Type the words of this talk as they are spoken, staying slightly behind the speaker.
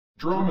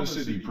Drama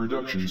City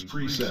Productions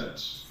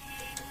presents.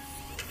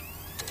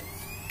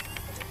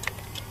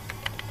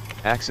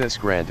 Access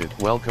granted.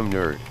 Welcome,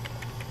 nerd.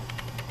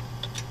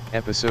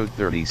 Episode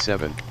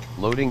 37,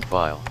 loading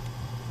file.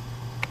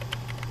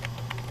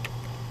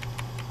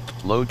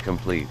 Load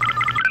complete.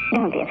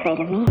 Don't be afraid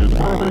of me.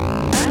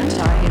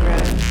 Anti-hero.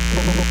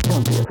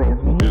 Don't be afraid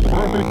of me.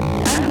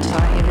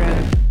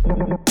 Anti-hero.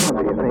 Don't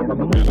be afraid of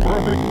me.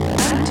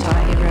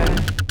 Anti-hero.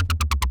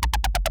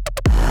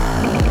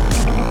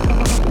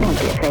 Don't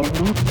be afraid of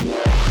me. Don't be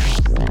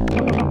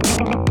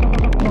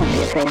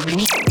afraid of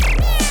me.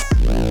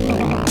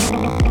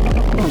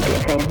 Don't be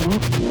afraid of me.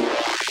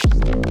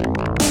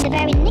 In the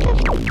very nick of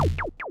time.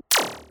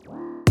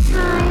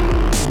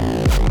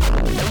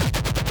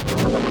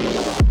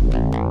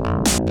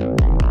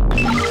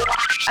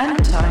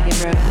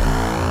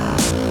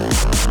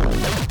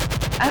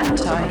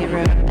 Anti-hero.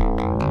 Anti-hero.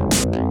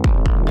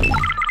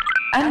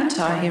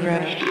 Anti-hero.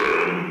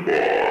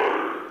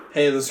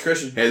 Hey, this is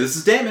Christian. Hey, this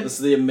is Damon. This is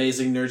the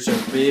Amazing Nerd Show.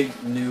 Big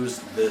news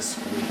this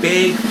week.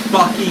 Big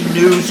fucking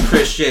news,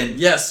 Christian.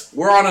 Yes,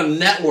 we're on a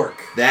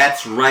network.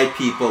 That's right,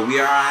 people. We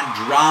are on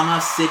Drama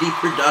City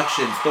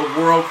Productions, the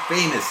world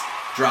famous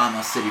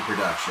Drama City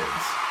Productions.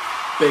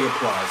 Big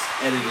applause.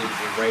 Edited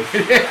right.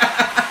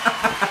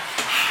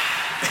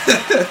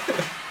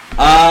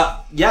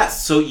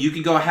 Yes, so you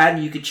can go ahead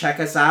and you can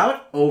check us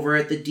out over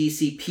at the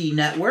DCP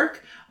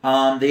Network.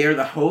 They are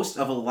the host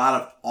of a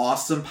lot of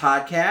awesome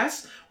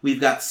podcasts. We've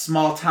got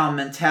Small Town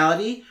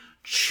Mentality,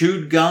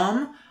 Chewed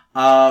Gum,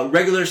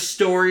 Regular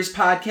Stories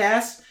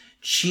Podcast,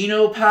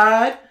 Chino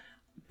Pod,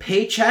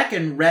 Paycheck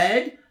and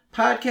Red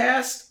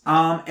Podcast,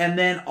 and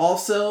then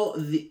also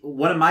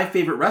one of my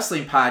favorite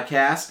wrestling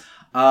podcasts,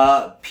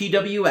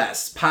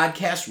 PWS,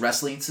 Podcast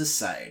Wrestling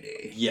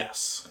Society.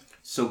 Yes.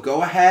 So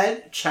go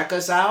ahead, check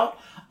us out.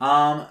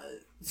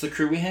 It's the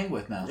crew we hang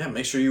with now. Yeah,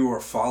 make sure you are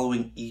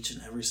following each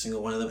and every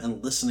single one of them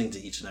and listening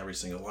to each and every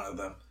single one of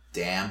them.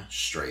 Damn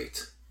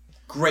straight.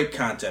 Great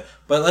content.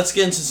 But let's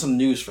get into some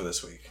news for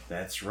this week.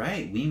 That's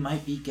right. We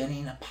might be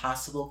getting a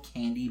possible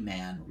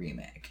Candyman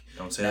remake.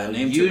 Don't say that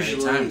name too many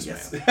times,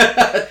 yes.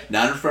 man.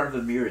 Not in front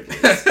of a mirror,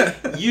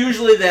 dude.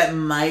 Usually that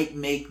might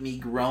make me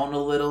groan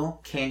a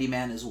little.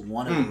 Candyman is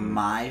one of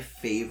my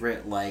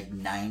favorite,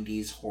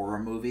 90s horror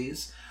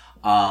movies.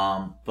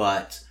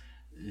 But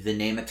the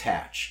name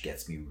attached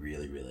gets me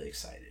really, really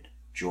excited.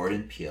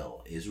 Jordan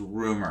Peele is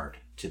rumored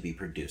to be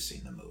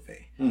producing the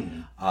movie.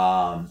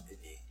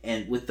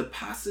 And with the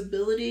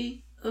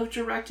possibility of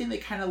directing, they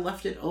kind of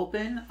left it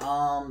open.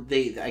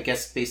 I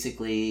guess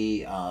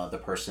basically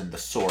the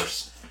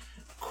source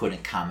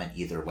couldn't comment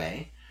either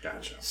way.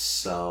 Gotcha.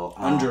 So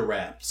under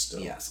wraps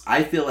still. Yes.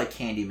 I feel like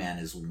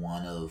Candyman is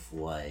one of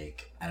I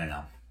don't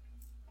know.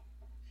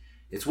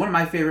 It's one of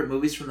my favorite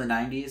movies from the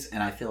 90s,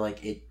 and I feel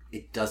like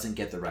it doesn't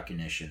get the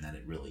recognition that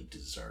it really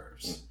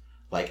deserves.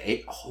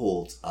 It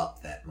holds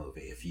up, that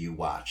movie, if you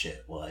watch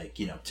it,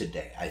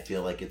 today. I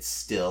feel like it's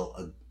still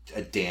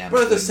a damn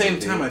But at the same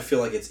movie. time, I feel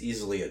like it's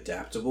easily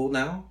adaptable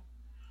now.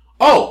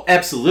 Oh,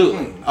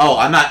 absolutely. Oh,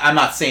 I'm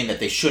not saying that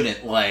they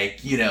shouldn't,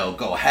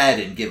 go ahead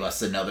and give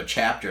us another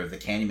chapter of the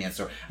Candyman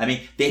story. I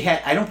mean,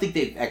 I don't think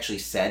they've actually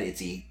said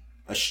it's a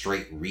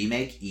straight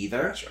remake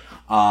either. That's right.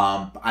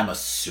 I'm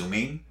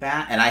assuming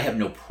that, and I have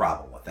no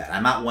problem with that.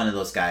 I'm not one of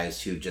those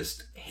guys who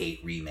just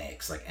hate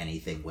remakes,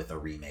 anything with a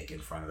remake in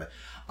front of it.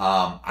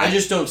 I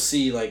just don't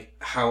see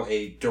how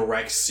a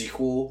direct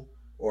sequel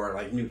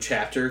or new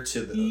chapter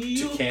to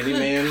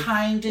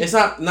Candyman. It's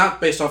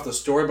not based off the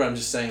story, but I'm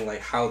just saying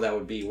how that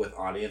would be with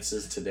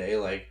audiences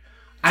today.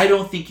 I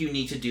don't think you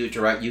need to do it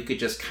direct. You could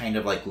just kind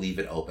of leave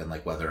it open,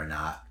 whether or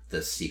not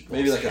the sequel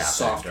maybe a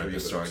soft or the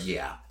reboot. story.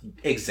 Yeah,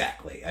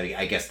 exactly. I mean,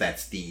 I guess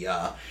that's the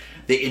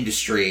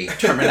industry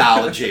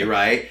terminology,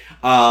 right?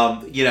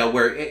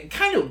 Where it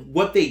kind of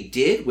what they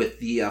did with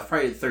the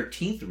Friday the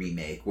 13th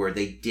remake, where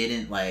they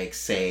didn't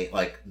say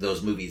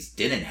those movies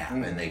didn't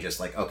happen. They just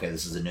okay,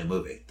 this is a new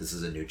movie. This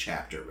is a new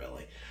chapter,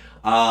 really.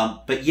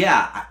 But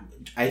yeah,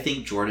 I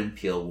think Jordan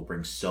Peele will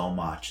bring so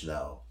much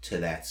though to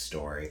that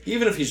story.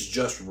 Even if he's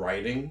just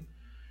writing,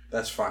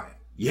 that's fine.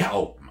 Yeah,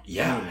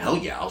 hell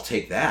yeah, I'll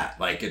take that.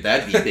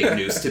 That'd be big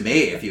news to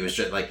me if he was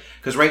just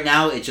because right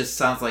now it just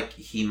sounds like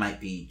he might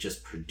be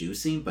just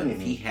producing, but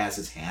if he has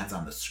his hands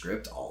on the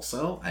script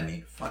also, I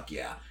mean, fuck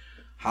yeah.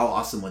 How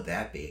awesome would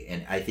that be?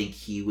 And I think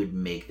he would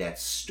make that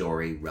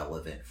story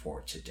relevant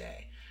for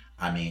today.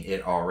 I mean,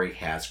 it already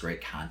has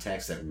great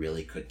context that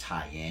really could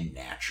tie in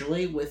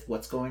naturally with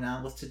what's going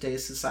on with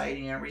today's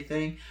society and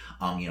everything.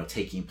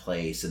 Taking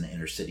place in the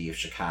inner city of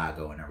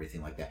Chicago and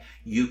everything like that.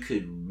 You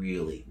could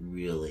really,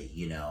 really,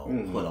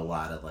 put a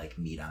lot of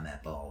meat on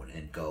that bone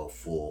and go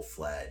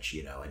full-fledged,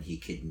 and he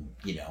could,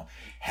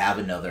 have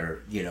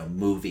another,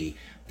 movie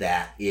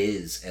that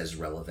is as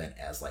relevant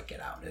as Get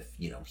Out if,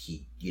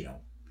 he,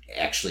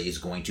 actually is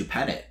going to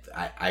pen it.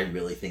 I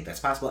really think that's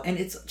possible. And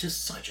it's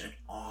just such an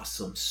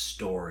awesome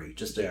story.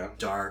 Just a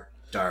dark,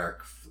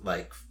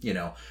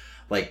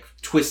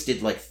 twisted,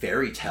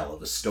 fairy tale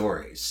of a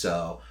story.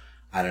 So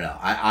I don't know.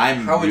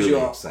 I'm really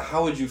excited.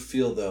 How would you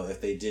feel, though, if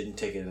they didn't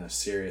take it in a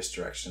serious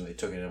direction? They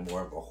took it in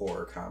more of a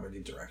horror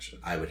comedy direction.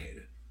 I would hate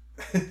it.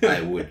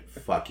 I would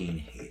fucking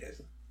hate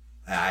it.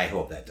 I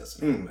hope that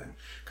doesn't happen.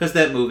 Because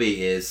that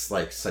movie is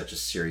like such a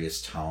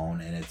serious tone,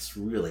 and it's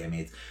really, I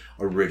mean, it's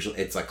original.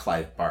 It's a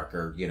Clive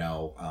Barker,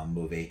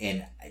 movie.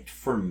 And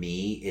for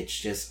me, it's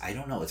just, I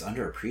don't know, it's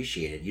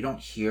underappreciated. You don't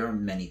hear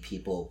many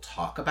people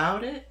talk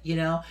about it,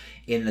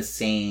 in the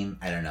same,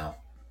 I don't know,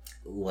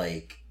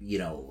 like they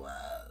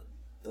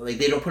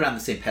don't put it on the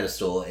same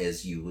pedestal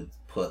as you would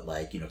put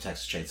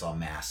Texas Chainsaw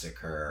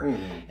Massacre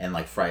and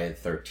like Friday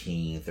the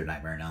 13th or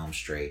Nightmare on Elm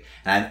Street.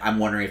 And I'm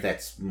wondering if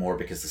that's more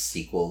because the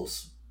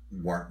sequels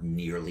weren't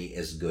nearly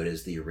as good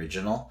as the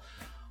original,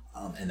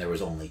 and there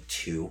was only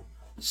 2.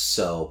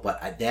 So,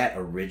 but that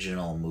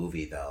original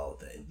movie though,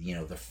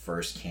 the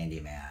first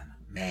Candyman,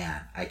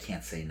 man, I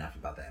can't say enough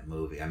about that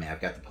movie. I mean,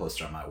 I've got the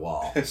poster on my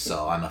wall,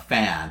 so I'm a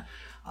fan.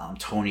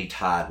 Tony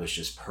Todd was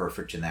just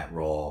perfect in that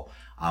role.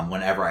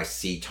 Whenever I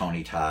see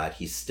Tony Todd,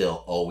 he's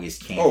still always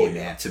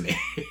Candyman to me.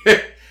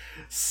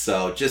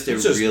 So just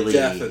really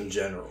death in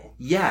general.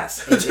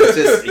 Yes, it's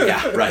just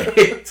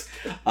right.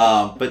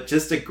 But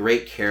just a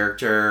great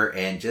character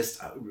and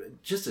just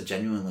a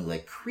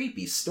genuinely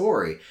creepy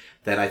story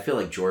that I feel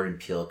like Jordan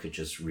Peele could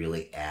just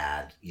really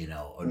add,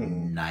 a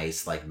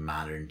nice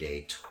modern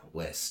day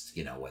twist,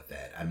 with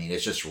it. I mean,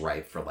 it's just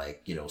ripe for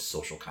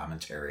social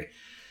commentary.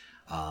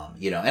 And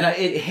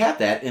it had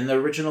that in the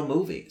original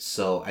movie,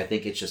 so I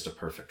think it's just a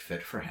perfect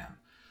fit for him.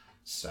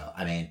 So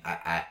I mean,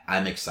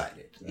 I'm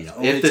excited.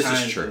 If this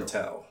is true,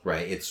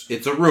 right?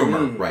 It's a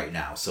rumor right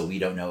now, so we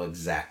don't know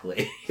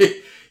exactly.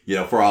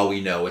 For all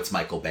we know, it's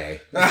Michael Bay.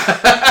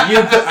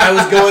 I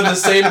was going the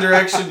same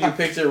direction. You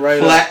picked it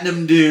right.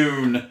 Platinum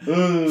Dune.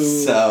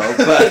 So,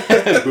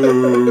 but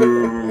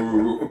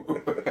boo.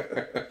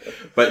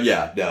 But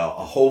yeah, no.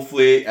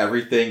 Hopefully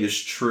everything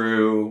is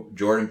true.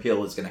 Jordan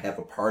Peele is going to have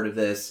a part of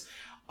this.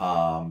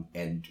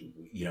 And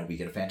we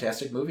get a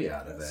fantastic movie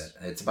out of it.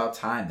 It's about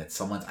time that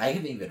I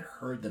haven't even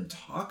heard them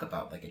talk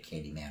about a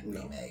Candyman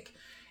remake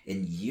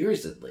in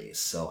years at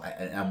least. So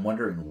I'm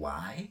wondering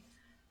why.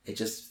 They're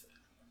just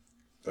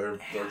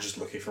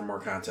looking for more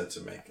content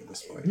to make at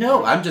this point.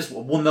 No, I'm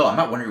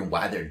not wondering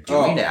why they're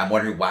doing it. I'm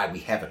wondering why we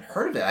haven't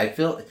heard of it. I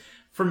feel,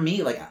 for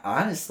me,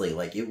 honestly,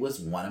 it was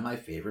one of my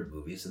favorite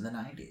movies in the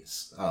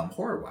 90s,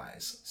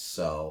 horror-wise.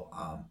 So,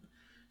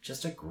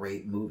 just a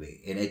great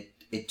movie. And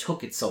it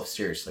took itself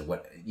seriously,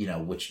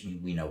 which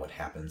we know what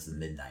happens in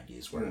the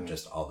mid-90s, where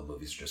just all the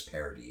movies are just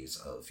parodies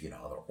of,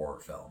 other horror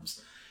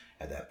films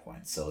at that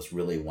point. So it's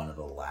really one of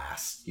the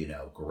last,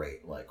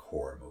 great,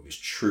 horror movies,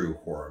 true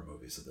horror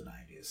movies of the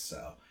 90s.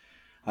 So,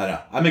 I don't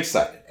know. I'm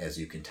excited, as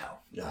you can tell,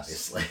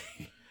 obviously.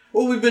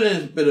 Well, we've been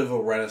in a bit of a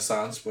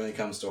renaissance when it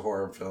comes to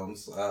horror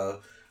films.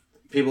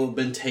 People have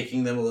been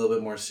taking them a little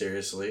bit more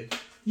seriously.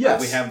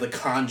 Yes. We have the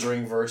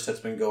Conjuring verse that's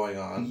been going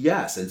on.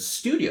 Yes, and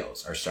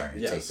studios are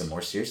starting to take them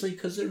more seriously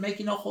because they're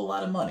making a whole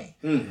lot of money,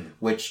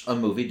 which a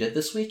movie did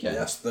this weekend.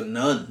 Yes, The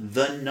Nun.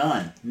 The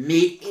Nun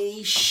made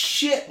a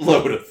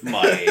shitload of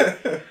money.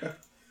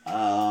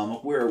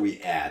 Where are we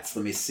at?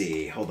 Let me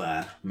see. Hold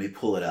on. Let me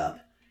pull it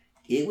up.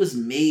 It was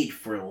made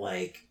for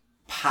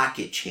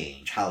pocket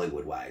change,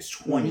 Hollywood-wise,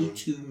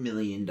 $22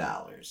 million.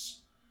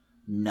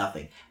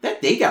 Nothing.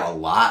 That they got a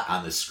lot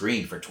on the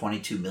screen for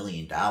 $22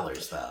 million,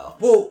 though.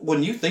 Well,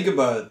 when you think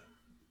about it,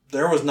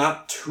 there was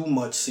not too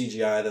much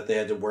CGI that they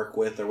had to work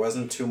with. There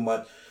wasn't too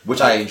much... Which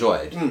I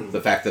enjoyed.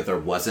 The fact that there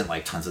wasn't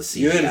tons of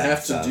CGI. You didn't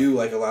have to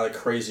do a lot of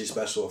crazy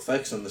special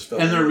effects in this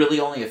film. And there are really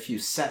only a few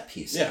set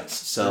pieces. Yeah.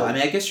 So, I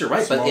mean, I guess you're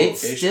right, but it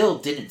still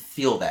didn't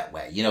feel that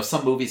way.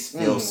 Some movies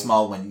feel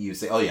small when you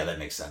say, oh yeah, that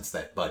makes sense,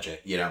 that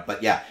budget,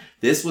 But yeah,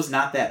 this was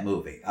not that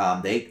movie.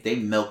 They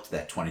milked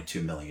that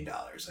 $22 million,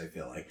 I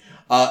feel like.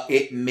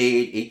 It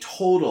made a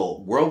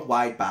total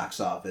worldwide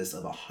box office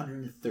of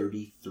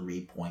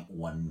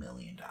 $133.1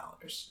 million.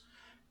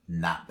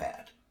 Not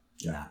bad.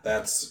 Yeah,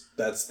 that's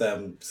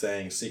them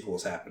saying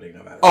sequels happening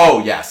no matter what.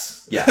 Oh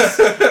yes.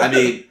 I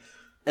mean,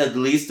 at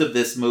least of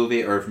this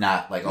movie, or if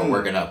not,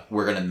 we're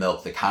gonna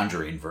milk the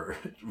Conjuring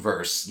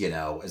verse.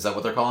 Is that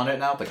what they're calling it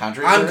now? The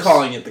Conjuring. I'm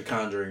calling it the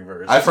Conjuring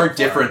verse. I've heard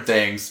different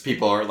things.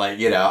 People are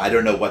I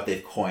don't know what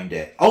they've coined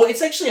it. Oh,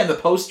 it's actually on the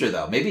poster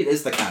though. Maybe it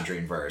is the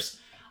Conjuring verse.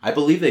 I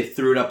believe they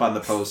threw it up on the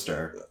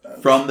poster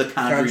from the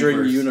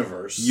Conjuring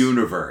universe.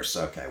 Universe.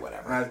 Okay,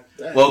 whatever.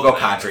 We'll go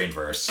Conjuring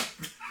verse.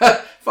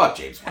 Fuck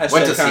James Bond.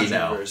 What does he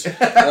know?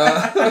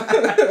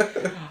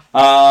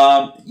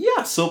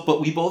 But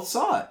we both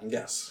saw it.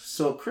 Yes.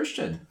 So,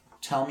 Christian,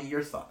 tell me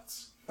your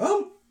thoughts.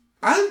 I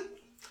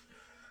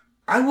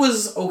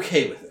was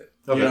okay with it.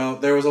 Okay.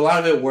 There was a lot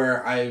of it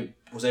where I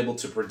was able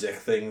to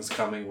predict things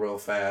coming real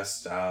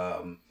fast.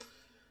 There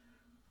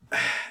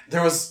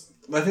was,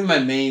 I think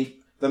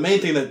the main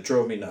thing that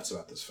drove me nuts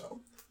about this film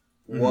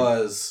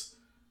was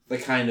the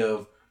kind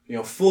of,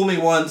 fool me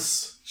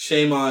once,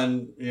 shame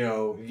on,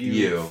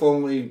 you.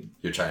 Fool me.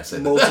 You're trying to say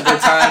multiple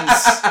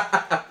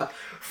times.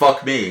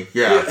 Fuck me.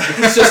 Yeah.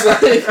 It's just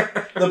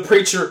the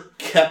preacher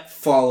kept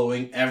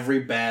following every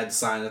bad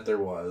sign that there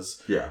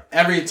was. Yeah.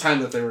 Every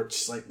time that they were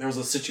just like, there was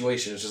a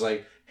situation, it's just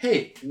like,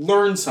 hey,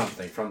 learn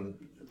something from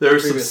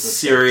There's some previous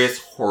serious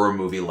horror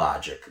movie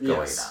logic going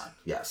Yes. on.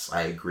 Yes,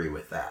 I agree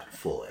with that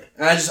fully.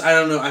 And I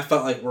don't know, I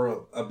felt like we're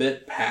a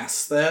bit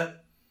past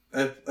that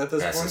at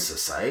this As a point.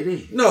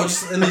 society? No,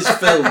 just in these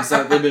films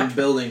that they've been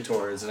building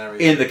towards and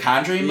everything. In the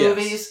Conjuring Yes.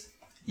 movies?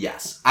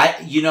 Yes.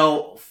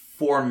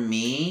 For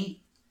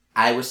me,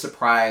 I was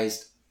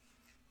surprised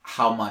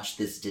how much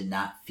this did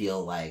not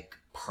feel like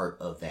part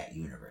of that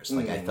universe.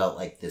 Like, I felt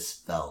like this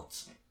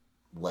felt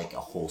like a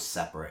whole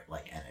separate,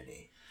 like,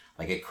 entity.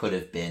 Like, it could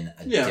have been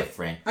a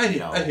different, I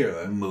hear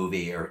that.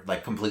 movie or,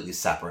 like, completely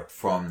separate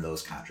from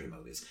those Conjuring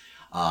movies,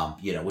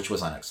 which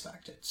was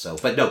unexpected. So,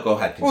 but no, go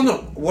ahead. Continue.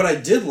 Well, no, what I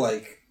did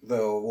like,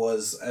 though,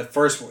 was at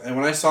first, and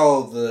when I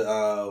saw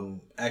the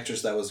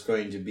actress that was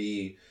going to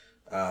be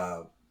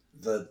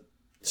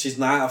she's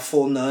not a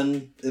full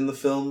nun in the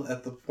film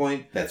at the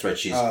point. That's right.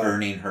 She's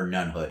earning her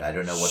nunhood. I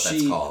don't know what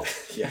that's called.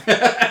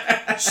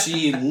 Yeah.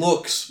 She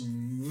looks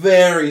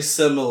very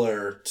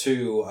similar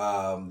to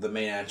the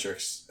main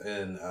actress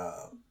in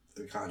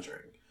The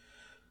Conjuring.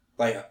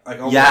 Like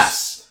almost.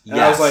 Yes.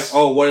 And I was like,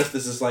 oh, what if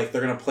this is like,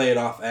 they're going to play it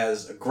off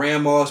as a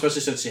grandma,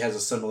 especially since she has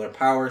a similar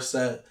power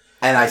set.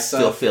 And I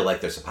still feel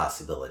like there's a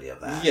possibility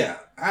of that. Yeah.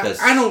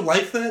 I don't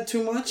like that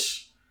too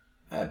much.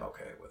 I'm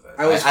okay with it.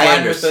 I was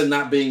fine with it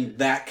not being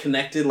that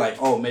connected. Like,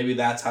 oh, maybe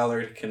that's how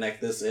they're going to connect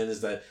this in,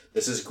 is that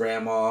this is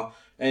grandma.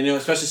 And,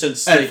 especially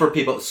since... And for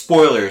people...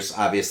 Spoilers,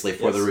 obviously,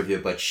 for the review,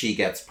 but she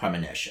gets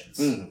premonitions.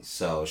 Mm.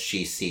 So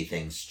she sees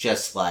things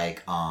just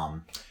like...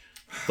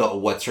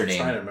 what's her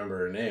name? I'm trying to remember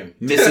her name.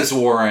 Mrs.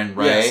 Warren,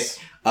 right? Yes.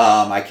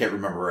 I can't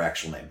remember her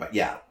actual name, but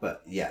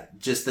yeah,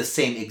 just the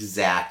same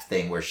exact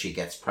thing where she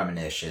gets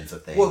premonitions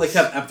of things. Well, they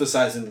kept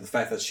emphasizing the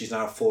fact that she's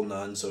not a full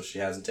nun, so she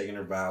hasn't taken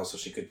her vows, so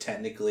she could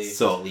technically...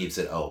 So it leaves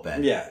it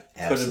open. Yeah,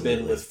 Absolutely. could have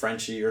been with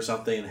Frenchie or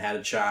something and had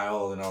a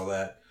child and all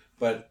that,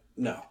 but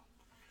no.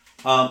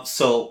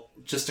 So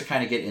just to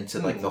kind of get into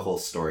like the whole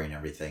story and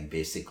everything,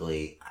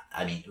 basically,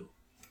 I mean,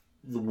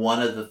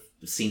 one of the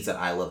scenes that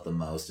I love the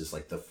most is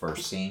like the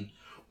first scene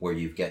where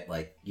you get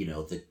like,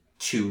 the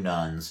two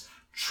nuns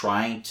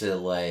trying to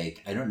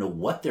like, I don't know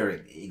what they're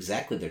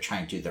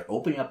trying to do. They're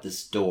opening up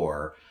this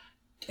door,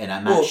 and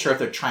I'm not sure if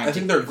they're trying to I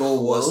think their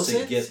goal was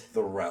to it? get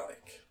the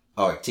relic.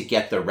 Oh, to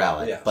get the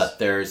relic. Yes. But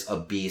there's a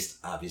beast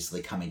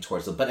obviously coming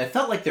towards them. But I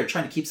felt like they're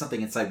trying to keep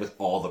something inside with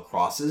all the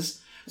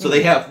crosses. So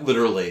they have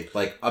literally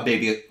like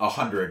maybe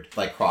 100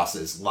 like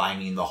crosses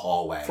lining the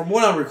hallway. From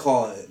what I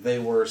recall, they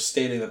were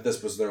stating that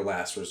this was their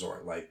last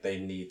resort. Like, they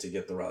need to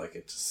get the relic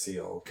to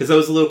seal. Because I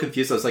was a little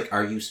confused. I was like,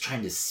 are you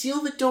trying to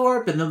seal the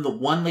door? But then the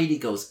one lady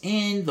goes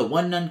in, the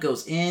one nun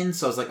goes in.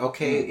 So I was like,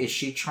 okay, is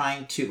she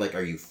trying to, like,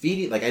 are you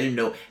feeding? Like, I didn't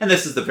know. And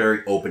this is the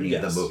very opening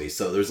of the movie.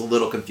 So there's a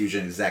little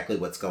confusion exactly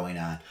what's going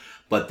on.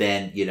 But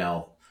then,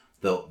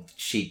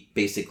 she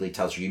basically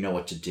tells her, you know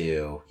what to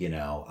do.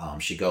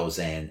 She goes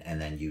in,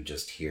 and then you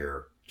just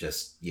hear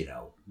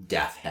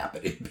death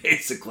happening,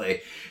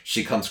 basically.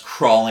 She comes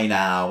crawling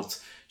out.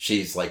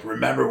 She's like,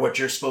 remember what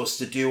you're supposed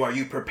to do. Are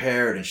you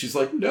prepared? And she's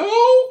like, no.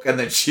 And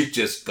then she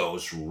just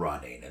goes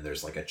running, and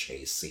there's like a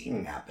chase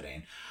scene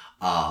happening.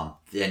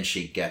 Then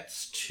she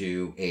gets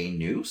to a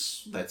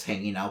noose that's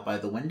hanging out by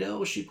the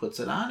window. She puts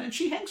it on, and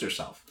she hangs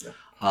herself. Yeah.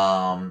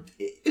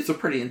 It's a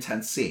pretty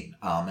intense scene,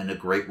 and a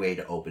great way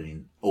to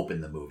open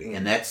the movie.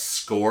 And that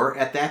score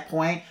at that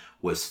point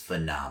was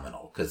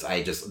phenomenal, because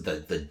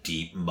the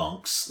deep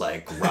monks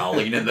like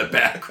growling in the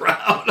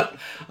background.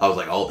 I was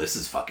like, oh, this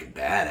is fucking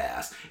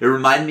badass. It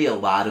reminded me a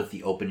lot of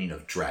the opening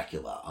of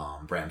Dracula,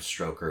 Bram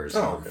Stoker's,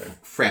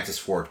 Francis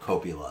Ford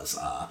Coppola's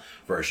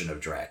version of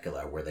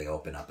Dracula, where they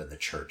open up in the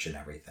church and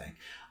everything.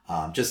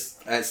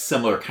 Just a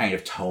similar kind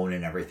of tone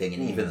and everything,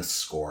 and even the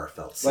score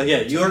felt similar.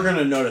 Like, you're going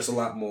to notice a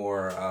lot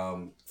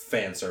more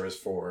fan service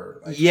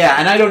for... Like,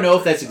 and I don't know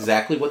if that's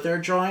exactly what they're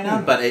drawing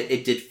on, but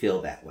it did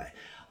feel that way.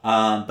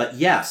 But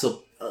yeah,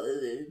 so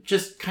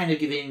just kind of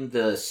giving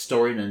the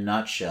story in a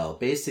nutshell.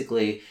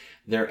 Basically,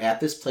 they're at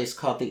this place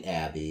called the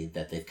Abbey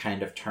that they've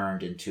kind of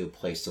turned into a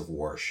place of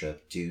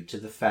worship due to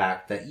the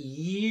fact that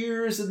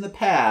years in the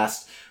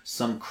past,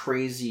 some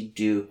crazy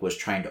duke was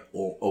trying to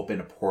open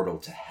a portal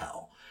to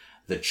hell.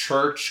 The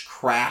church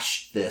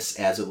crashed this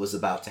as it was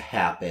about to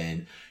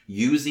happen,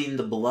 using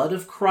the blood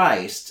of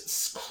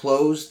Christ,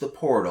 closed the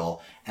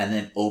portal, and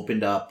then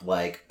opened up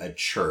like a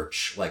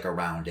church like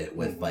around it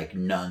with like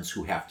nuns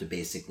who have to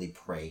basically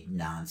pray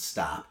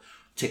nonstop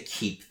to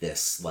keep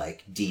this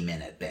like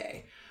demon at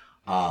bay.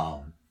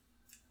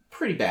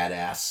 Pretty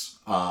badass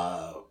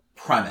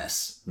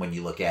premise when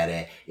you look at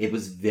it. It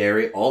was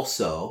very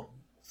also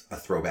a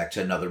throwback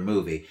to another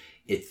movie.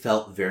 It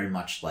felt very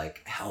much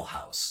like Hell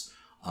House.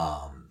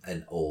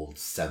 An old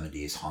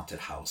 70s haunted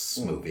house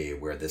movie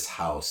where this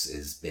house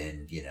has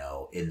been,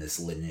 in this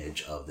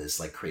lineage of this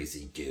like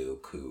crazy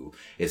duke who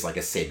is like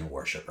a Satan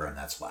worshiper, and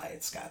that's why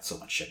it's got so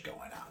much shit going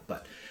on.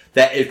 But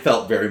that it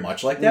felt very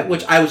much like that,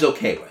 which I was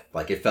okay with.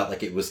 Like, it felt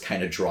like it was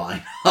kind of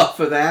drawing off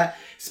of that,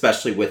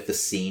 especially with the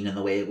scene and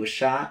the way it was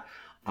shot.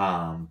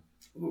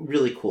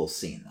 really cool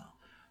scene though.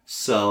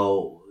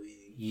 So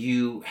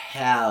you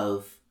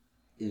have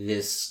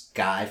this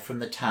guy from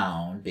the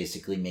town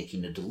basically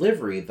making a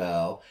delivery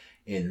though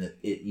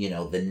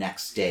the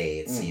next day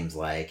it seems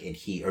like, and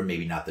or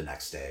maybe not the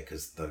next day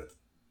because the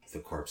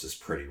corpse is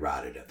pretty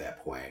rotted at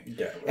that point.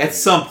 Yeah, right. At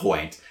some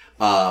point,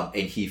 and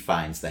he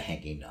finds the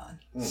hanging nun.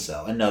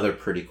 So another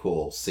pretty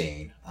cool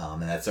scene,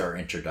 and that's our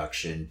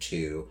introduction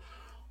to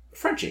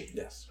Frenchie.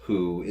 Yes,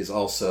 who is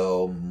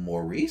also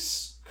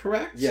Maurice,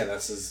 correct? Yeah,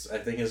 that's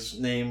his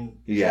name.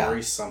 Yeah,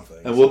 Maurice something.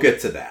 And we'll get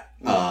to that.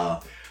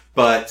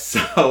 But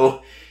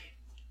so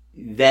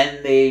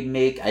then they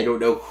make, I don't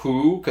know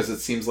who, because it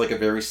seems like a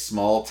very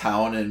small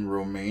town in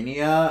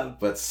Romania,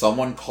 but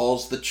someone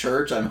calls the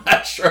church. I'm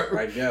not sure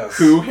I guess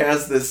who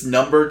has this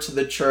number to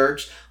the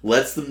church,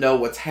 lets them know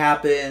what's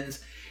happened.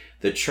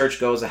 The church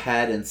goes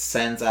ahead and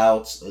sends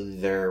out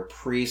their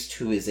priest,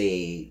 who is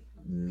a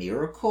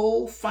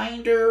miracle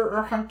finder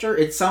or hunter.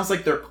 It sounds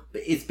like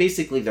it's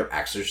basically their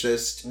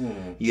exorcist,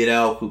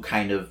 who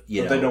kind of,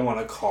 but they don't want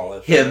to call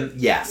it him. That.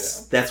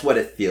 Yes, that's what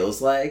it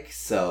feels like.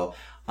 So,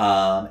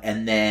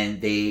 and then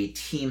they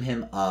team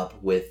him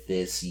up with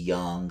this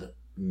young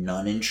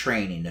nun in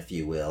training, if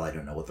you will. I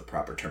don't know what the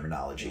proper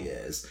terminology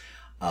is.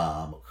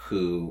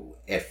 Who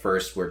at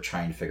first we're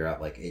trying to figure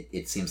out, like,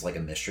 it seems like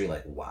a mystery,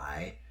 like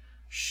why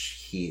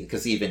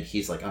because even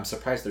he's like, I'm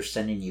surprised they're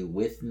sending you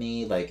with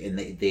me, like, and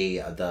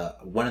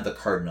one of the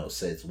cardinals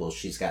says, well,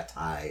 she's got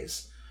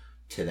ties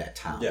to that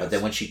town. Yes. But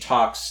then when he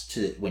talks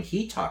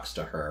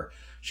to her,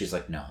 she's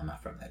like, no, I'm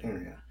not from that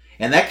area.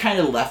 And that kind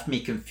of left me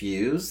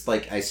confused.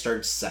 Like, I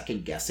started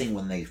second guessing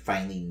when they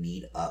finally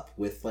meet up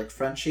with, like,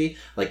 Frenchie.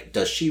 Like,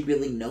 does she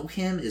really know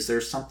him? Is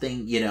there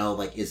something,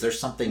 is there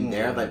something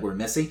there that we're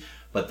missing?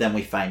 But then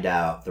we find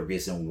out the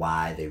reason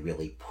why they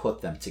really put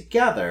them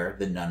together,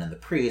 the nun and the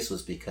priest,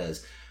 was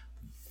because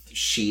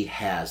she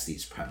has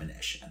these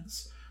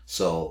premonitions.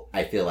 So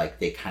I feel like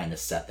they kind of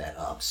set that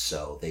up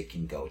so they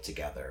can go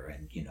together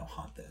and,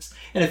 hunt this.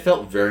 And it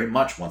felt very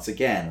much, once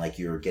again, like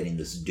you were getting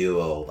this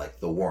duo, like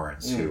the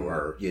Warrens, who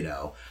are,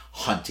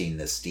 hunting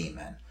this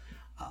demon.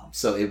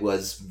 So it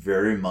was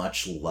very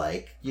much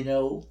like,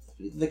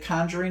 The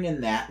Conjuring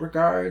in that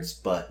regards,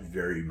 but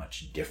very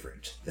much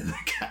different than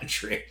The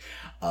Conjuring,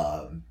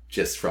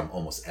 just from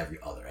almost every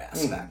other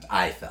aspect,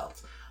 I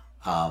felt.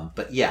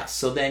 But yeah,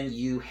 so then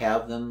you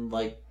have them,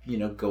 like,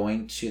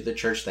 going to the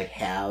church. They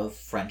have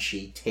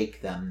Frenchie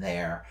take them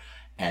there,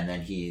 and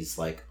then he's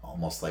like,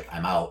 almost like,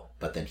 I'm out,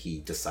 but then he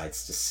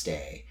decides to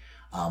stay,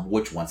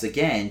 which once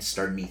again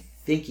started me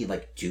thinking,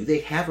 like, do they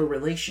have a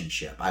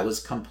relationship? I was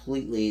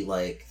completely,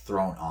 like,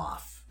 thrown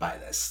off by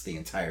this the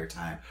entire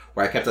time,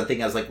 where I kept on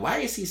thinking, I was like, why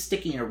is he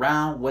sticking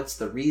around? What's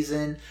the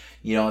reason?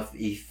 If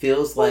he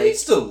feels like he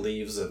still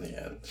leaves in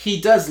the end. He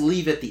does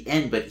leave at the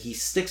end, but he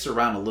sticks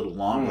around a little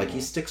longer. Like,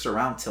 he sticks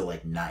around till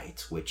like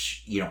night,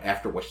 which,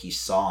 after what he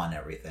saw and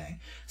everything,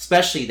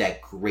 especially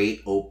that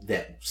great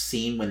that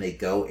scene when they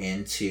go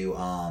into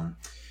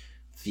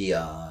the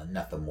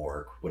not the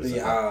morgue, what is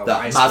it?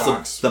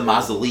 The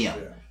mausoleum.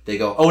 Yeah. They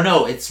go, oh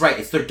no, it's right,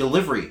 it's their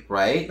delivery,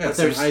 right? Yeah, but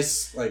there's an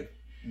ice, like,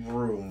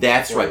 room.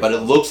 That's right, but it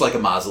looks like a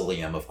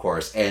mausoleum, of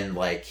course, and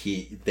like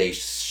they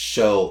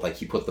show, like,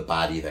 he put the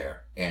body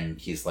there, and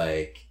he's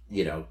like,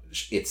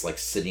 it's like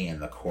sitting in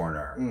the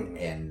corner,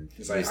 and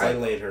he's like, I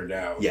laid her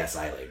down. Yes,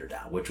 I laid her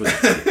down, which was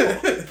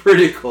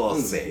pretty cool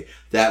to see.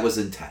 That was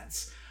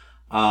intense.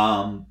 There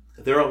are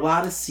a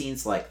lot of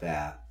scenes like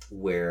that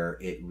where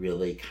it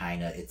really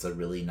it's a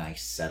really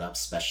nice setup,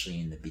 especially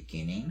in the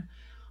beginning.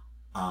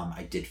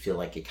 I did feel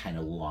like it kind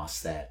of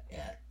lost that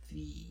at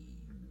the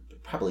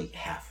probably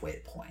halfway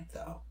point,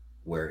 though,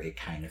 where it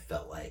kind of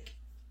felt like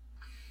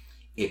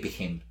it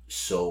became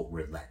so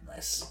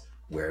relentless,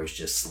 where it was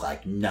just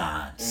like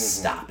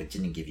non-stop. It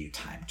didn't give you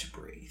time to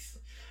breathe.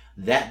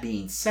 That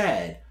being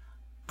said,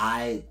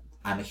 I'm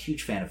a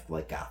huge fan of,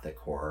 like, gothic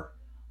horror.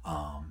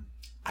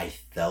 I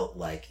felt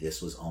like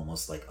this was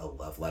almost like a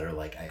love letter.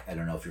 Like, I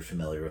don't know if you're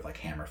familiar with, like,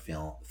 Hammer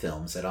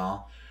films at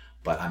all,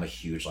 but I'm a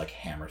huge, like,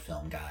 Hammer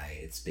film guy.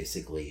 It's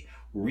basically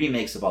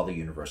remakes of all the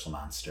Universal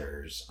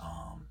monsters,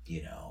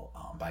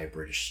 by a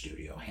British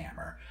studio,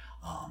 Hammer,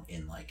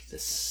 in, like,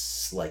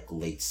 this, like,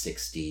 late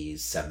 60s,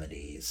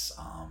 70s,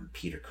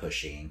 Peter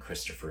Cushing,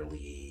 Christopher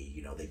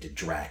Lee, they did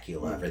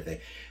Dracula, everything.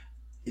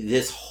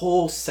 This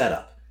whole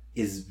setup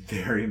is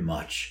very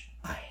much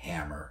a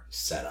Hammer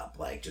setup,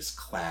 like, just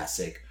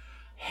classic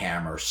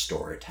Hammer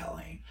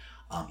storytelling.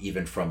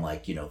 Even from,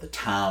 like, the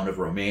town of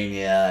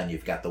Romania, and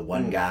you've got the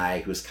one guy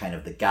who's kind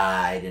of the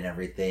guide and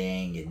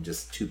everything, and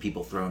just two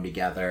people thrown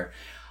together.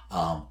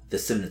 The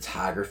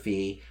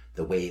cinematography,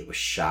 the way it was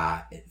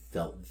shot, it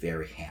felt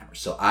very Hammer.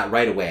 So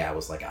right away I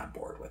was, like, on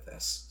board with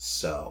this.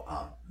 So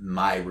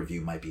my review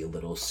might be a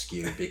little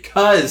skewed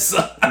because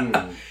of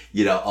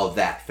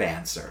that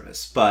fan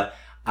service. But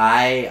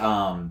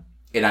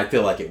and I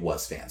feel like it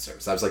was fan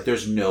service. I was like,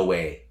 there's no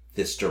way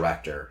this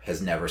director has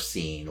never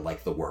seen,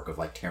 like, the work of,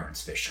 like,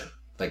 Terrence Fisher.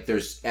 Like,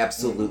 there's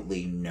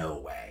absolutely no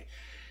way.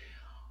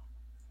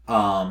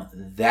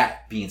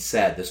 That being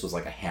said, this was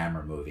like a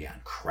Hammer movie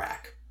on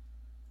crack.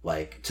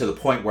 Like, to the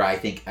point where I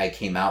think I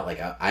came out, like,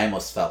 I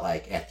almost felt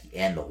like at the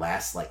end, the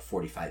last, like,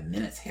 45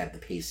 minutes had the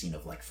pacing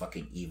of, like,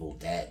 fucking Evil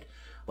Dead.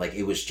 Like,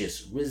 it was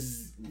just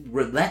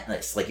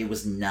relentless. Like, it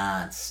was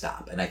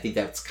nonstop. And I think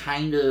that's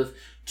kind of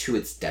to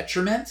its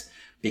detriment,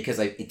 because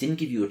it didn't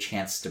give you a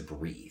chance to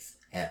breathe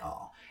at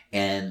all.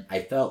 And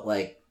I felt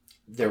like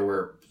there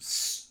were,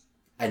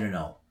 I don't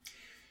know,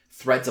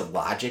 threads of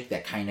logic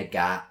that kind of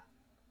got,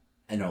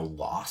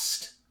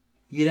 lost.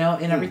 In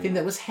everything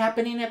that was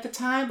happening at the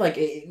time. Like,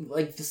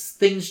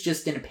 things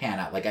just didn't pan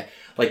out.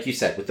 Like you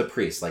said, with the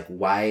priest, like,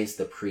 why is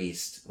the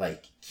priest,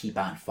 like, keep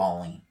on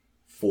falling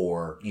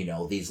for,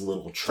 these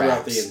little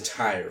traps. Throughout the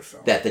entire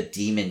film. That the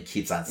demon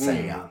keeps on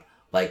setting up.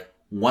 Like,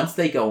 once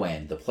they go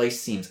in, the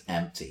place seems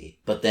empty.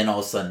 But then all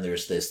of a sudden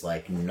there's this,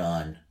 like,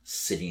 nun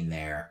sitting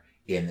there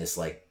in this,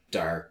 like,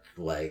 dark,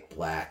 like,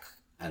 black,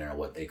 I don't know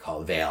what they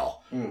call it,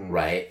 veil.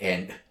 Right?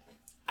 And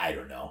I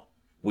don't know.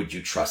 Would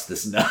you trust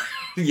this nun?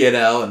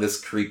 And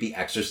this creepy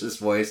exorcist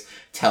voice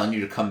telling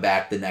you to come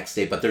back the next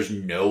day, but there's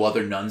no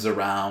other nuns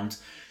around.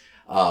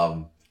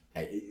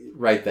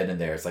 Right then and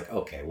there, it's like,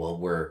 okay, well,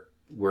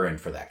 we're in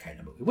for that kind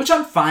of movie, which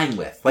I'm fine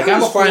with. Like,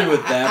 I'm fine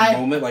with that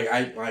moment. Like,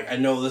 I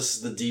know this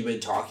is the demon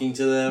talking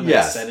to them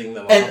and setting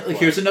them up. And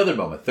here's another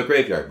moment, the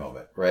graveyard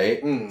moment,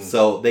 right?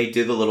 So they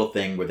did the little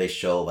thing where they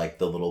show, like,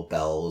 the little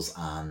bells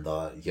on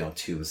the,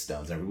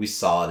 tombstones. And we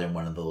saw it in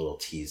one of the little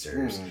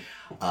teasers.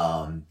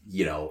 And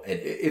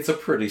it's a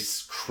pretty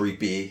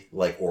creepy,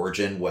 like,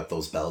 origin, what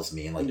those bells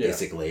mean. Like,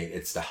 basically,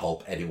 it's to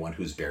help anyone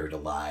who's buried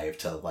alive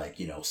to, like,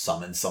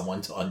 summon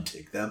someone to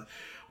undig them,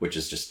 which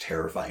is just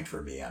terrifying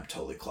for me. I'm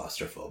totally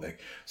claustrophobic.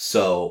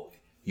 So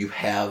you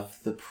have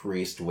the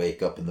priest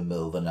wake up in the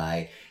middle of the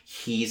night.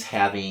 He's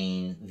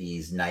having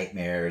these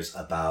nightmares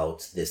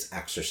about this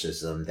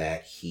exorcism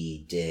that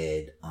he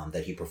did,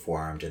 that he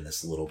performed, and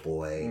this little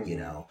boy,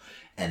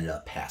 ended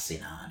up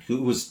passing on,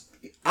 who was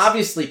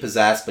obviously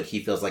possessed, but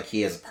he feels like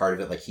he has a part of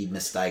it, like he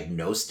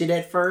misdiagnosed it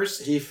at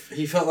first. He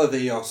felt like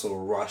he also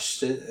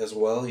rushed it as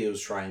well. He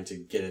was trying to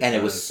get it, and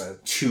it was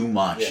too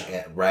much,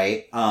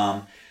 right?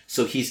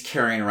 So he's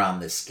carrying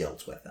around this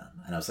guilt with him.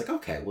 And I was like,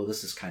 okay, well,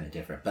 this is kind of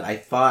different. But I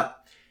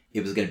thought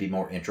it was going to be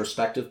more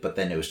introspective, but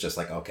then it was just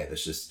like, okay,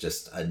 this is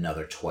just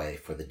another toy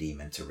for the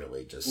demon to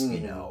really just, I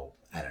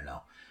don't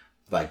know,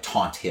 like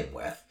taunt him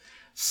with.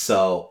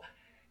 So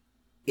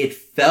it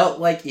felt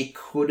like it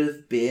could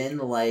have been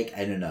like,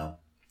 I don't know,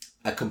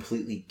 a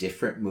completely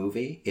different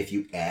movie if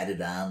you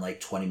added on like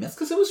 20 minutes,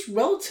 because it was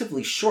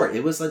relatively short.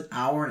 It was an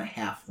hour and a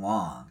half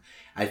long.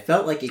 I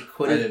felt like it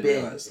could have been. I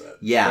didn't realize that.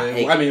 Yeah.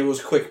 It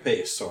was quick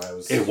paced, so I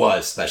was. It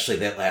was, especially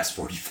that last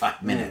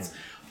 45 minutes.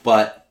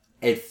 But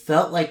it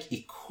felt like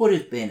it could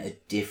have been a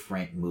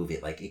different movie.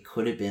 Like, it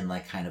could have been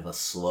like kind of a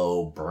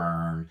slow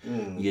burn,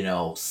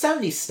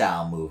 70s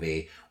style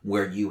movie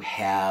where you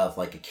have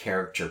like a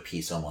character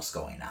piece almost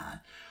going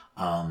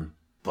on.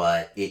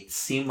 But it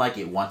seemed like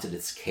it wanted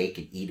its cake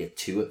and eat it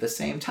too at the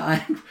same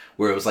time,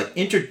 where it was like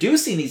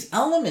introducing these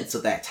elements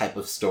of that type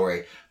of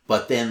story,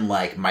 but then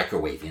like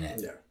microwaving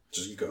it. Yeah.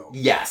 Just go.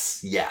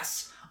 Yes.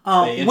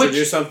 They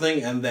introduce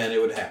something and then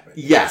it would happen.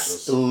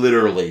 Yes,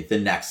 literally the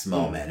next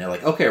moment. And they're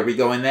like, okay, are we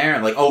going there?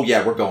 And like, oh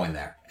yeah, we're going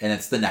there. And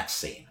it's the next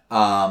scene.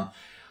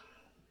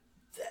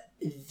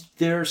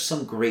 There's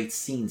some great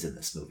scenes in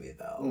this movie,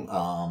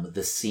 though.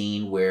 The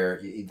scene where,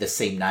 the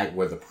same night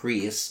where the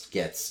priest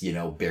gets,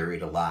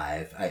 buried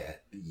alive,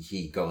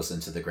 he goes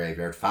into the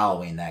graveyard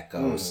following that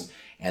ghost,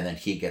 and then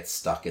he gets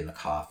stuck in the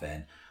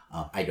coffin.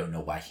 I don't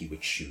know why he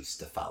would choose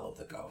to follow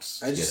the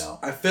ghost.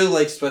 I feel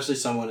like, especially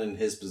someone in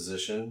his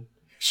position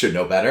should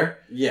know better.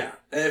 Yeah,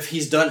 if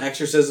he's done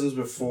exorcisms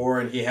before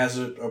and he has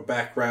a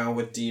background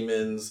with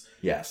demons.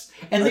 Yes,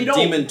 and they don't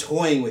demon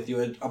toying with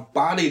you, a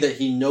body that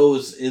he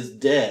knows is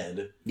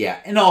dead. Yeah,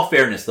 in all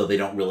fairness, though, they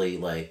don't really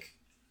like.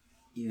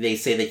 They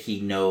say that he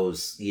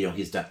knows,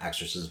 he's done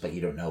exorcisms, but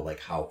you don't know like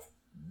how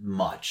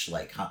much,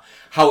 like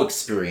how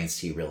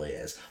experienced he really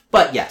is.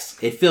 But yes,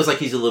 it feels like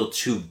he's a little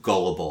too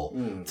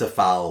gullible to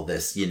follow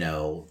this,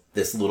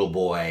 this little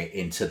boy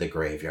into the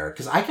graveyard.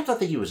 Because I kept thought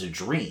that he was a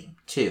dream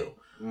too.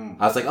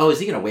 I was like, oh, is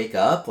he going to wake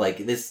up?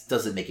 Like, this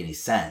doesn't make any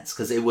sense.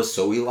 Because it was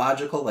so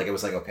illogical. Like, it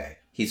was like, okay,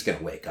 he's going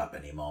to wake up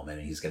any moment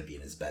and he's going to be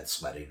in his bed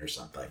sweating or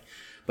something.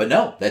 But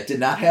no, that did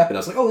not happen. I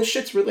was like, oh, this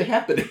shit's really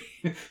happening.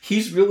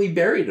 He's really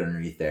buried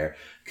underneath there.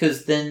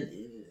 Because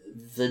then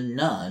the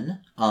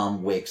nun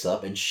wakes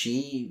up and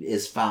she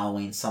is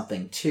following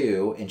something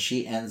too. And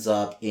she ends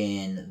up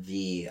in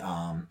the,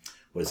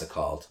 what is it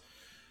called?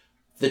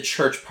 The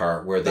church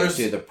part where they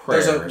do the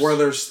prayers. Where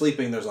they're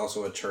sleeping, there's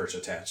also a church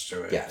attached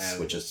to it. Yes,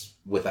 which is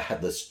with a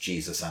headless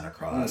Jesus on a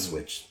cross,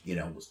 which,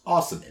 was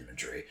awesome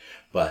imagery.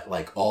 But,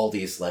 like, all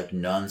these, like,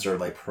 nuns are,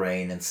 like,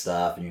 praying and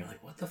stuff, and you're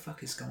like, what the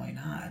fuck is going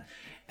on?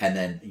 And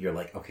then you're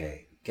like,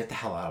 okay, get the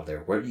hell out of there.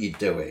 What are you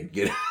doing?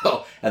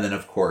 And then,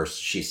 of course,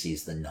 she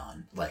sees the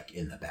nun, like,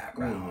 in the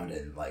background,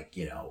 and, like,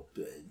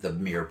 the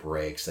mirror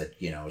breaks that,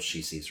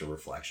 she sees her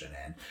reflection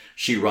in.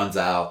 She runs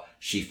out.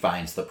 She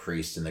finds the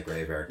priest in the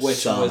graveyard. Which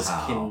somehow.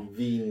 Was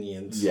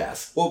convenient.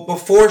 Yes. Well,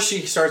 before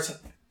she starts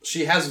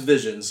she has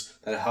visions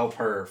that help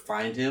her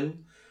find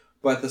him,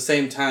 but at the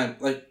same time,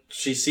 like,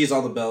 she sees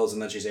all the bells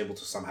and then she's able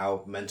to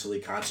somehow mentally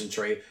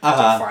concentrate to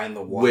find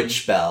the one.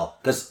 Which bell?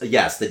 Because,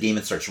 yes, the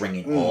demon starts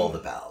ringing all the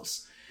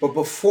bells. But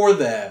before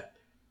that,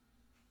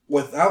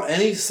 without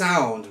any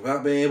sound,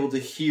 without being able to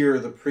hear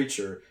the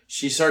preacher,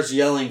 she starts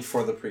yelling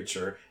for the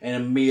preacher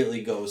and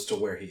immediately goes to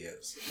where he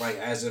is. Like,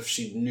 as if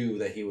she knew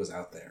that he was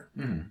out there.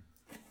 Mm.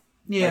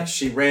 Yeah. Like,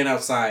 she ran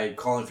outside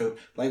calling for...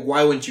 Like,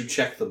 why wouldn't you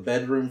check the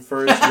bedroom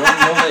first? You don't know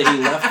that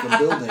he left the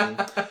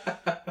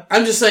building.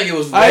 I'm just saying it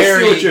was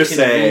very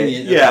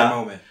convenient at that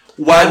moment.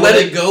 Why I let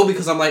it go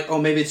because I'm like, oh,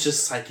 maybe it's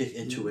just psychic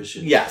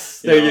intuition.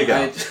 Yes, there you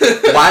go.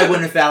 Why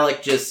wouldn't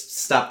Valak just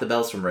stop the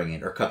bells from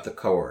ringing or cut the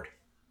cord?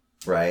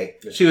 Right?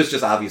 Yeah. She was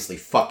just obviously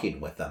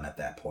fucking with them at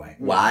that point.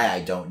 Mm-hmm. Why?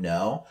 I don't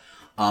know.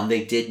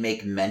 They did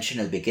make mention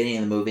at the beginning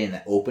of the movie in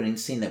the opening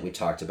scene that we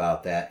talked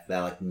about that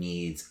Valak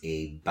needs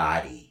a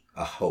body,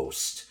 a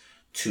host,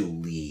 to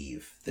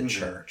leave the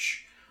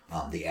church,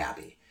 the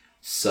abbey.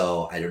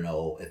 So I don't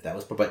know if that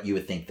was, but you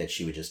would think that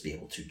she would just be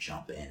able to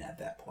jump in at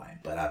that point.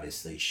 But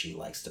obviously she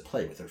likes to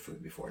play with her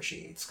food before she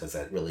eats, because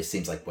that really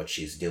seems like what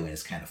she's doing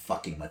is kind of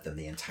fucking with them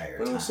the entire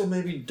time. But also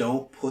maybe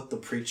don't put the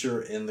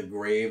preacher in the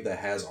grave that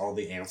has all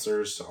the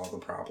answers to all the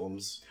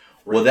problems.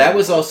 Well, that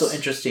was also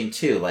interesting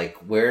too. Like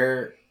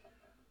where,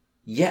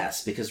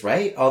 yes, because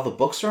right, all the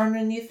books are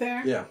underneath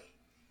there. Yeah.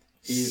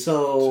 He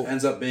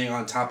ends up being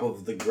on top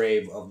of the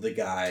grave of the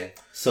guy.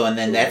 So and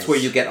then that's where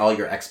you get all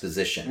your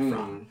exposition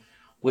from.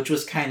 Which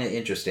was kind of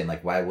interesting.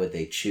 Like, why would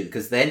they choose?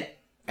 Because then,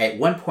 at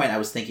one point, I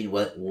was thinking,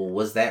 well,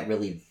 was that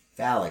really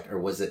Valak? Or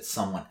was it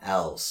someone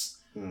else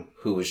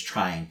who was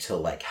trying to,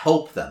 like,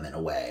 help them in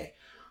a way?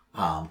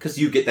 Because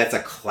that's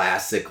a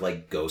classic,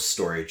 like, ghost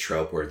story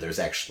trope where there's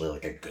actually,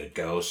 like, a good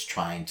ghost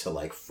trying to,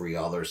 like, free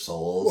all their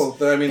souls.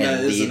 Well, I mean,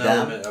 that is an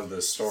element of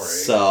this story.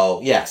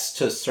 So, yes,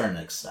 to a certain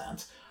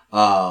extent.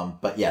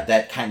 But, yeah,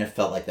 that kind of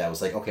felt like that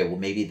was like, okay, well,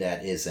 maybe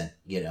that isn't,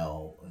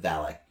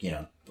 Valak,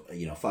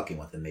 fucking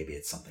with them. Maybe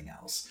it's something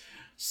else.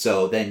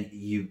 So then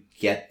you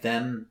get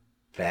them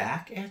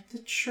back at the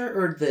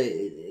church,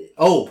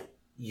 or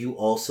you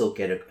also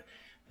get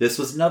this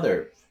was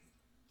another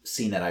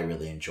scene that I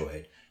really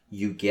enjoyed.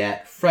 You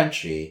get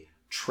Frenchie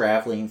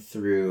traveling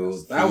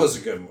through. That was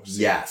a good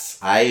scene. Yes,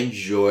 I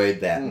enjoyed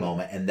that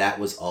moment, and that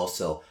was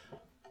also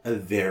a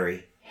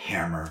very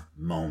Hammer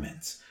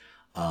moment.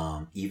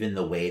 Even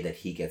the way that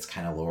he gets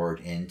kind of lured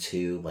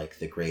into like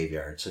the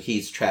graveyard. So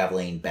he's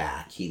traveling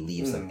back. He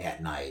leaves them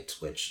at night,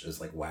 which is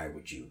like, why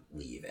would you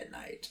leave at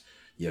night?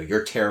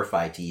 You're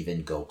terrified to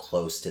even go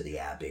close to the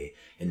abbey,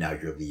 and now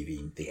you're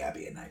leaving the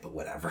abbey at night. But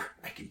whatever,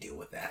 I can deal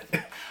with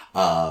that.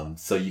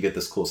 So you get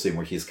this cool scene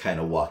where he's kind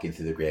of walking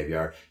through the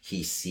graveyard.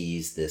 He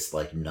sees this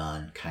like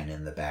nun kind of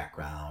in the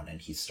background, and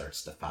he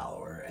starts to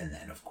follow her. And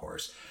then of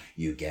course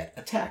you get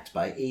attacked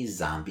by a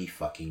zombie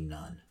fucking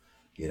nun.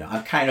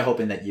 I'm kind of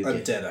hoping that you get... a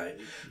deadite.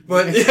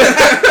 But...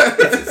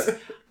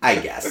 I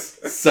guess.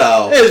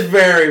 So... It's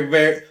very,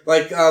 very...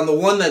 Like, the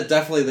one that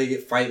definitely they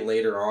fight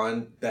later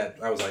on, that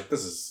I was like,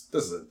 this is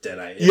a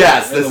deadite.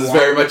 Yes, this is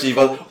very much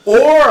evil.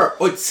 Or,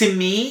 to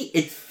me,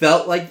 it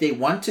felt like they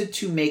wanted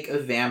to make a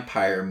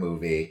vampire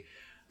movie.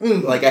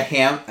 Like a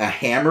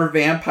Hammer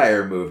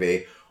vampire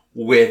movie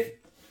with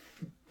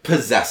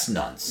possessed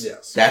nuns.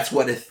 Yes. That's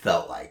what it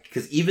felt like.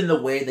 Because even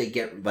the way they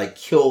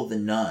kill the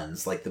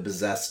nuns, like the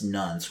possessed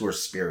nuns who are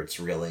spirits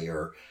really,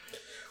 or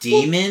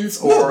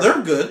demons, no,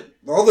 they're good.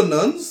 All the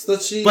nuns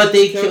that she... But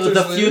they killed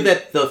the few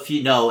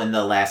in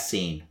the last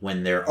scene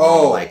when they're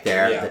all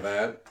there. Yeah,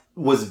 that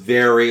was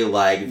very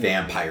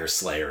vampire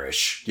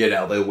slayerish.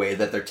 The way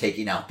that they're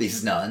taking out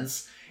these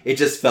nuns. It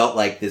just felt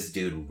like this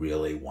dude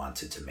really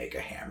wanted to make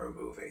a Hammer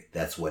movie.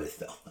 That's what it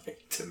felt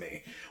like to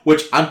me.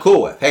 Which I'm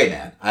cool with. Hey,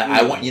 man,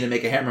 I want you to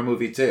make a Hammer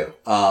movie too.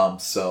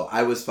 So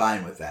I was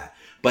fine with that.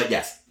 But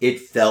yes, it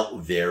felt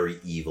very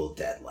Evil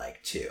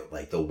Dead-like too.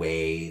 Like the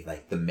way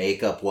the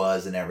makeup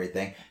was and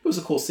everything. It was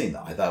a cool scene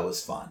though. I thought it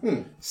was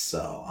fun.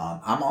 So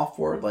I'm all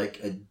for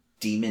a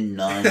demon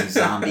nun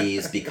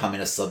zombies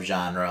becoming a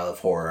subgenre of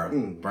horror.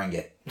 Bring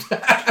it.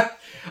 It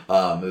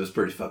was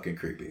pretty fucking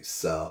creepy.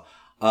 So...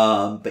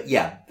 but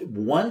yeah,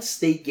 once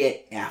they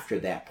get after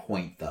that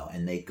point though,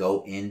 and they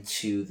go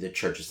into the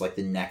churches like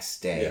the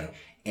next day,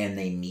 and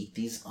they meet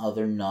these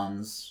other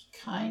nuns,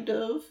 kind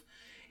of,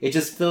 it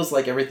just feels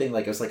like everything,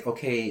 it was like,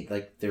 okay,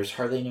 there's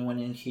hardly anyone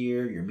in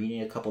here, you're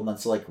meeting a couple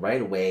nuns, so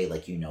right away,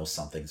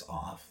 something's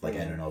off. I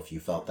don't know if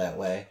you felt that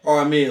way.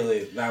 Oh,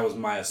 immediately, that was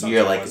my assumption.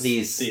 You're like,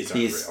 these aren't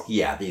real.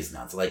 Yeah, these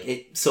nuns.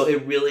 So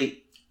it really...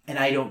 And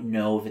I don't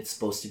know if it's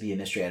supposed to be a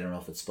mystery. I don't know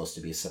if it's supposed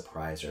to be a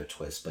surprise or a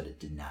twist, but it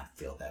did not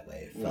feel that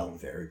way. It felt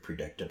very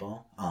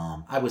predictable.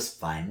 I was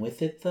fine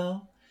with it,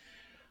 though.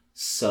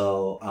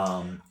 So...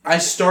 I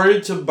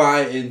started to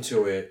buy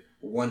into it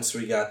once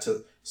we got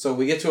to... So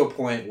we get to a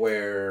point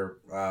where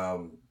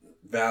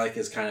Valak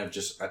is kind of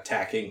just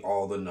attacking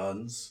all the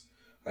nuns.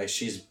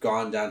 She's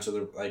gone down to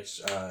the...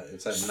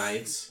 it's at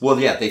nights. Well,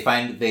 yeah,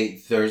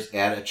 there's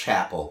at a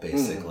chapel,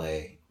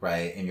 basically...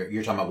 right? And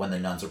you're talking about when the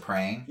nuns are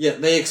praying? Yeah,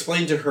 they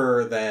explained to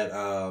her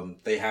that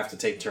they have to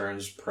take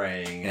turns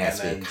praying, and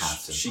then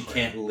she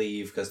can't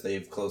leave because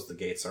they've closed the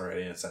gates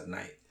already, and it's at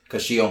night.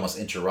 Because she almost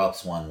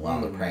interrupts one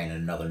while they're praying,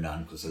 and another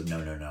nun says,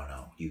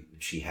 no.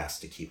 She has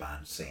to keep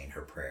on saying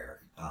her prayer.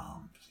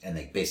 And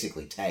they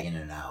basically tag in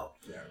and out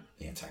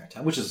the entire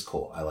time, which is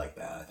cool. I like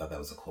that. I thought that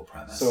was a cool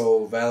premise.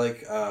 So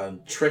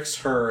Valak tricks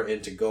her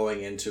into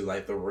going into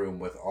like the room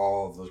with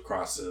all the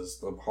crosses,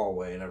 the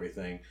hallway and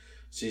everything.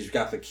 She's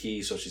got the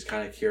key, so she's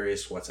kind of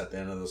curious what's at the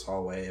end of this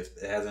hallway, if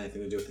it has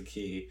anything to do with the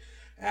key.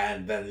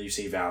 And then you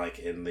see Valak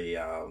in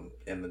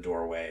the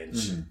doorway, and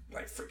she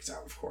like freaks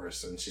out, of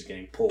course, and she's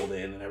getting pulled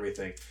in and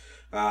everything.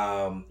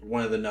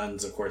 One of the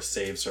nuns, of course,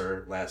 saves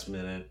her last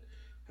minute,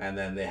 and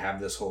then they have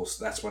this whole.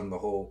 That's when the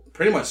whole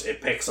pretty much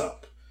it picks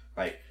up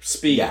like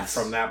speed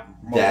from that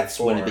moment. That's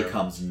when it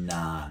becomes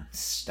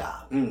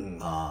non-stop.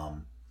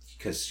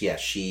 Because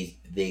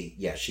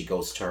she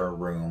goes to her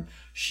room.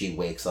 She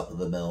wakes up in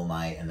the middle of the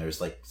night, and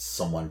there's like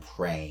someone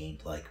praying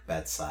like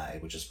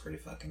bedside, which is pretty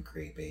fucking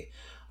creepy.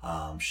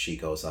 She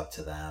goes up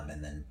to them,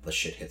 and then the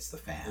shit hits the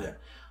fan.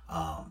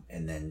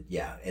 And then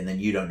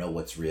you don't know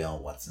what's real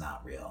and what's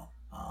not real.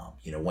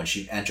 When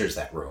she enters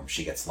that room,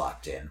 she gets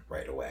locked in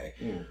right away.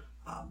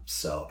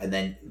 And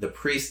then the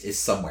priest is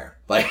somewhere,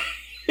 like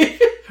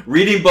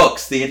reading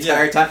books the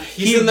entire time.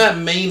 He's in that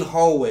main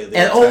hallway.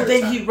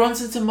 He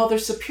runs into Mother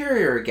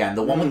Superior again,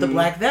 the one with the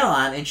black veil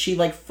on, and she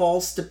like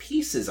falls to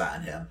pieces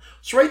on him.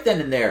 So right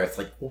then and there, it's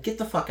like, well, get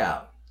the fuck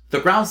out. The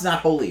ground's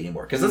not holy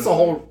anymore, because that's the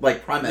whole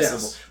like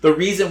premise. The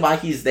reason why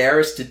he's there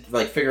is to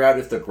like figure out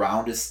if the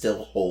ground is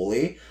still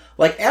holy.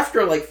 Like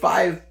after like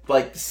 5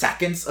 like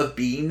seconds of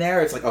being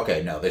there, it's like,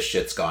 okay, no, this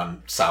shit's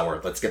gone sour.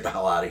 Let's get the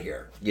hell out of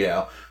here,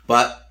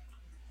 But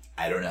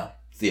I don't know.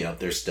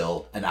 There's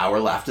still an hour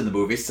left in the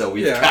movie, so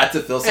we've got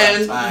to fill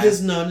some time. And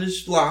his nun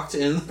is locked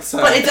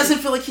inside. But it doesn't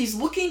feel like he's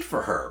looking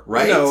for her,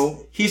 right?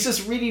 No. He's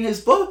just reading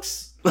his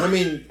books. I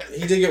mean,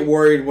 he did get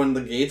worried when the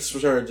gates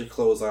started to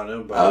close on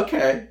him. But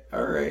okay,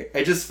 all right.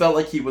 I just felt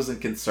like he wasn't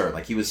concerned.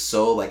 Like he was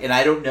so like, and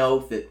I don't know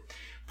if it.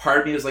 Part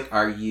of me was like,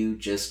 are you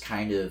just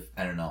kind of,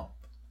 I don't know,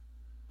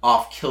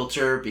 off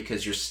kilter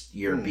because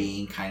you're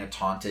being kind of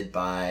taunted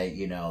by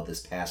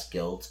this past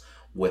guilt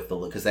with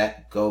because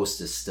that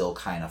ghost is still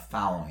kind of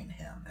following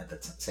him at the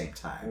same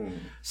time.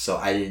 So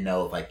I didn't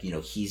know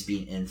if he's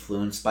being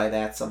influenced by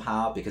that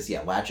somehow, because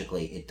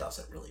logically it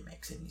doesn't really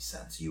make any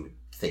sense. You would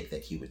think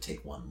that he would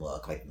take one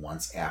look, like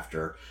once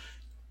after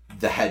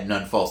the head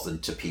nun falls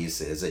into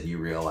pieces, and you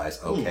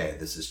realize, okay,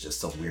 this is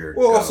just some weird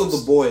ghost. Also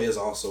the boy is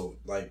also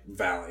like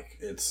Valak.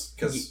 It's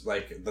because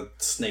like the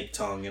snake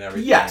tongue and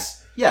everything.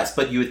 Yes,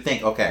 but you would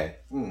think, okay,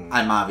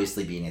 I'm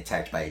obviously being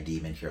attacked by a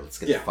demon here. Let's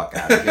get the fuck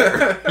out of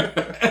here.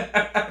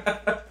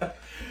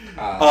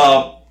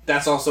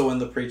 That's also when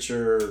the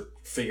preacher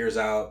figures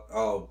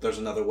out, there's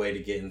another way to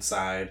get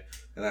inside,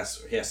 and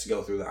he has to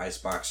go through the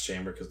icebox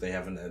chamber because they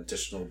have an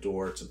additional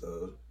door to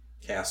the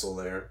castle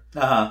there.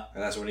 And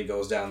that's when he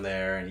goes down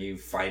there and he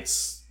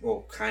fights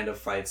the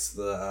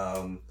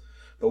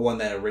one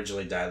that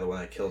originally died, the one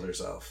that killed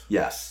herself.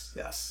 Yes.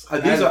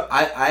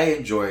 I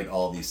enjoyed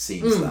all these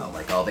scenes though,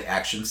 like all the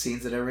action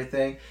scenes and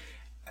everything.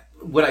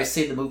 Would I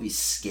say the movie's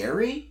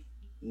scary?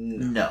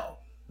 No.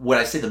 Would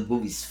I say the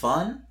movie's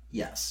fun?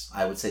 Yes,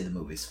 I would say the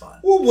movie's fun.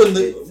 Well,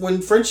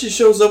 when Frenchie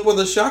shows up with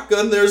a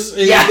shotgun, there's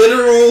a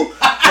literal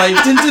like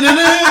dun, dun, dun,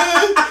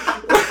 dun.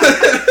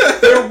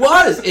 There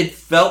was. It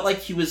felt like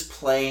he was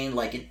playing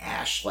like an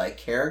Ash-like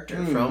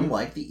character from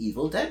like the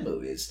Evil Dead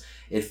movies.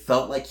 It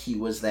felt like he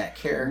was that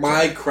character.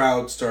 My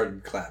crowd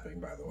started clapping,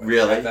 by the way.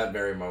 Really? At that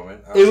very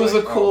moment. It was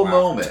a cool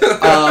moment.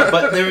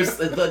 But there was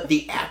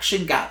the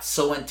action got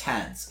so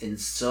intense and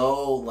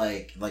so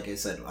like I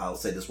said, I'll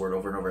say this word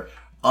over and over,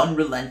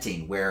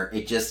 unrelenting, where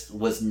it just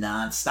was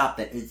nonstop,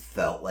 that it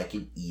felt like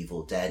an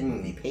Evil Dead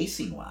movie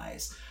pacing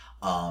wise.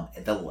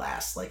 At the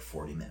last like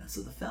 40 minutes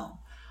of the film.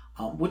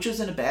 Which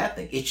isn't a bad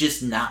thing. It's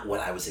just not what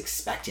I was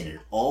expecting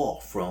at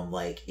all from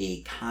like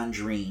a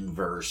Conjuring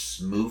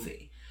verse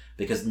movie,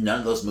 because none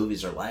of those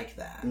movies are like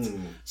that.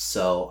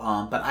 So,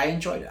 but I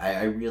enjoyed it.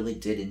 I really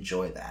did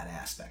enjoy that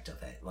aspect of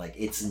it. Like,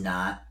 it's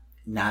not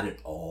at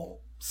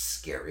all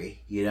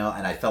scary,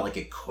 and I felt like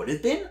it could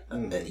have been,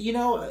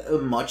 a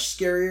much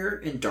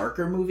scarier and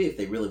darker movie if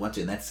they really want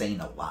to, and that's saying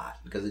a lot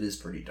because it is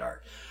pretty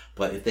dark.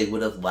 But if they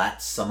would have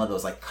let some of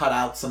those, like cut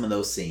out some of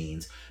those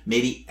scenes,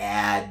 maybe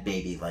add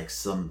like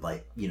some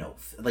like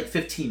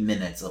 15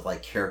 minutes of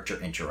like character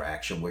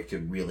interaction where you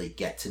could really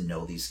get to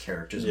know these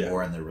characters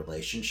more and their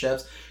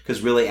relationships.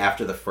 Because really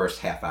after the first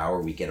half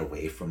hour, we get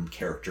away from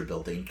character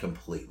building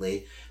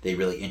completely. They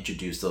really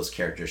introduce those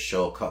characters,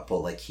 show a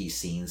couple like key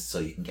scenes so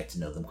you can get to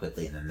know them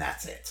quickly, and then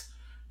that's it.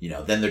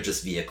 Then they're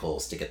just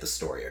vehicles to get the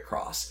story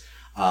across.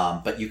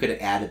 But you could have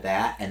added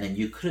that, and then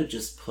you could have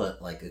just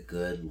put like a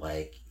good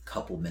like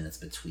couple minutes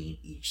between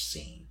each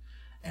scene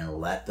and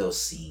let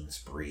those scenes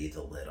breathe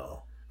a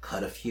little,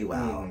 cut a few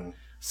out,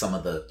 some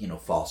of the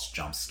false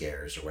jump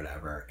scares or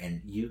whatever,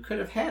 and you could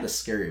have had a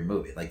scarier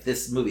movie. Like,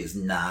 this movie is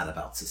not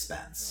about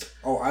suspense.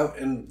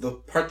 And the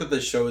part that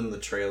they show in the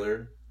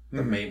trailer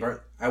the main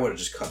part, I would have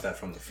just cut that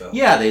from the film.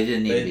 Yeah, they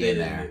didn't need to be in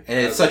there. And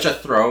it's such a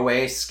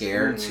throwaway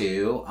scare,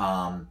 too.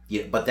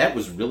 Yeah, but that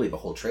was really the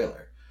whole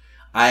trailer.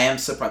 I am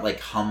surprised, like,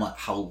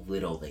 how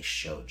little they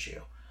showed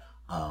you.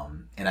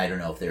 And I don't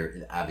know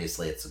if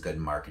obviously it's a good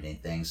marketing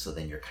thing, so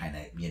then you're kind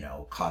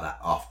of, caught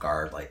off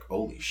guard, like,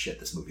 holy shit,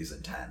 this movie's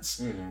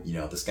intense.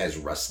 This guy's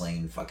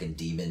wrestling fucking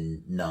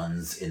demon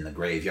nuns in the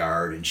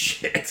graveyard and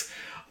shit.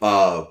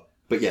 But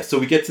yeah, so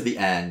we get to the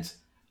end.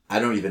 I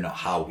don't even know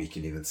how we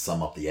can even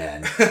sum up the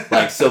end.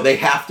 So they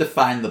have to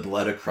find the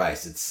blood of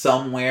Christ. It's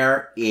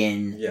somewhere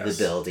in the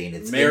building.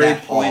 It's Mary in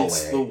that hallway.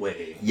 points the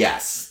way.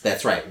 Yes,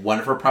 that's right. One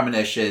of her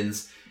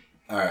premonitions.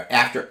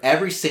 After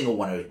every single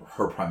one of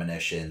her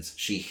premonitions,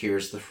 she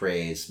hears the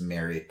phrase,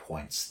 Mary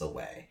points the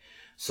way.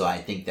 So I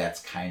think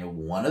that's kind of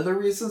one of the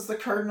reasons the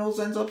Cardinals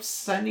ends up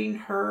sending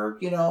her,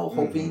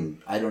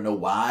 hoping, I don't know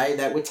why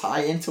that would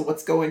tie into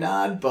what's going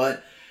on,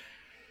 but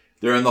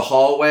they're in the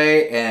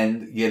hallway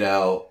and,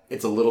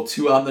 it's a little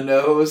too on the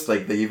nose.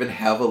 Like, they even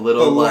have a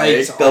little, the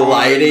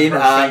lighting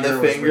on the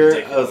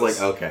finger. I was like,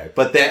 okay.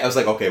 But I was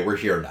like, okay, we're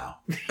here now.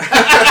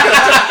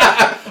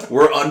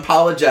 We're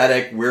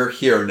unapologetic. We're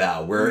here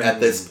now. We're at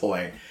this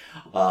point.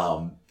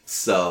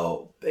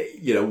 So,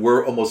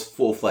 we're almost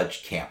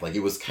full-fledged camp. Like,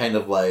 it was kind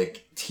of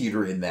like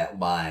teetering that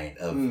line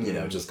of,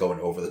 just going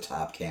over the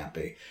top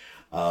campy.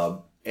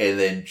 And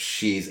then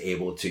she's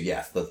able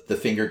to, the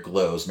finger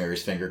glows.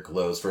 Mary's finger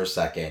glows for a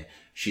second.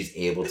 She's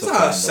able to find the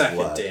blood. It's not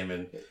a second,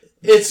 Damon.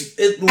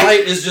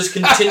 Light is just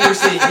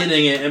continuously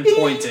hitting it and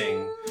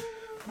pointing.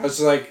 I was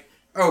like,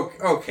 oh,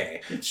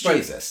 okay. It's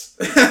Jesus.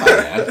 Oh,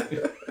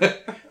 man.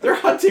 They're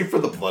hunting for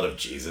the blood of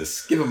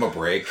Jesus. Give them a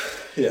break.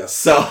 Yes.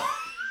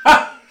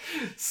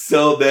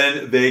 So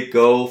then they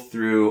go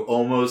through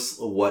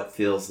almost what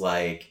feels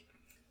like,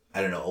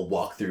 I don't know, a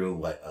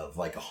walkthrough of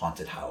like a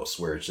haunted house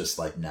where it's just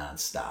like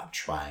nonstop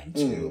trying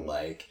to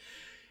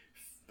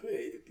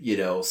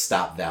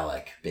stop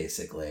Valak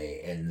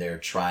basically. And they're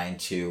trying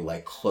to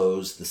like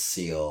close the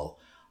seal.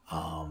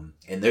 And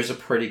there's a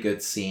pretty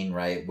good scene,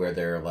 right, where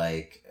they're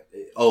like,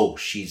 oh,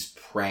 she's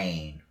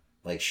praying.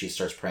 Like, she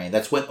starts praying.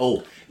 That's when,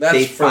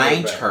 they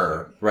find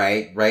her,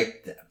 right?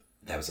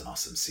 That was an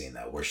awesome scene,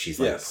 though, where she's,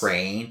 like,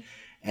 praying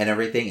and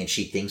everything, and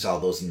she thinks all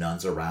those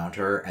nuns around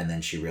her, and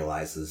then she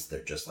realizes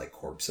they're just, like,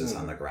 corpses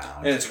on the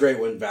ground. And it's great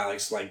when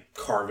Valak's, like,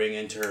 carving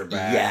into her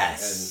back.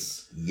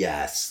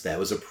 Yes. That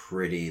was a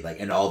pretty, like,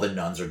 and all the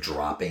nuns are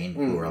dropping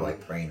who are,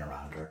 like, praying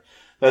around her.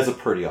 That's a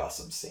pretty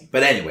awesome scene.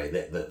 But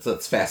anyway,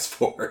 let's fast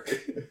forward.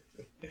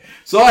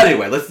 So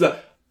anyway,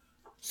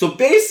 so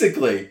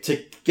basically,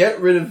 to get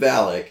rid of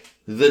Valak,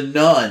 the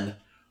nun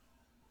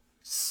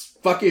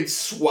fucking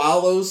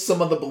swallows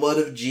some of the blood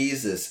of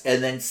Jesus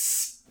and then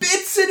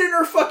spits it in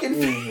her fucking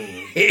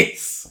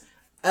face.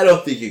 I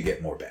don't think you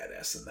get more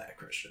badass than that,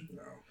 Christian.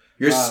 No.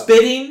 You're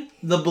spitting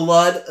the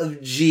blood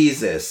of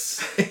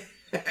Jesus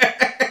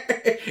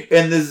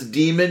in this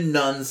demon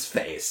nun's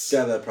face.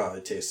 Yeah, that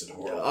probably tasted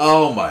horrible.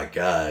 Oh my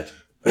God.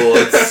 Well,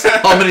 it's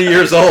how many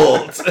years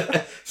old?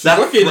 It's not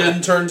lucky it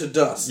didn't turn to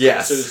dust.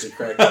 Yes. As soon as it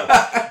cracked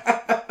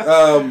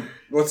up.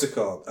 What's it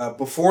called?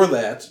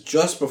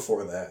 Just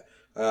before that,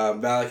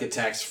 Valak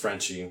attacks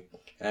Frenchie,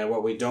 and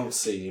what we don't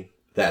see...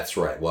 That's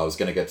right. Well, I was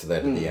going to get to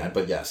that at the end,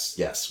 but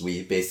yes.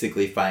 We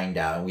basically find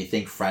out, and we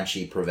think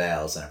Frenchie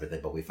prevails and everything,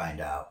 but we find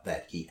out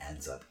that he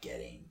ends up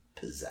getting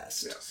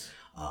possessed. Yes.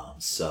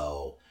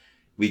 So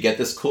we get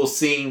this cool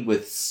scene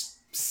with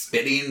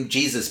spitting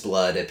Jesus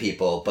blood at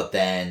people, but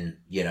then,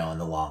 in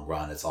the long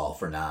run, it's all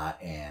for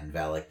naught, and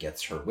Valak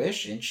gets her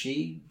wish, and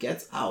she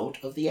gets out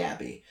of the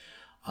Abbey.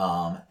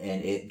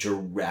 And it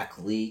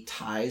directly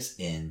ties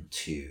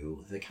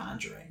into The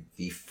Conjuring.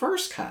 The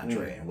first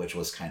Conjuring, which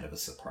was kind of a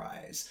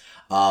surprise.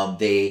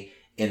 They,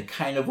 in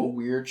kind of a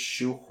weird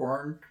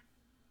shoehorn,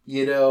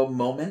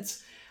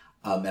 moment,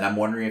 and I'm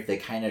wondering if they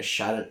kind of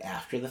shot it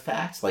after the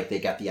fact. Like, they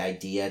got the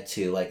idea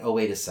to, like, oh,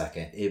 wait a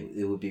second,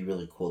 it would be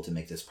really cool to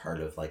make this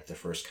part of, like, the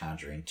first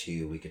Conjuring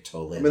 2. We could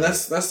totally... I mean,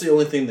 that's the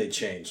only thing they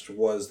changed,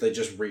 was they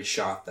just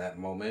reshot that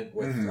moment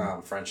with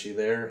Frenchie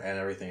there, and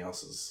everything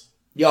else is...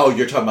 Oh,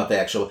 you're talking about the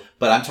actual...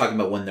 But I'm talking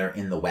about when they're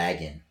in the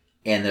wagon.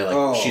 And they're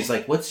like... She's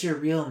like, what's your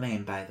real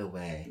name, by the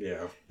way?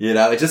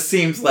 Yeah. It just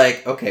seems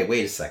like... Okay,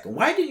 wait a second.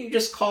 Why didn't you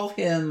just call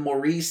him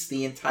Maurice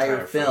the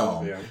entire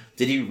film? Yeah.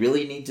 Did he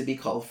really need to be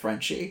called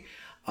Frenchie?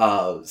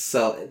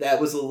 So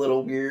that was a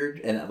little weird.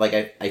 And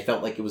like I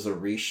felt like it was a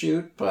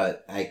reshoot.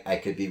 But I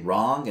could be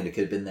wrong. And it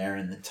could have been there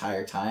the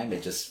entire time.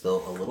 It just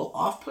felt a little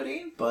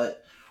off-putting.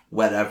 But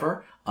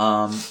whatever.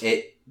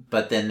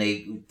 But then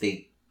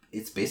they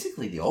it's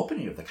basically the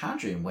opening of The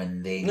Conjuring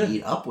when they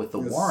meet up with the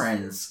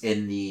Warrens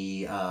in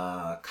the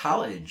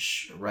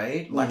college,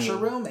 right? Lecture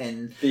room.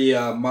 And the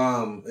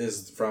mom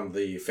is from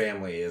the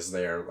family is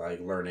there,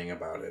 like, learning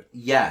about it.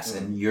 Yes,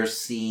 and you're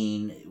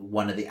seeing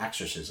one of the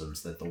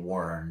exorcisms that the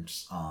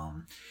Warrens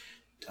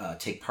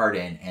take part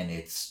in, and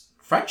it's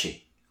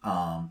Frenchie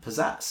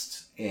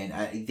possessed.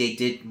 And they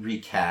did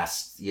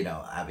recast,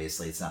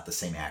 obviously it's not the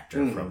same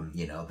actor from,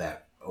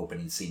 that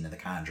opening scene in The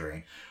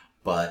Conjuring.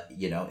 But,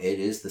 it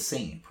is the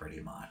same pretty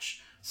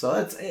much.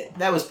 So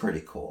that was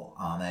pretty cool.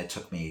 And it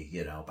took me,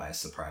 by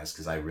surprise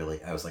because I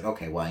was like,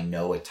 okay, well, I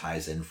know it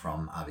ties in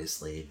from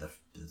obviously the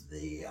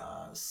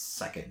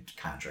second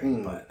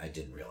Conjuring, but I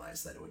didn't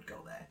realize that it would go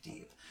that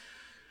deep.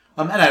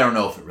 And I don't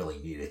know if it really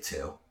needed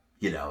to.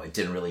 It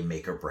didn't really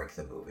make or break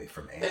the movie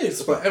for me.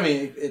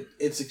 It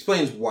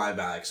explains why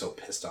Valak's so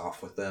pissed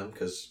off with them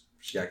because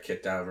she got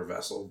kicked out of her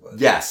vessel. But...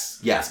 Yes,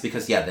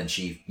 because then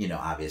she,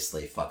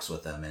 obviously fucks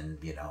with them in,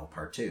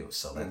 part 2.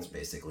 So that's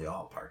basically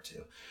all part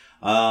 2.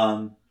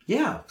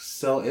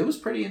 So it was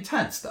pretty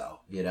intense though.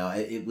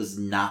 It was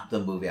not the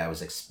movie I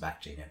was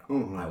expecting at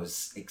all. I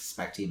was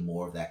expecting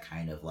more of that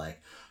kind of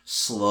like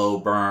slow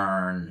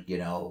burn,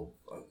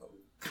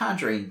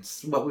 Conjuring,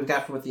 what we've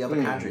got with the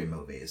other Conjuring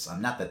movies.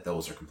 Not that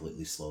those are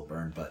completely slow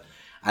burn, but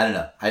I don't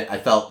know. I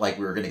felt like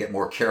we were going to get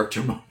more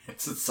character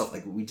moments and stuff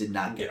like we did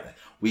not get that.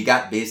 We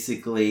got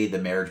basically the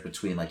marriage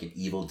between like an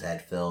Evil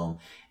Dead film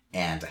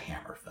and a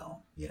Hammer film,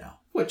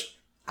 which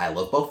I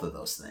love both of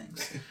those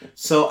things.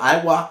 So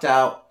I walked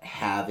out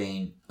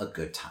having a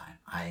good time.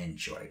 I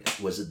enjoyed it.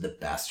 Was it the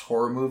best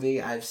horror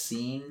movie I've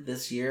seen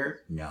this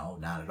year? No,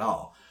 not at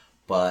all.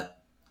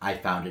 But I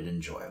found it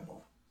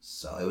enjoyable.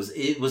 So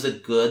it was a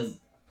good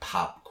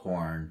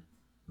popcorn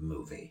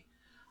movie.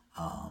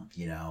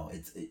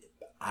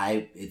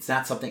 It's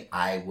not something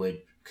I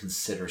would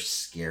consider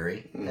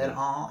scary at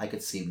all. I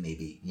could see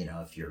maybe,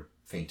 if you're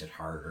faint at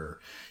heart or,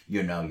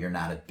 you're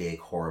not a big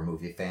horror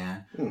movie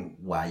fan,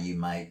 why you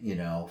might,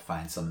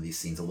 find some of these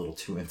scenes a little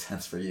too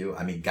intense for you.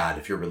 I mean, God,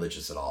 if you're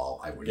religious at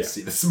all, I wouldn't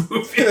see this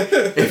movie.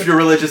 If you're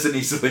religious and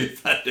easily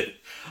offended.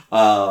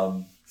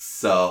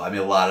 So, I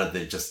mean, a lot of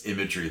the just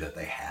imagery that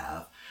they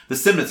have. The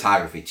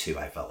cinematography, too,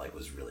 I felt like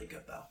was really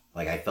good, though.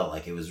 Like, I felt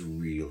like it was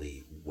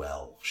really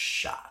well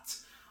shot.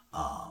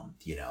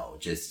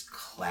 Just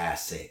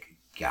classic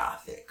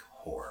gothic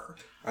horror.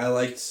 I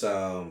liked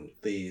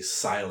the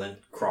silent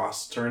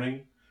cross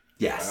turning.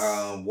 Yes.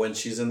 When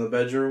she's in the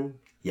bedroom.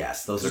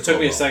 Yes, those It took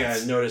me a second.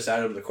 I noticed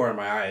out of the corner of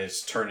my eye,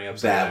 it's turning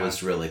upside down. That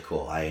was really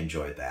cool. I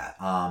enjoyed that.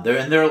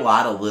 There are a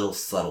lot of little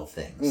subtle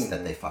things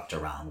that they fucked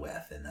around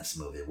with in this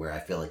movie where I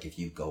feel like if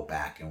you go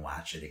back and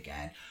watch it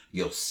again,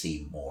 you'll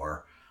see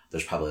more.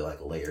 There's probably like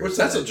layers. Which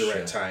that's a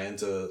direct tie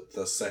into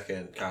the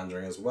second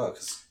Conjuring as well.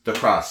 Cause, the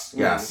cross,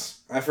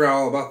 yes. I forgot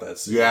all about that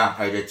scene. Yeah,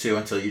 I did too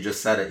until you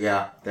just said it.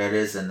 Yeah, that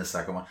is in the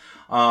second one.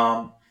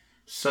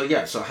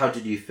 So how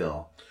did you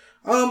feel?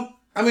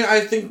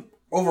 I think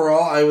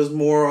overall I was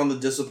more on the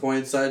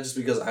disappointed side just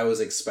because I was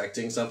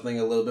expecting something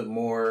a little bit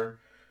more...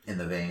 In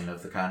the vein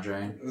of The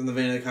Conjuring? In the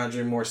vein of The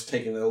Conjuring, more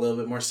taking it a little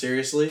bit more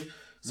seriously.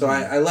 So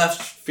I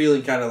left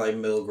feeling kind of like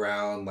middle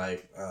ground,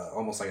 like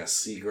almost like a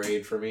C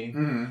grade for me.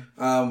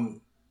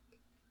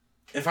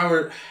 If I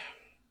were...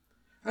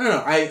 I don't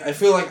know. I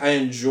feel like I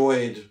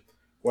enjoyed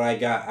what I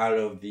got out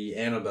of the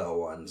Annabelle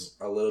ones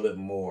a little bit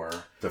more.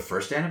 The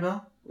first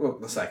Annabelle? Well,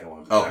 the second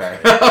one. Okay.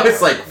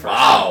 It's like,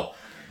 wow.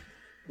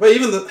 But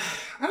even the...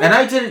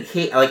 I didn't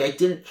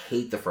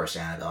hate the first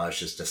Annabelle. I was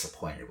just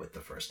disappointed with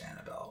the first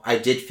Annabelle. I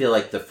did feel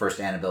like the first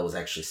Annabelle was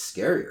actually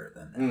scarier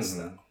than this,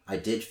 though. I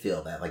did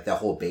feel that. Like, the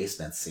whole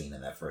basement scene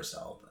in that first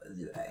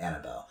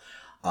Annabelle.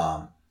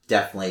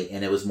 Definitely,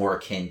 and it was more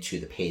akin to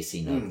the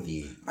pacing of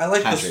the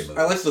Conjuring movies.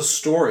 I like the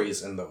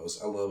stories in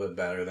those a little bit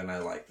better than I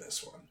like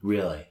this one.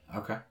 Really?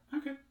 Okay.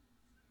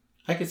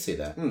 I could see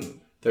that.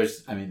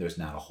 There's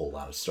not a whole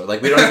lot of story.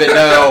 Like, we don't even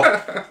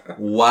know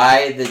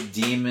why the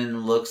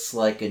demon looks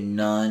like a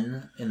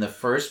nun in the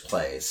first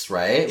place,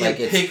 right?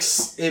 Like, it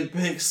picks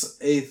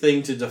a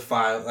thing to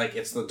defile, like,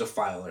 it's the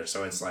defiler,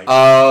 so it's like,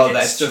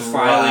 that's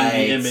defiling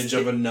the image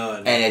of a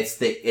nun. And it's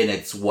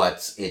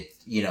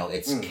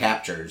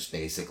captures,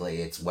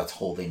 basically. It's what's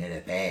holding it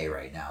at bay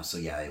right now. So,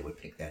 yeah, it would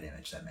pick that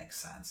image. That makes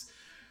sense.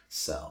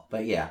 So,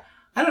 but yeah.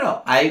 I don't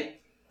know.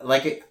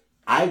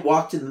 I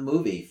walked in the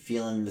movie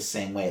feeling the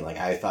same way. Like,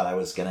 I thought I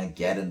was going to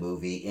get a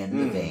movie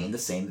in the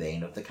same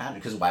vein of The Conjuring.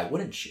 Because why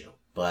wouldn't you?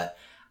 But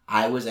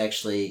I was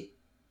actually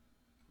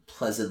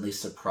pleasantly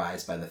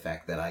surprised by the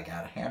fact that I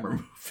got a Hammer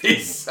movie.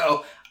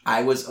 So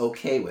I was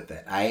okay with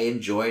it. I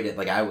enjoyed it.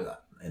 Like,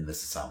 and this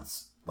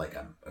sounds like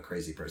I'm a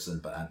crazy person,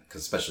 but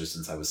cause especially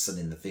since I was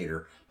sitting in the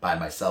theater by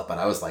myself, but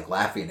I was like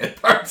laughing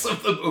at parts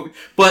of the movie,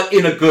 but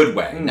in a good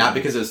way. Not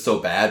because it was so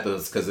bad, but it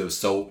was because it was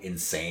so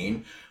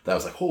insane that I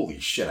was like, holy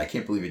shit, I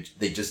can't believe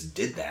they just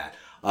did that.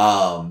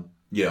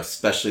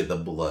 Especially the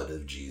blood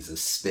of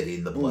Jesus,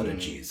 spitting the blood of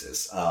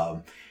Jesus.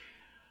 So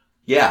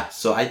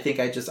I think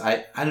I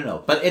don't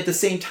know. But at the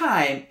same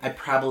time, I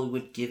probably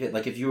would give it,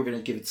 like, if you were going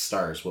to give it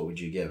stars, what would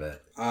you give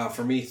it?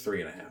 For me,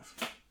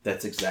 3.5.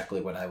 That's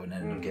exactly what I would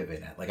end up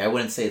giving it. Like, I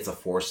wouldn't say it's a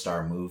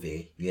 4-star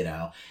movie,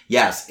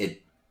 Yes,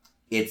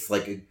 it's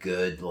like a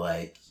good,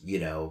 like,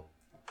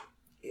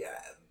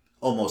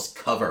 almost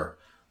cover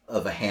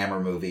of a Hammer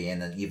movie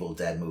and an Evil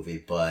Dead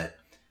movie, but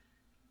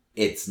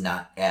it's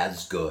not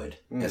as good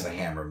as a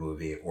Hammer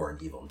movie or an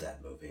Evil Dead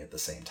movie at the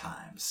same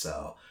time.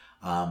 So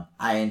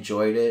I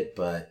enjoyed it,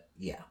 but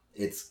yeah,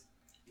 it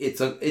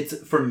it's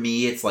for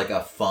me, it's like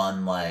a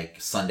fun,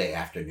 like, Sunday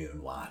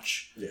afternoon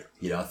watch. Yeah.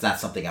 You know, it's not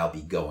something I'll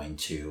be going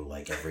to,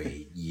 like,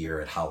 every year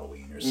at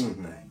Halloween or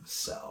something. Mm-hmm.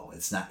 So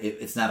it's not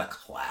a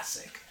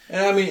classic.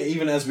 And I mean,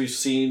 even as we've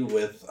seen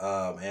with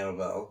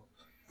Annabelle,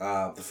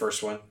 the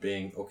first one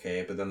being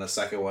okay, but then the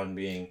second one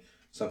being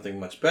something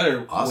much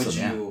better.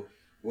 Awesome,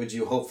 would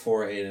you hope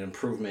for an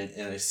improvement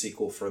in a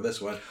sequel for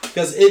this one?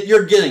 Because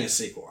you're getting a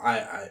sequel.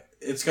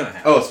 It's gonna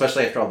happen. Oh,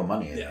 especially after all the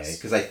money it made. Yes.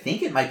 Because I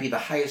think it might be the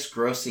highest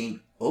grossing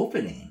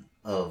opening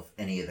of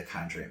any of the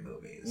Conjuring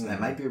movies. Mm-hmm. I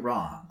might be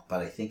wrong,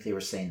 but I think they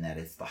were saying that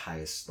it's the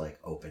highest, like,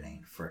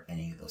 opening for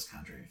any of those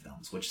Conjuring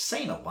films, which is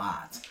saying a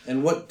lot.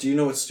 And do you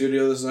know what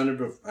studio this is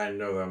under? I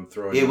know I'm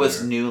throwing it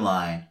was New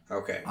Line.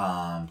 Okay.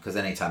 Because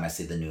anytime I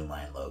see the New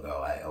Line logo,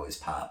 I always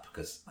pop,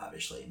 because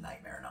obviously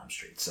Nightmare on Elm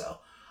Street. So,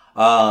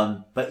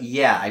 but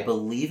yeah, I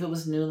believe it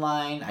was New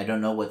Line. I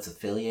don't know what's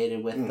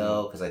affiliated with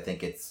though, because I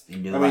think it's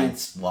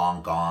Line's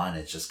long gone.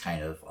 It's just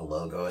kind of a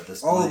logo at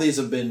this point. All of these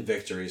have been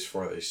victories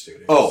for these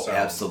studios. Oh, so.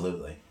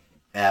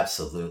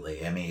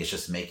 Absolutely. I mean, it's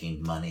just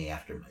making money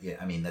after. Yeah,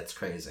 I mean, that's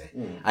crazy.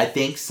 I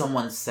think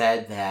someone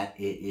said that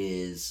it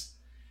is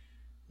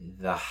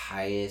the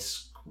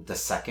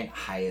second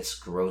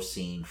highest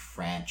grossing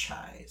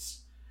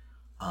franchise,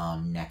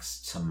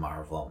 next to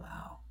Marvel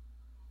now.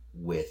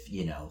 With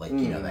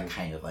that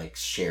kind of like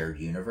shared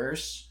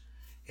universe,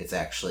 it's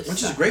actually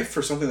which is great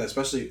for something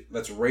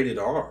that's rated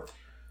R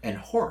and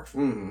horror.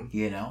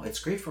 It's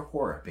great for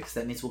horror because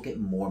that means we'll get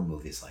more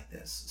movies like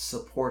this.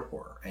 Support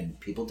horror, and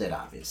people did,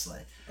 obviously.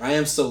 I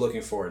am still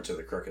looking forward to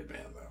the Crooked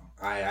Man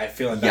though. I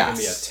feel like that can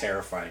be a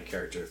terrifying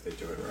character if they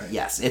do it right.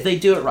 Yes, if they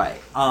do it right.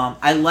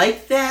 I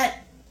like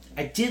that.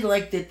 I did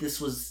like that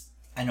this was.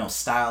 I know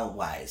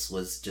style-wise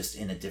was just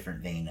in a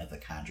different vein of the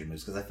Conjuring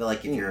movies, because I feel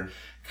like if you're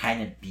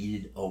kind of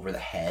beaten over the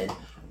head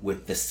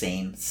with the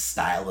same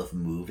style of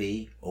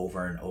movie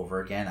over and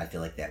over again, I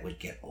feel like that would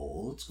get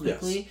old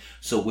quickly. Yes.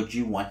 So would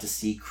you want to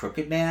see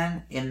Crooked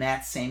Man in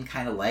that same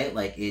kind of light,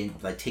 like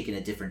taking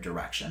a different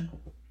direction?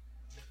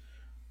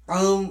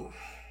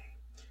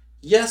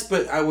 Yes,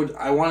 but I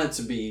want it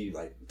to be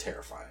like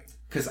terrifying.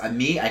 Because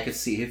I could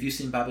see. Have you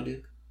seen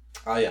Babadook?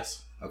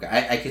 Yes. Okay,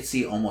 I could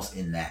see almost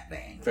in that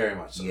vein. Very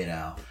much so.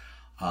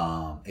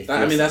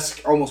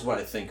 That's almost what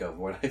I think of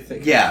when I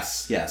think.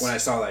 Yes. When I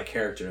saw that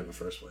character in the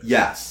first place.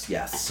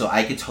 Yes. So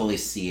I could totally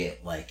see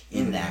it like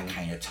in that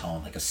kind of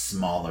tone, like a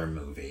smaller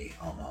movie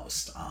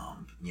almost.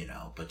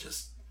 But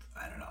just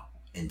I don't know,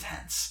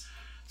 intense.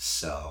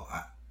 So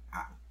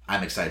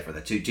I'm excited for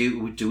that too.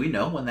 Do we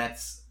know when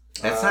that's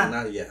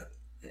not yet.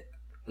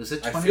 Was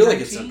it 2019? I feel like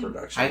it's in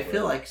production. I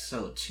feel like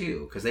so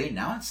too, because they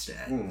announced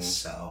it.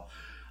 So.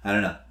 I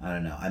don't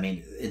know. I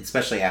mean,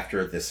 especially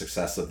after the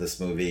success of this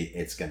movie,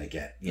 it's going to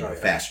get,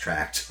 fast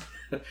tracked,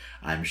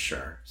 I'm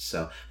sure.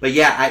 So, but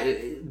yeah,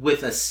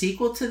 with a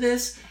sequel to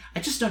this, I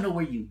just don't know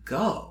where you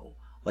go.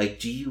 Like,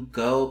 do you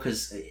go,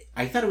 because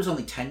I thought it was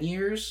only 10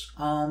 years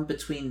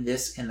between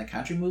this and the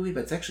Conjuring movie,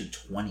 but it's actually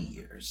 20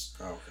 years.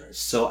 Okay.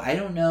 So I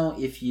don't know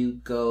if you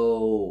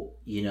go,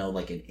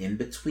 like an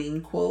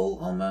in-between quote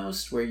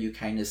almost, where you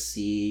kind of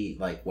see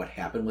like what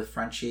happened with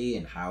Frenchie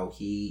and how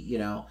he,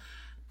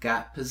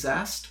 got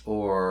possessed,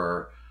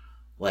 or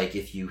like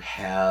if you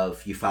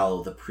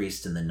follow the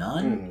priest and the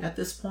nun at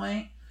this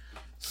point.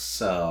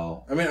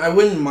 So I mean, I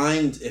wouldn't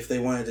mind if they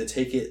wanted to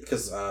take it,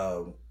 because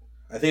I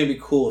think it'd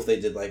be cool if they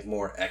did like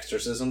more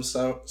exorcism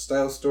style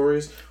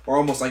stories, or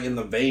almost like in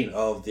the vein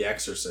of The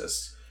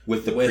Exorcist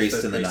with the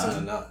priest and the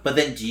nun. But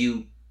then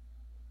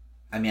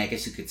I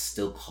guess you could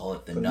still call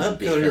it the nun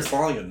because you're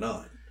following a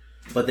nun.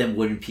 But then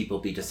wouldn't people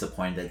be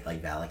disappointed that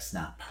like Valak's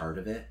not part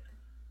of it?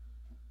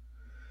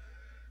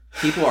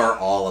 People are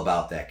all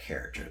about that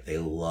character. They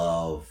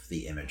love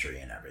the imagery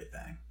and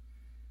everything.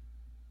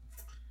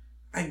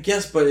 I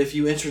guess, but if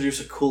you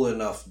introduce a cool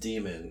enough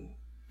demon,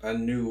 a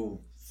new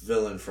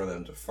villain for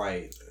them to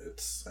fight,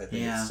 I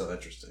think it's still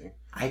interesting.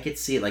 I could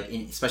see it, like,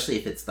 especially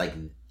if it's like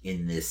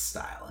in this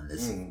style, in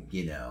this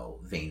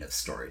vein of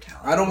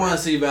storytelling. I don't want to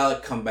see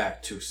Valak come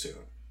back too soon.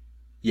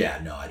 Yeah,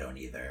 no, I don't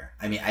either.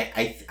 I mean,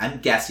 I'm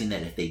guessing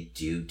that if they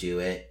do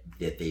it,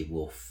 that they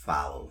will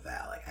follow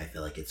Valak. I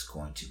feel like it's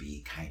going to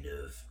be kind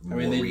of.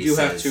 They do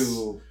have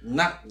to.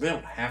 They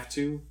don't have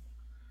to.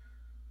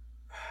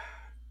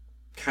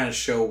 Kind of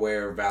show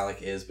where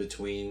Valak is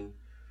between,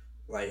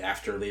 like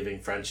after leaving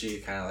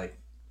Frenchie, kind of like.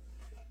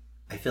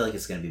 I feel like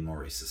it's going to be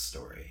Maurice's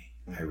story.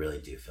 I really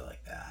do feel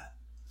like that.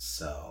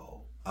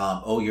 So,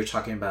 you're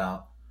talking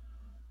about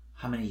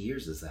how many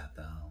years is that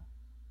though?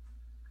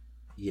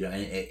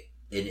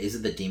 And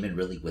isn't the demon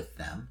really with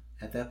them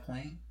at that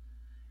point?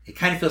 It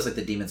kind of feels like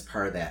the demon's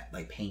part of that,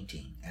 like,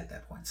 painting at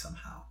that point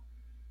somehow.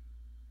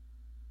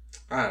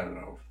 I don't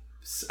know.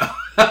 So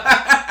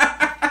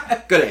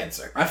good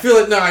answer. I feel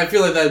like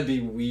that'd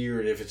be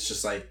weird if it's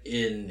just like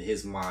in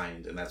his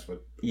mind, and that's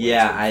what.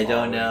 Yeah, I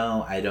don't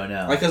know.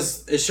 Like,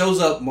 because it shows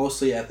up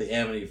mostly at the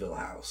Amityville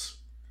house,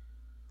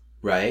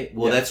 Right?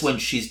 Well, that's when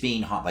she's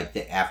being haunted,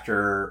 like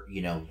after,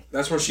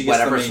 that's when she gets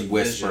whatever's the main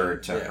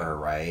whispered vision. to her,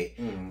 right?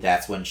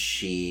 That's when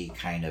she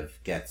kind of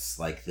gets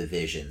like the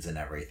visions and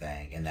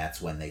everything, and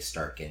that's when they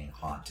start getting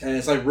haunted. And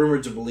it's like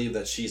rumored to believe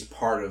that she's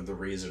part of the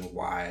reason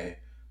why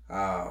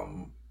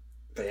the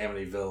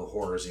Amityville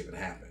horrors even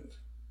happened.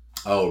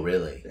 Oh,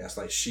 really? Yes,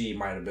 like she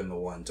might have been the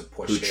one to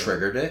push who him.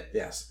 Triggered it?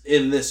 Yes,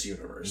 in this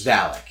universe.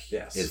 Valak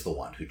is the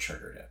one who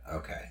triggered it.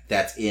 Okay.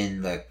 That's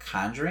in The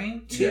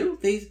Conjuring, too?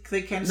 Yeah.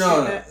 They kind of say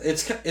that?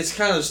 No. It's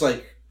kind of just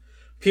like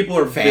people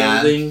are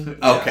building.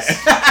 Okay.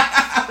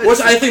 Yes.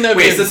 Which I think that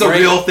would be is this a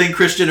real thing,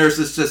 Christian, or is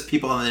this just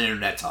people on the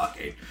internet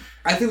talking?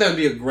 I think that would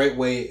be a great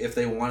way if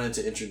they wanted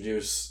to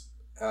introduce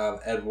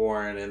Ed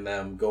Warren and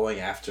them going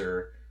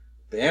after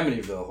the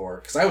Amityville horror,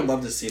 because I would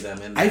love to see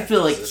them in that I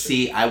feel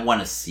position. like, I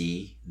want to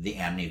see the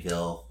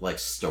Amityville,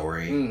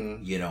 story,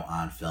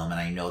 on film, and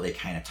I know they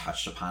kind of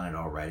touched upon it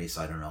already,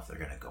 so I don't know if they're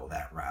going to go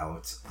that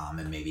route,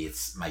 and maybe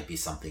might be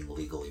something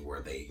legally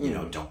where they,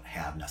 don't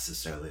have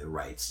necessarily the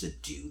rights to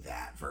do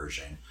that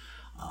version,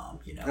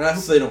 And I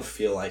hope they don't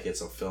feel like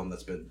it's a film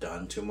that's been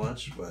done too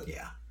much, but...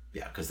 Yeah,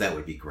 because that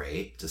would be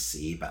great to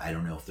see, but I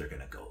don't know if they're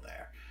going to go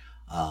there.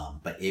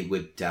 But it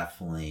would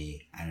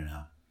definitely, I don't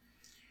know,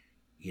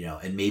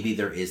 and maybe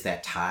there is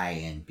that tie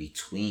in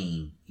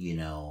between,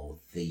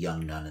 the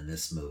young nun in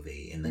this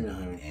movie and the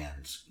nun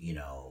and,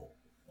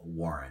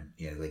 Warren.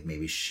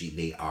 Maybe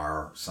they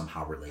are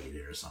somehow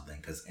related or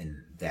something,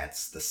 and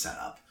that's the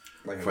setup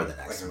for the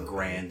next movie. Like a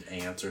grand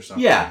aunt or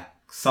something. Yeah,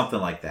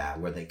 something like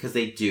that, because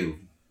they do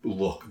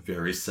look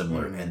very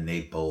similar and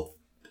they both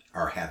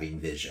are having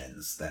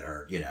visions that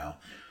are,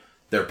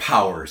 their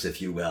powers,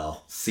 if you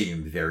will,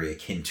 seem very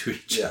akin to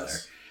each other.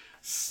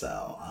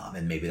 So,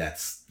 and maybe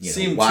that's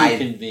why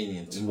too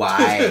convenient.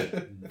 Why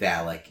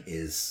Valak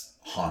is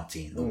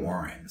haunting the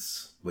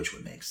Warrens, which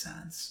would make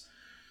sense.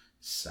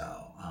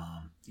 So,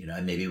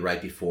 and maybe right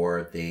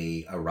before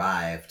they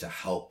arrive to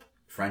help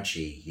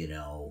Frenchie,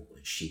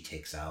 she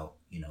takes out,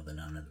 the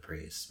nun and the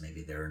priest.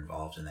 Maybe they're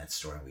involved in that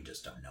story and we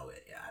just don't know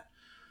it yet.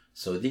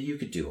 So that you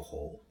could do a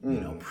whole,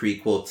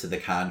 prequel to The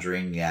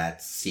Conjuring,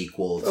 yet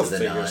sequel to The Nun.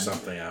 They'll figure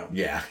something out.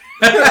 Yeah.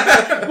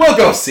 We'll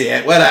go see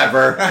it.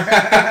 Whatever.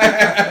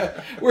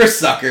 We're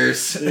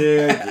suckers.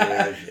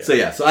 Yeah.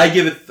 So I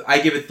give it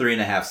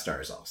 3.5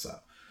 stars also.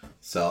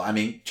 So,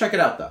 check it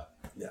out though.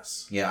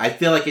 Yes. Yeah, I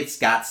feel like it's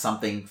got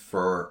something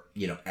for,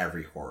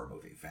 every horror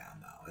movie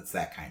fan though. It's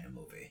that kind of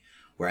movie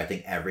where I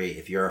think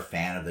if you're a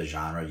fan of the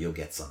genre, you'll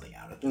get something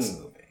out of this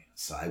movie.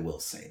 So I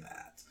will say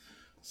that.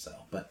 So,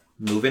 but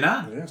moving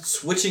on. Yeah,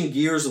 switching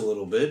gears a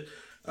little bit.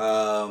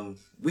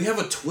 We have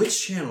a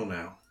Twitch channel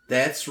now.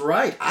 That's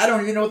right. I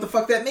don't even know what the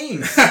fuck that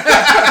means.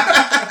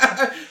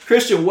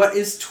 Christian, what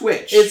is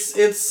Twitch?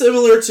 It's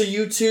similar to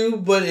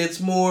YouTube, but it's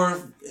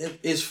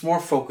more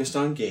focused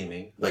on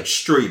gaming. Like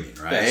streaming,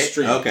 right? Yeah,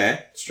 streaming.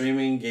 Okay.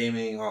 Streaming,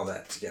 gaming, all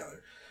that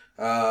together.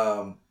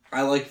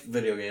 I like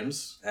video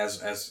games,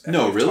 as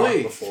no, we've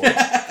really? talked before.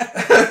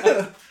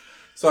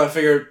 So I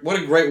figured, what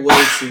a great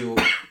way to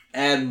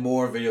add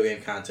more video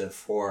game content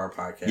for our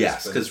podcast.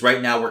 Yes, because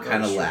right now we're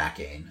kind of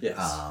lacking. Yes.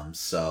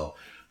 So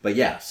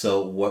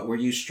what were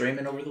you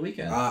streaming over the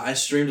weekend? I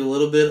streamed a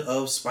little bit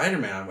of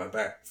Spider-Man. I'm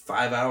about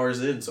 5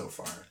 hours in so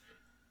far.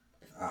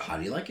 How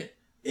do you like it?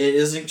 It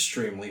is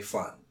extremely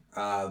fun.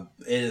 The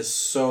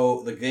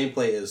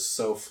gameplay is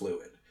so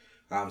fluid.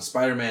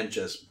 Spider-Man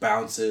just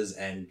bounces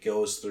and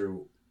goes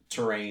through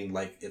terrain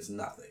like it's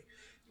nothing.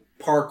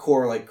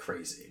 Parkour like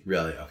crazy.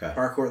 Really? Okay.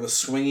 Parkour, the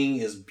swinging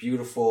is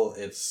beautiful.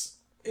 It's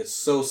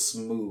so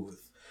smooth,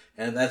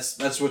 and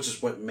that's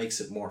what makes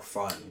it more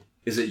fun.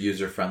 Is it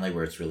user friendly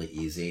where it's really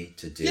easy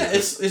to do? Yeah,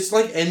 it's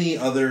like any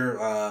other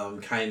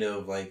kind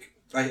of like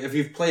if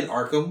you've played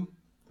Arkham,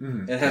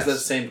 it has that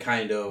same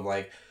kind of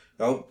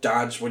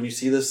dodge when you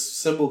see this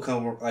symbol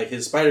come, like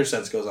his spider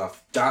sense goes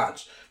off,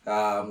 dodge,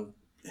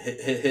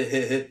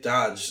 hit,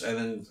 dodge, and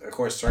then of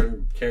course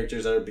certain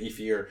characters that are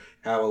beefier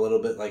have a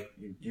little bit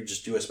you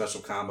just do a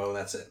special combo and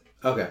that's it.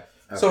 Okay.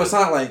 So it's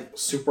not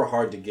super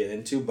hard to get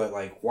into, but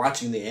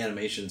watching the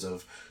animations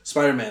of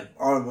Spider-Man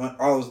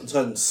all of a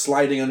sudden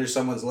sliding under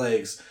someone's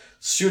legs,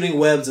 shooting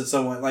webs at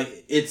someone,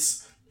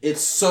 it's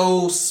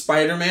so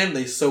Spider-Man.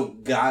 They so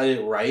got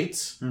it right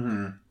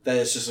that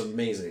it's just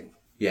amazing.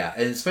 Yeah,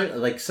 and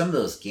especially some of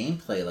those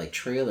gameplay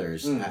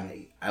trailers,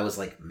 I was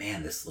like,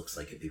 man, this looks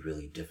like it'd be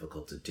really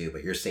difficult to do.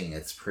 But you're saying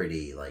it's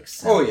pretty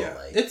simple. Oh yeah,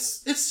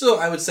 it's still,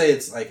 I would say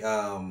it's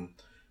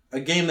a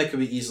game that could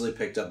be easily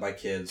picked up by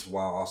kids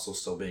while also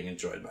still being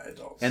enjoyed by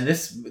adults. And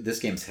this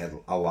game's had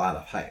a lot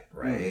of hype,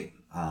 right?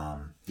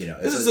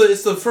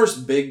 It's the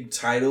first big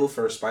title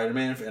for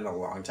Spider-Man in a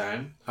long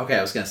time. Okay,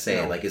 I was gonna say,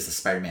 is the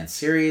Spider-Man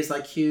series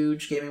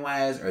huge gaming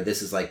wise, or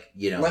this is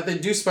they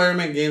do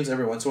Spider-Man games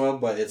every once in a while,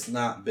 but it's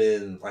not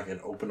been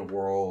an open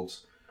world.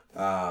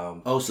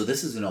 So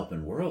this is an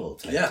open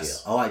world type deal.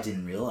 Oh, I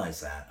didn't realize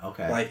that.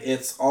 Okay,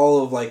 it's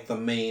all of the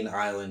main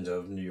island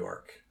of New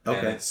York.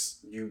 Okay,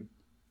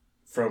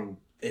 and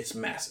it's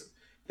massive.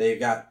 They've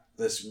got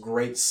this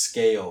great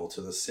scale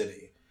to the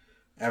city.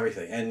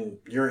 Everything. And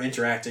you're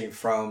interacting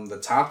from the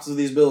tops of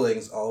these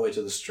buildings all the way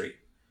to the street.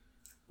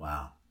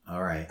 Wow.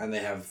 All right. And they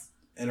have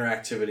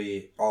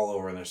interactivity all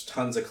over, and there's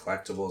tons of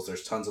collectibles.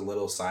 There's tons of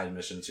little side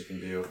missions you can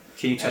do.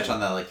 Can you touch on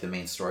the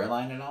main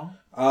storyline at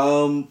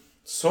all?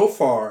 So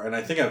far, and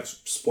I think I've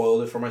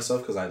spoiled it for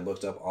myself because I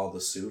looked up all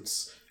the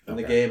suits in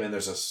the game, and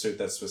there's a suit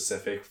that's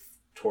specific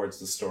towards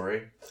the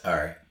story. All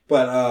right.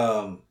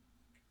 But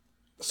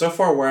so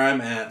far where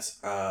I'm at,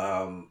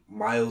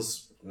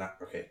 Miles. Not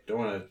okay. Don't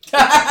want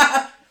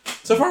to.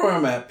 So far where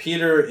I'm at,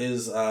 Peter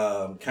is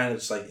kind of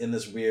just like in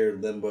this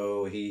weird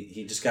limbo.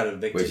 He just got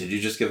evicted. Wait, did you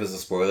just give us a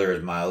spoiler?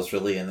 Is Miles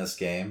really in this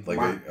game? Like,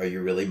 are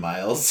you really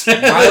Miles?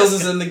 Miles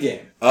is in the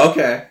game.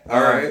 Okay,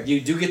 all right.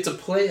 You do get to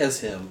play as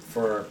him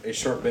for a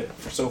short bit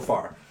so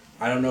far.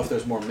 I don't know if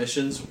there's more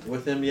missions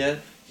with him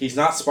yet. He's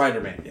not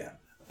Spider-Man yet.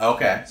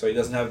 Okay. So he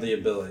doesn't have the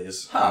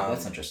abilities.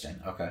 That's interesting.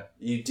 Okay.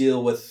 You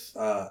deal with...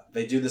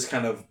 they do this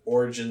kind of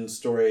origin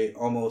story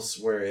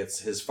almost where it's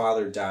his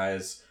father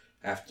dies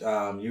after...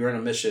 you're in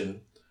a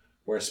mission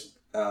where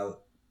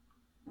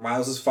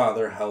Miles'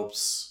 father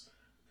helps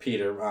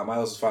Peter.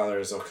 Miles' father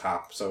is a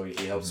cop, so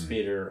he helps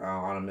Peter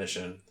on a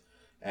mission.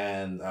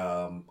 And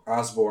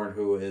Osborn,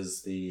 who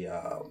is the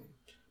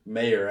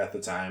mayor at the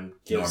time...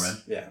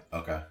 Norman? Yeah.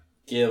 Okay.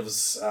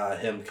 Gives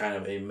him kind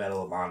of a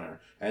Medal of Honor.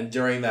 And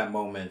during that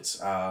moment,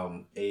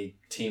 a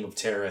team of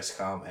terrorists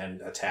come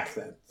and attack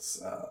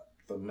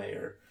the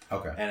mayor.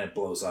 Okay. And it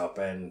blows up,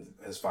 and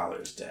his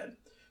father is dead.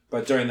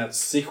 But during that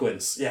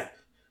sequence,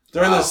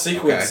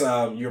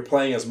 you're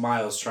playing as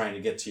Miles trying to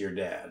get to your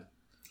dad.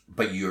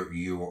 But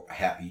you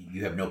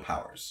have no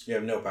powers. You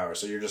have no power,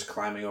 so you're just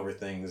climbing over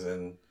things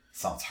and...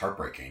 Sounds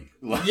heartbreaking.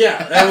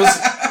 Yeah, that was...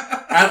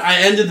 I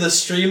ended the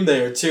stream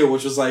there, too,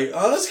 which was like,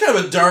 oh, that's kind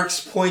of a dark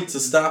point to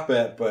stop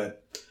at, but...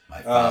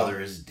 My father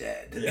is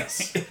dead.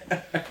 Yes.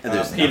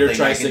 Peter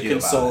tries to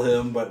console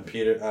him, but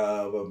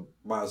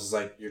Miles is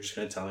like, you're just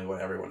going to tell me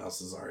what everyone else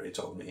has already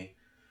told me.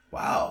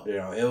 Wow. You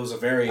know, it was a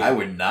very... I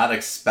would not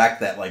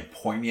expect that, like,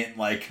 poignant,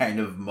 like,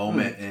 kind of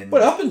moment.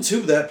 But up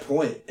until that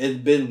point,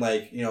 it'd been,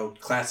 like, you know,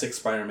 classic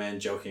Spider-Man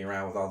joking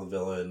around with all the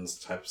villains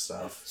type of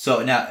stuff.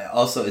 So, now,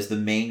 also, is the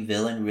main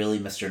villain really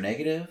Mr.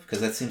 Negative?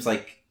 Because that seems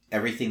like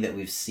everything that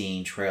we've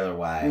seen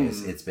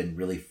trailer-wise, it's been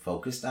really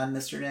focused on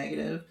Mr.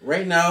 Negative.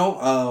 Right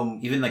now...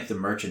 even, like, the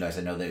merchandise,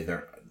 I know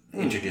they're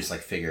introduced,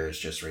 like, figures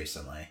just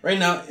recently. Right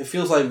now, it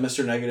feels like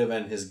Mr. Negative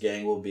and his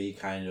gang will be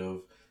kind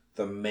of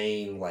the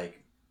main, like,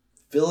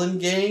 villain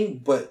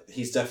gang, but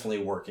he's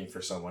definitely working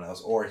for someone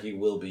else, or he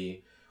will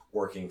be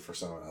working for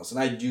someone else. And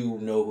I do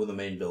know who the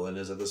main villain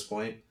is at this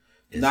point.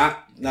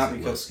 Not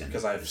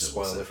because I've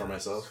spoiled it for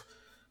myself.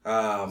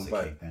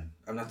 But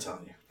I'm not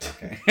telling you.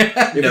 Okay.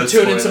 You can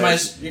tune into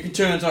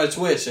my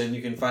Twitch and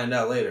you can find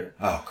out later.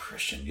 Oh,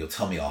 Christian, you'll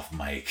tell me off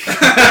mic.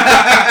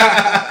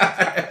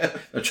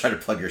 Don't try to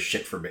plug your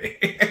shit for me.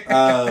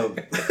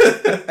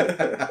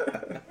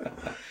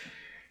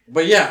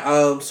 But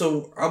yeah,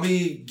 so I'll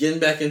be getting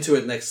back into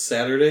it next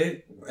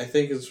Saturday. I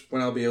think is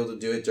when I'll be able to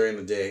do it during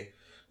the day.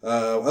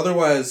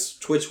 Otherwise,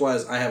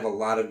 Twitch-wise, I have a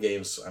lot of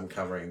games I'm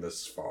covering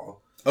this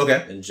fall.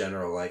 Okay. In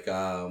general, like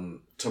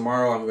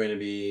tomorrow I'm going to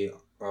be,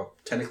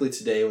 technically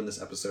today when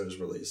this episode is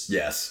released.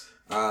 Yes.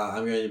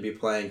 I'm going to be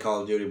playing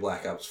Call of Duty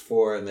Black Ops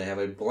 4, and they have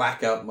a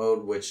blackout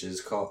mode, which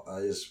is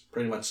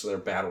pretty much their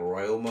battle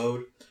royal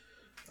mode.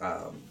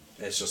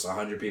 It's just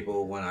 100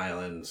 people, one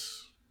island.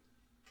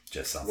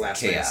 Just sounds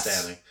last like man chaos.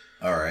 standing.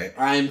 All right.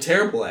 I'm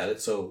terrible at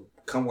it, so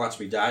come watch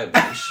me die a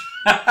bunch.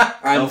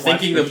 I'm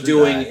thinking of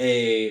doing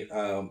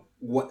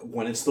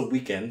when it's the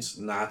weekend,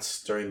 not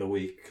during the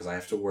week because I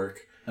have to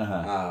work.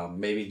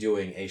 Maybe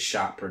doing a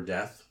shot per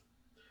death.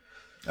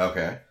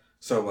 Okay.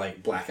 So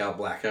like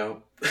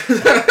blackout.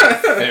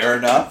 Fair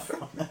enough.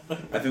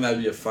 I think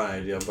that'd be a fun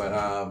idea,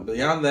 but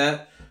beyond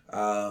that,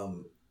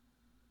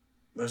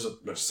 there's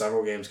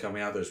several games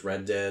coming out. There's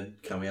Red Dead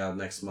coming out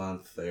next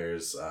month.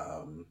 There's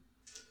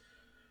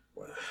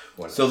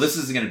what so this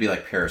is going to be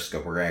like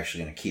Periscope. We're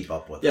actually going to keep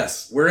up with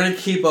Yes, we're going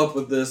to keep up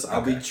with this.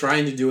 I'll be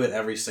trying to do it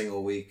every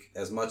single week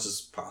as much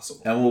as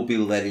possible. And we'll be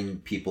letting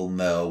people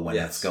know when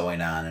it's going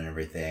on and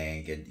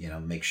everything.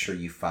 And, make sure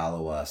you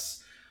follow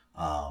us,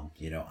 on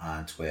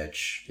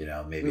Twitch,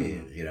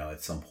 maybe,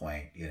 at some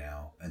point,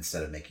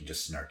 instead of making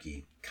just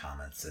snarky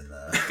comments in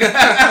the...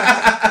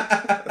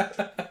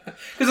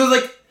 Because I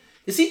was like,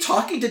 is he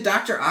talking to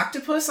Dr.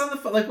 Octopus on the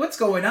phone? Like, what's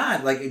going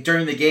on? Like,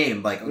 during the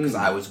game, like, because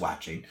I was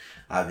watching,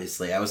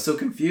 obviously. I was so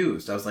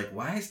confused. I was like,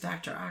 why is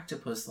Dr.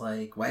 Octopus,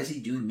 like, why is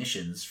he doing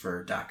missions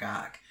for Doc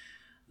Ock?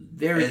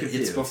 Very confused.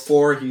 It's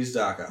before he's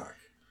Doc Ock.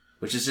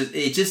 Which is just,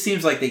 it just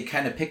seems like they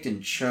kind of picked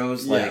and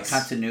chose, like,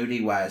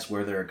 continuity-wise,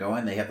 where they're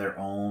going. They have their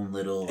own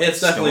little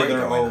It's definitely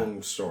their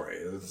own story.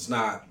 It's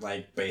not,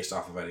 like, based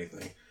off of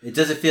anything. It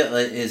doesn't feel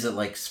like, is it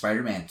like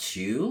Spider-Man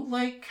 2,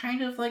 like,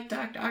 kind of like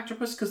Dr.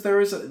 Octopus? Because there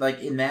was,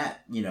 like, in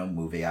that,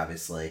 movie,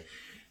 obviously,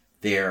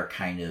 they're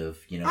kind of,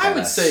 I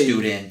would say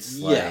students,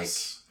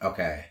 yes. Like,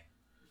 okay,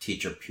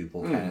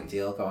 teacher-pupil kind of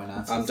deal going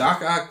on.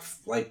 Doc Ock,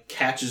 like,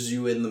 catches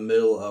you in the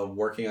middle of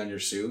working on your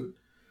suit,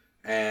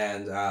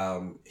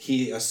 And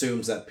he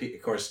assumes that,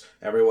 of course,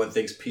 everyone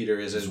thinks Peter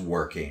is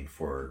working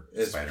for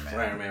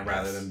Spider-Man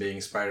rather than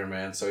being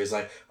Spider-Man. So he's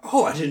like,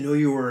 "Oh, I didn't know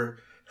you were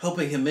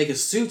helping him make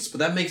his suits, but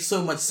that makes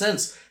so much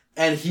sense."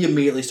 And he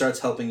immediately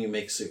starts helping you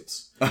make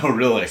suits. Oh,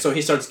 really? So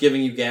he starts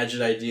giving you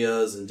gadget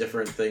ideas and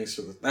different things.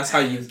 That's how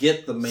you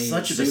get the main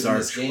such a suit bizarre in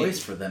this choice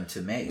game. for them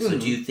to make. So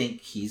do you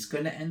think he's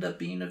going to end up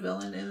being a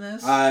villain in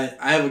this? I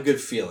have a good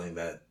feeling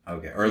that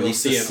or at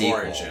least see the sequel,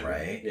 origin,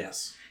 right?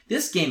 Yes.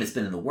 This game has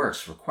been in the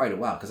works for quite a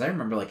while, because I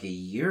remember like a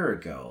year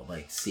ago,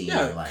 like seeing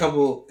a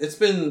couple. It's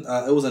been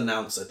it was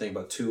announced, I think,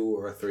 about 2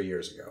 or 3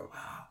 years ago.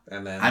 Wow.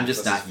 And then I'm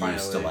just not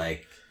used to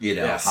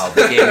Yes. how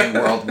the gaming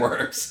world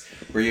works,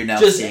 where you're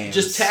now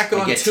just tack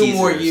on 2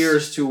 more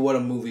years to what a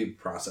movie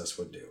process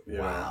would do.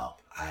 Wow,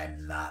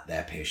 I'm not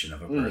that patient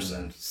of a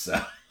person,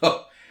 so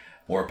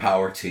more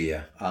power to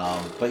you.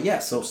 But yeah,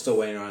 so I'm still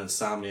waiting on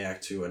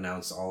Insomniac to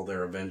announce all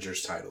their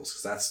Avengers titles,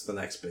 because that's the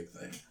next big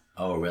thing.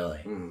 Oh,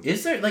 really?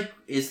 Is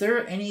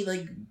there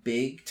any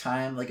big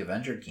time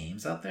Avenger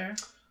games out there?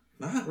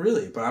 Not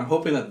really, but I'm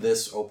hoping that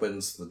this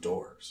opens the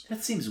doors.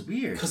 That seems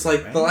weird. Because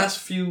the last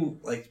few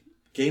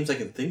games I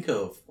can think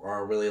of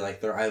are really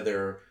they're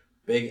either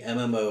big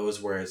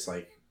MMOs where it's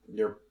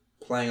you're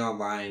playing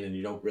online and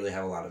you don't really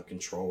have a lot of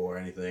control or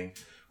anything,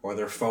 or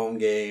they're phone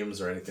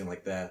games or anything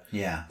like that.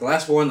 Yeah. The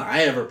last one I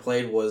ever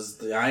played was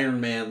the Iron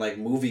Man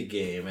movie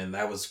game, and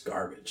that was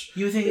garbage.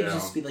 You would think it would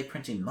just be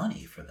printing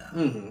money for them.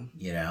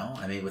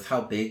 Mm-hmm. I mean, with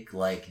how big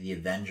the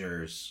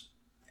Avengers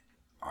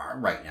are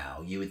right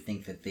now, you would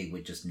think that they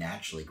would just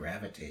naturally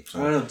gravitate to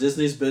I don't know.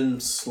 Disney's been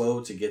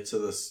slow to get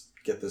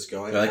this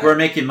going. They're we're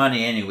making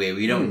money anyway.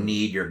 We don't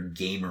need your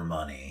gamer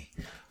money.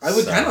 I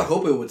would kind of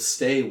hope it would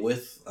stay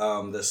with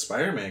the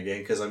Spider-Man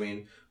game, because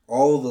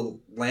all the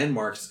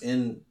landmarks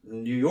in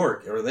New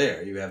York are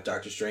there. You have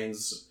Doctor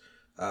Strange's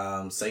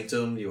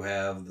Sanctum. You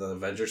have the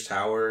Avengers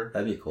Tower.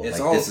 That'd be cool.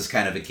 This is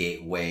kind of a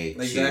gateway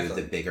to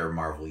the bigger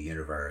Marvel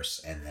universe,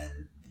 and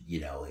then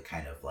it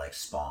kind of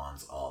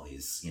spawns all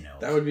these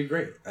that would be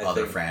great.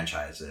 Other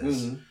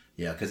franchises. Mm-hmm.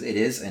 Yeah, because it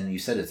is, and you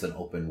said it's an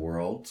open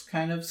world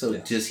kind of. So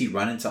does he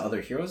run into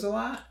other heroes a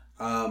lot?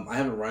 I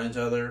haven't run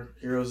into other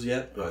heroes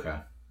yet. But okay.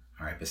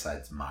 All right.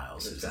 Besides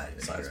Miles,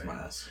 besides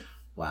Miles.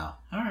 Wow.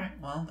 All right.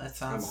 Well, that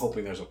sounds. I'm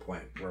hoping there's a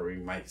point where we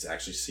might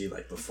actually see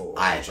the full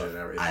origin and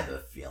everything. I have a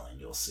feeling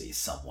you'll see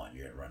someone.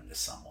 You're gonna run into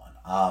someone.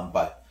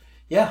 But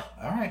yeah.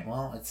 All right.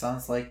 Well, it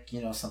sounds like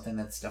something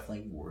that's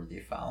definitely worthy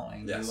of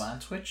following you on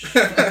Twitch.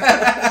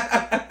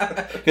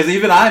 Because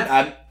even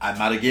I'm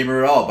not a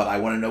gamer at all, but I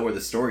want to know where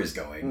the story's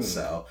going.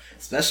 So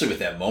especially with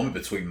that moment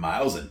between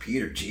Miles and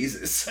Peter,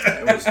 Jesus,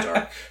 it was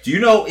dark. Do you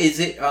know? Is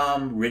it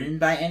written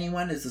by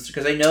anyone? Is this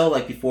because I know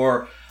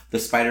before the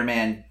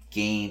Spider-Man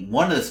game,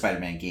 one of the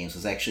Spider-Man games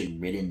was actually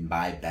written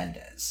by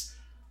Bendis.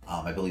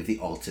 I believe the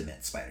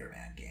Ultimate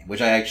Spider-Man game,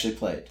 which I actually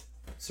played,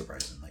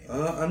 surprisingly.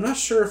 I'm not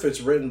sure if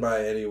it's written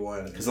by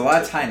anyone. Because a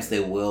lot of times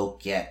they will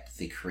get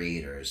the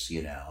creators,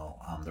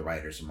 the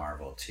writers of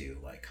Marvel to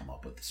come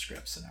up with the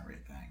scripts and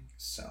everything.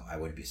 So I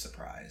wouldn't be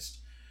surprised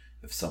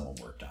if someone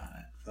worked on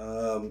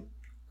it.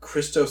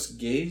 Christos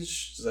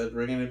Gage, does that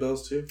ring any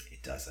bells too?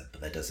 It doesn't,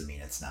 but that doesn't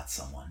mean it's not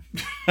someone.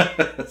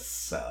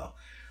 So...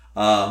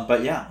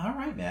 but yeah, all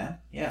right, man.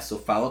 Yeah, so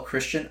follow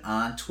Christian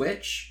on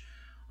Twitch.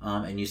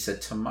 And you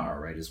said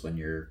tomorrow, right, is when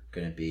you're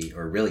going to be,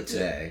 or really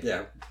today.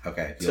 Yeah.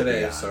 Okay.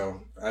 Today.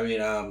 So,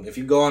 if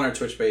you go on our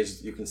Twitch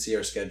page, you can see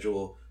our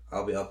schedule.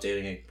 I'll be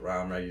updating it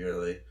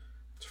regularly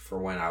for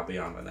when I'll be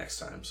on the next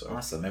time. So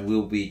awesome. And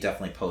we'll be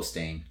definitely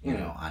posting,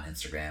 on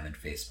Instagram and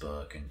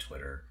Facebook and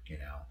Twitter,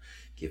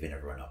 giving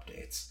everyone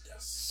updates.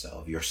 Yes. So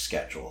of your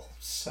schedule.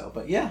 So,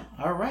 but yeah,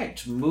 all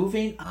right.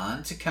 Moving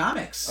on to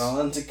comics.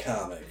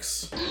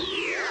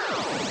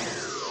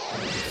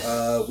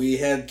 We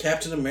had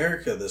Captain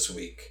America this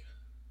week.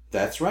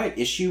 That's right.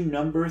 Issue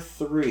number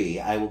 3.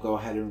 I will go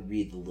ahead and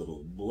read the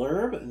little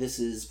blurb. This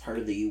is part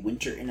of the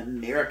Winter in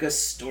America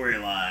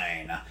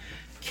storyline.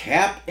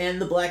 Cap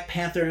and the Black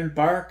Panther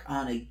embark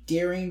on a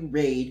daring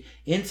raid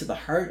into the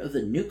heart of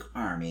the Nuke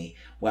Army,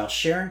 while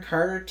Sharon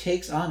Carter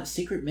takes on a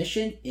secret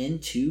mission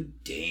into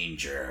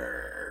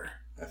danger.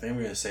 I think I'm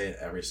going to say it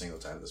every single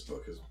time this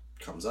book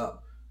comes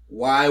up.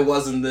 Why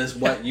wasn't this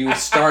what you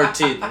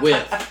started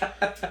with?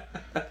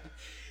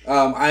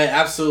 I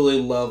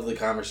absolutely love the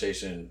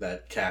conversation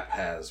that Cap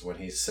has when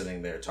he's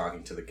sitting there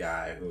talking to the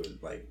guy who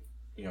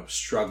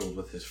struggled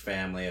with his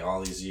family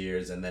all these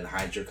years, and then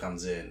Hydra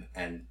comes in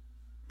and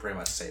pretty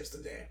much saves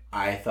the day.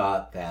 I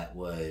thought that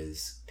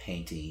was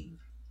painting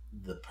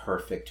the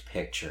perfect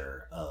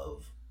picture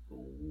of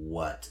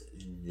what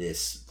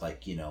this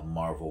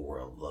Marvel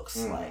world looks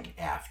like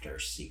after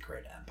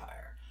Secret Empire.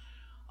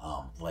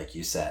 Like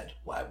you said,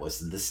 why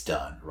wasn't this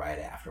done right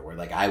afterward?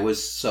 I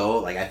was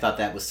so I thought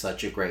that was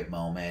such a great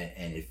moment,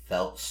 and it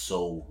felt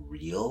so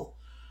real.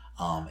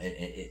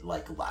 It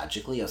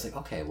logically, I was like,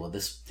 okay, well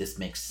this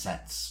makes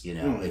sense.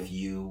 If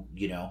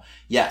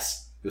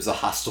yes, it was a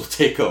hostile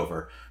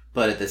takeover.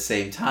 But at the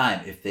same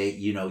time, if they,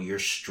 you're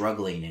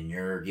struggling and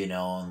you're,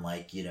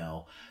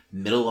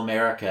 middle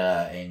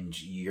America,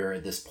 and you're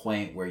at this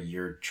point where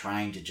you're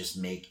trying to just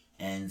make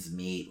ends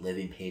meet,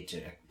 living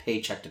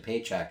paycheck to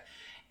paycheck,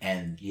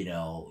 and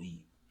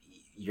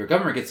your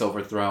government gets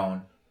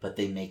overthrown, but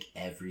they make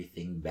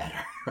everything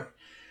better.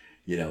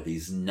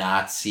 These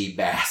Nazi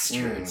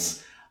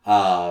bastards.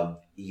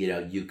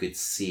 You could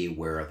see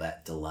where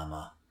that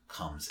dilemma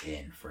comes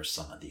in for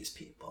some of these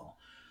people.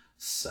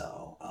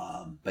 So,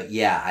 but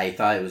yeah, I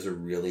thought it was a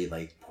really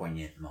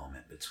poignant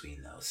moment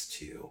between those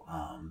two.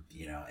 And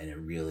it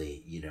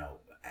really,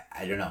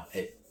 I don't know,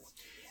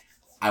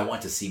 I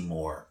want to see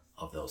more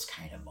of those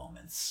kind of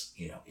moments,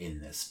 in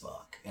this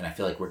book, and I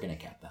feel like we're going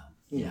to get them.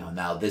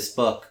 Now this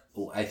book,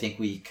 I think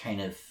we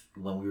kind of,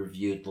 when we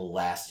reviewed the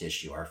last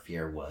issue, our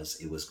fear was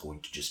it was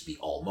going to just be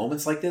all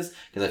moments like this,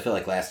 because I feel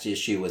like last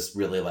issue was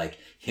really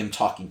him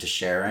talking to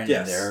Sharon.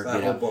 Yes, and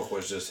that whole book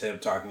was just him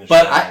talking to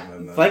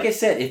Sharon. But like I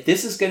said, if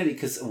this is going to be,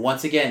 because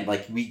once again,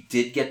 we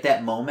did get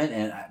that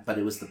moment, but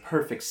it was the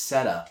perfect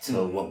setup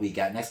to what we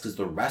got next, because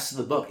the rest of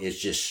the book is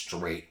just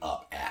straight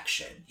up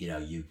action.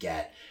 You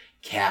get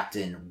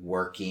Captain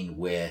working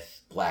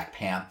with Black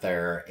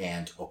Panther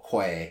and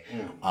Okoye,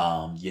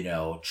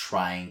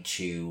 trying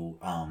to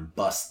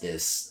bust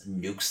this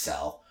nuke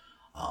cell,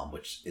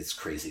 which is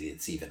crazy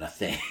it's even a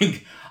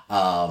thing.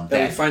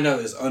 that we find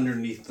out is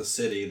underneath the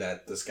city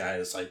that this guy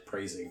is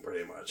praising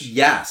pretty much.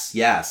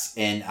 Yes.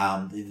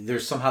 And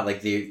there's somehow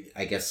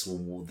I guess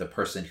the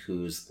person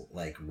who's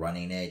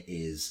running it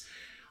is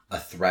a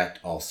threat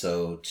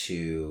also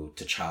to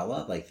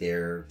T'Challa.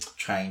 They're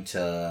trying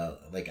to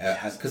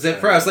because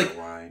at first I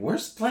was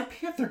where's Black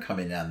Panther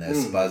coming on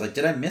this? But I was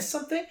did I miss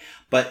something?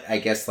 But I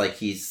guess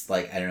he's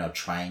I don't know,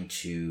 trying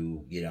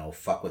to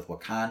fuck with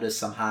Wakanda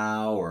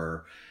somehow,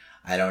 or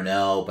I don't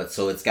know. But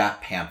so it's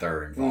got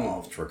Panther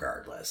involved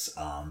regardless.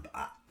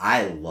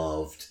 I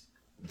loved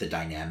the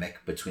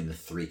dynamic between the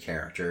three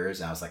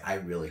characters, and I was I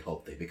really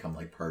hope they become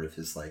part of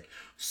his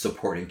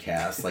supporting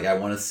cast. I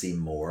want to see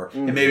more.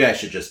 And maybe I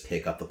should just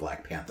pick up the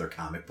Black Panther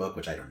comic book,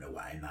 which I don't know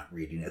why I'm not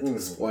reading at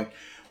this point,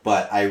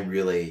 but I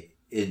really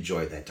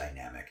enjoyed that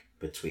dynamic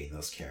between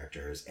those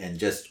characters. And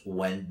just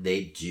when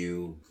they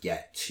do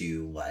get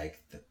to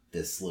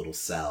this little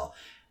cell,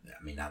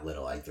 I mean not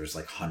little, there's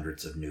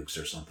hundreds of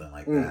nukes or something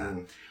like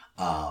that.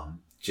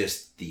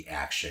 Just the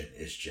action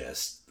is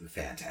just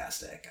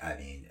fantastic. I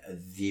mean,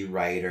 the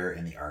writer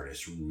and the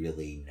artist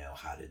really know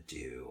how to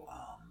do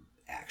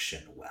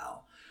action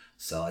well.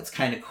 So it's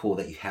kind of cool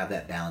that you have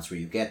that balance where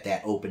you get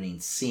that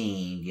opening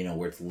scene,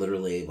 where it's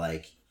literally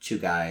two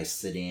guys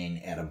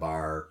sitting at a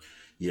bar,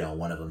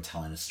 one of them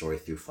telling a story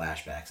through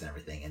flashbacks and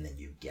everything. And then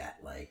you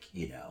get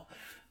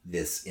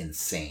this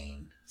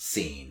insane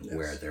scene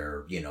where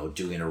they're,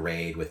 doing a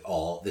raid with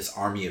all this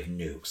army of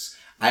nukes.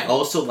 I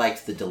also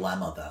liked the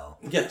dilemma, though.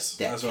 Yes.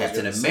 That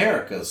Captain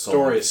America's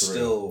story is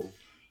still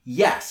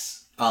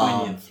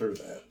poignant through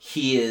that.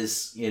 He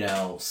is,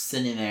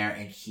 sitting there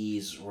and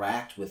he's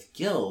racked with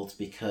guilt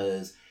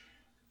because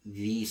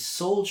the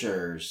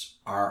soldiers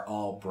are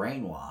all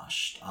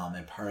brainwashed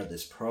and part of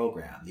this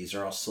program. These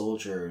are all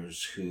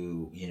soldiers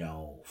who,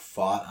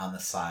 fought on the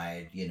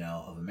side,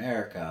 of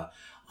America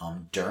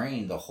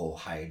during the whole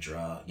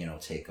Hydra,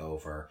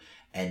 takeover,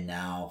 and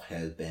now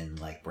have been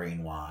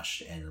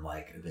brainwashed and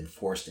been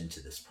forced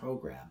into this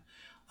program.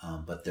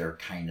 But they're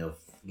kind of,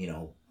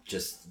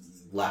 just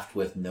left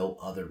with no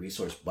other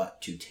resource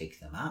but to take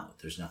them out.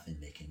 There's nothing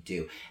they can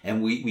do.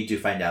 And we do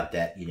find out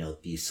that,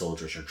 these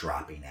soldiers are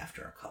dropping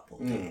after a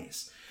couple of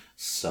days.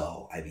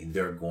 So, I mean,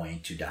 they're going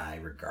to die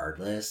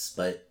regardless,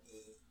 but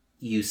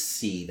you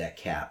see that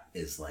Cap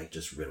is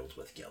just riddled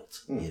with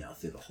guilt,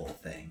 through the whole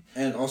thing.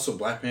 And also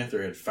Black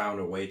Panther had found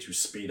a way to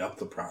speed up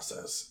the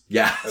process.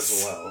 Yes.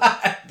 As well.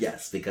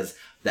 Yes, because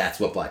that's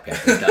what Black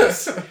Panther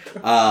does.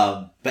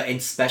 But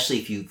especially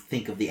if you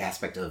think of the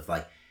aspect of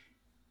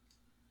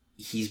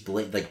he's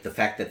the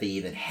fact that they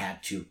even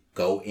had to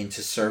go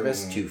into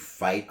service to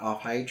fight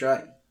off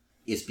Hydra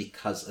is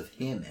because of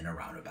him in a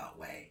roundabout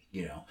way,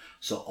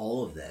 So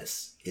all of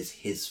this is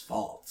his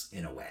fault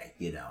in a way,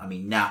 I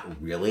mean,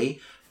 not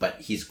really,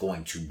 but he's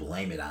going to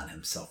blame it on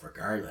himself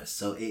regardless.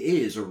 So it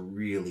is a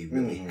really,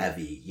 really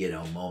heavy,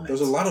 moment.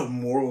 There's a lot of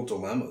moral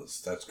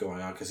dilemmas that's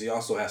going on because he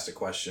also has to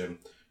question,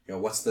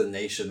 what's the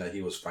nation that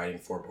he was fighting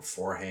for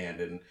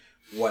beforehand and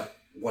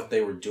what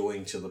they were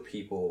doing to the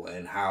people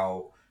and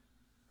how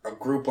a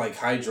group like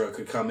Hydra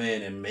could come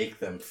in and make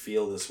them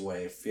feel this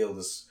way, feel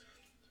this.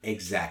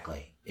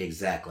 Exactly.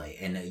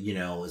 And,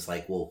 it's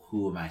well,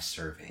 who am I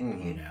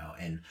serving,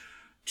 and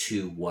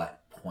to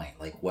what point?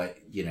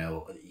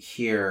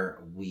 Here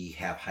we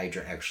have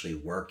Hydra actually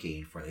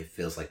working for, it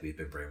feels like we've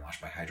been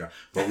brainwashed by Hydra,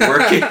 but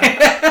working,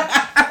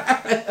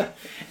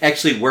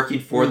 actually working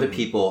for the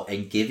people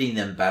and giving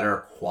them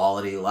better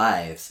quality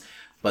lives.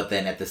 But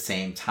then at the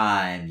same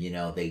time, you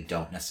know, they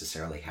don't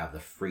necessarily have the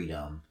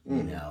freedom,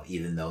 you know,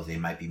 even though they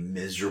might be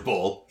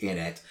miserable in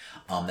it,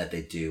 that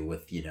they do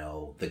with, you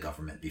know, the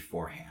government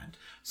beforehand.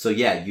 So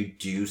yeah, you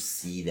do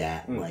see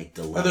that like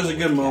dilemma. But there's a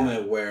good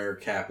moment where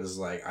Cap is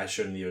like, I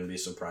shouldn't even be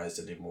surprised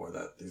anymore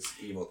that these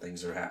evil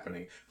things are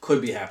happening.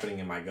 Could be happening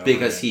in my government.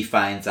 Because he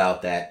finds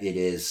out that it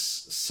is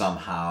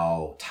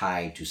somehow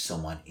tied to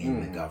someone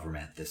in the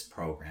government, this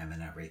program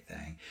and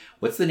everything.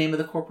 What's the name of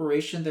the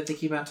corporation that they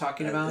keep on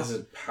talking about? Is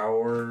it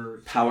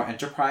Power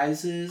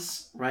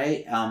Enterprises,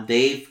 right?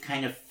 They've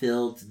kind of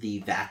filled the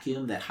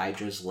vacuum that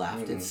Hydra's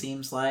left, it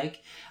seems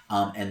like.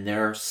 And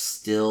they're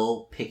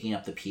still picking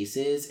up the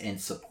pieces and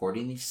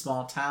supporting these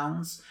small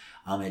towns.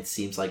 It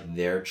seems like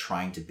they're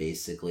trying to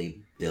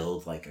basically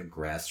build like a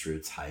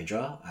grassroots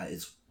Hydra,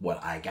 is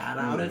what I got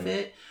out of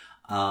it.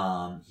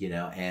 You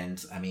know,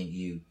 and I mean,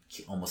 you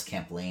almost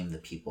can't blame the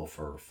people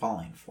for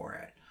falling for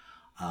it.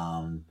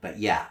 But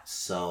yeah,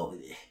 so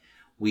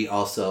we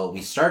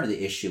started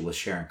the issue with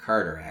Sharon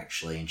Carter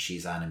actually, and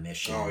she's on a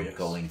mission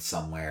going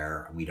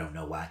somewhere. We don't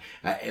know why.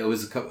 I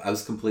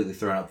was completely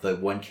thrown out. The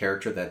one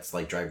character that's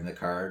like driving the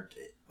car,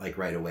 like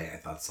right away, I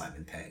thought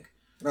Simon Pegg.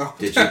 Oh.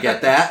 Did you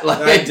get that? Like,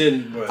 I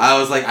didn't. But... I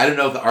was like, I don't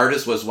know if the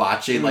artist was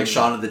watching like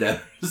Shaun of the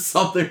Dead or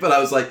something, but I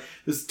was like,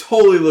 this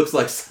totally looks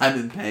like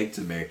Simon Pegg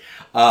to me.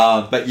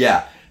 But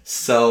yeah.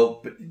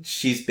 So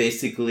she's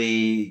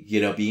basically,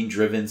 you know, being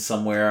driven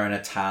somewhere in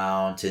a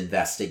town to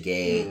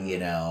investigate, you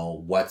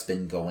know, what's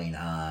been going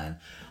on.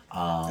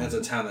 It's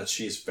a town that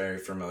she's very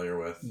familiar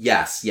with.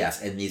 Yes.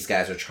 And these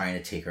guys are trying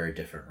to take her a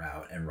different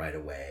route. And right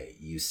away,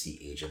 you see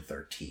Agent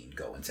 13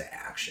 go into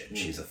action.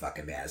 She's a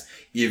fucking badass.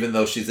 Even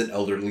though she's an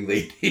elderly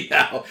lady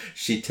now,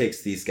 she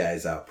takes these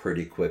guys out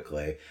pretty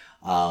quickly.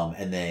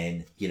 And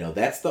then, you know,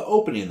 that's the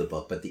opening of the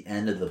book. But the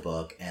end of the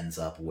book ends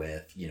up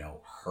with, you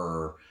know,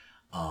 her...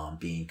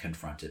 being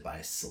confronted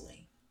by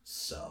Selene.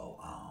 So,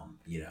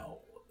 you know,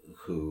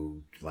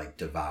 who like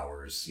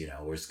devours, you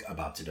know, was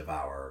about to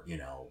devour, you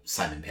know,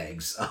 Simon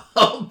Pegg's,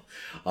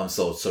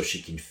 so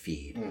she can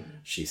feed,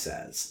 she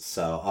says.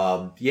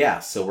 So, yeah,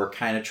 so we're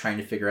kind of trying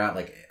to figure out,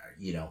 like,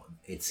 you know,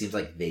 it seems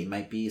like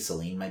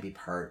Selene might be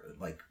part,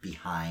 like,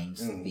 behind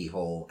the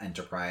whole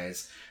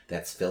enterprise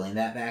that's filling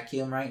that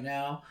vacuum right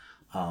now.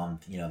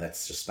 You know,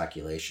 that's just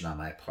speculation on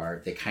my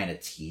part. They kind of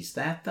teased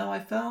that, though, I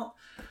felt.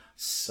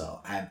 So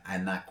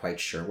I'm not quite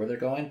sure where they're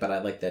going, but I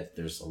like that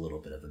there's a little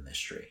bit of a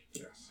mystery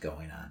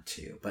going on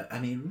too. But I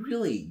mean,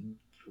 really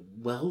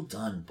well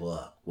done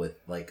book with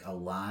like a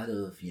lot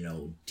of, you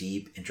know,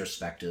 deep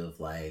introspective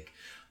like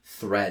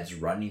threads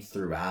running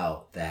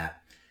throughout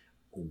that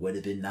would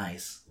have been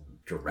nice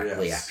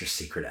directly after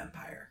Secret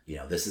Empire. You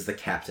know, this is the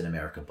Captain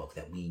America book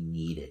that we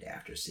needed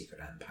after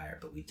Secret Empire,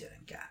 but we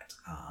didn't get.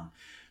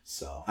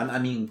 So, I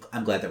mean,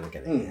 I'm glad that we're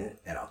getting it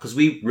at all. Because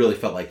we really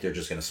felt like they're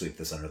just going to sweep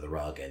this under the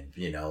rug and,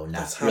 you know,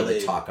 not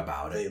really talk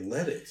about it. They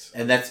let it.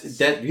 And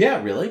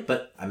yeah, really.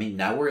 But, I mean,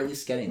 now we're at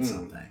least getting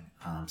something.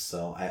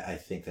 So, I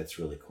think that's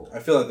really cool. I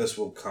feel like this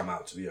will come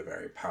out to be a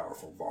very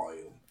powerful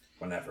volume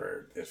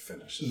whenever it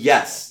finishes.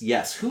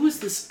 Yes. Who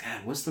is this?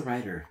 God, what's the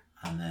writer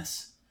on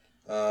this?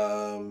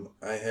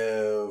 I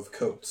have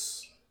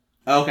Coates.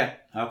 Okay.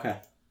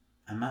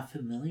 I'm not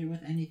familiar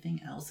with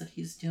anything else that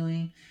he's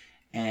doing.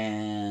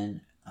 And...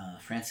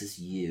 Francis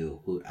Yu,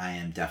 who I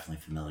am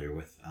definitely familiar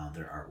with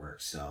their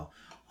artwork. So,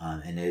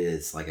 and it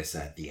is, like I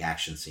said, the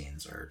action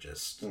scenes are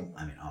just,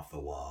 I mean, off the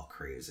wall,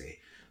 crazy.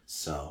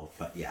 So,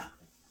 but yeah,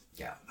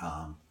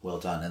 well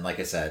done. And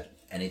like I said,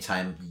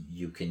 anytime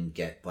you can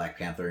get Black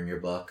Panther in your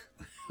book,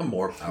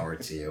 more power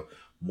to you.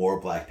 More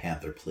Black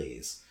Panther,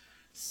 please.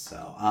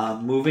 So,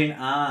 moving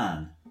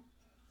on.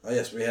 Oh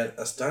yes, we had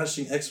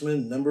Astonishing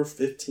X-Men number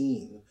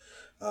 15.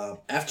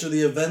 After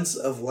the events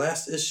of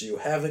last issue,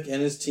 Havoc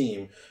and his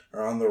team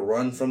are on the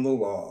run from the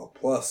law.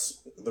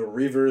 Plus, the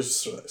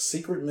Reaver's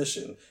secret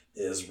mission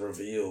is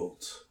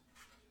revealed.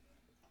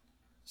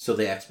 So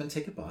the X-Men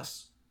take a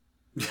bus.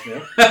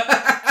 Yep.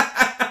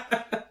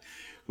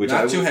 Which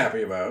Not too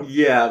happy about.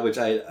 Yeah, which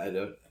I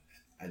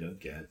don't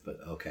get, but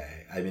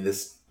okay. I mean,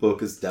 this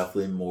book is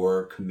definitely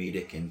more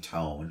comedic in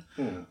tone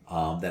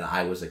than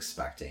I was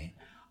expecting.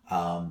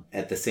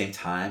 At the same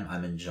time,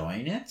 I'm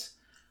enjoying it.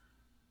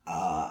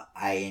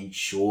 I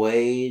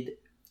enjoyed...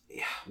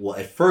 Well,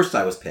 at first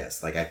I was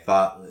pissed. Like, I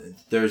thought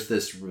there's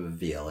this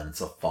reveal, and it's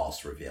a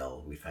false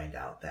reveal. We find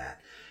out that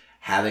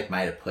Havoc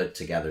might have put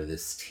together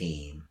this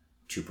team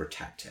to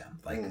protect him.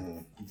 Like,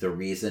 the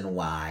reason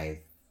why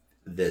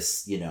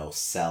this, you know,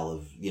 cell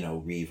of, you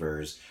know,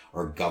 Reavers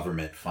or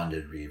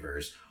government-funded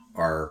Reavers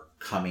are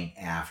coming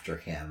after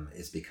him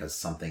is because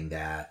something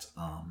that,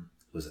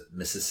 was it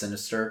Mrs.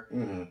 Sinister?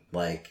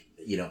 Like,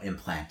 you know,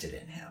 implanted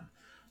in him.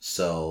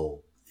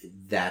 So...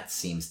 that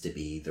seems to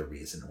be the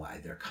reason why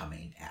they're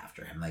coming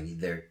after him. Like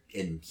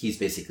and he's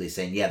basically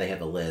saying, yeah, they have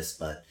a list,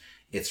 but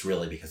it's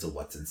really because of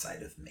what's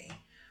inside of me.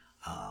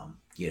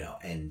 You know,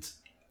 and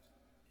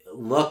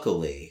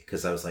luckily,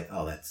 because I was like,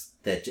 oh,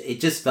 that it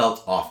just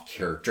felt off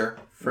character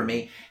for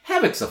me.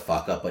 Havoc's a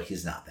fuck up, but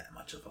he's not that much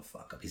much of a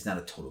fuck up. He's not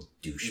a total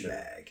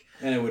douchebag.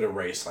 And it would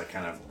erase like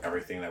kind of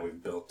everything that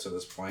we've built to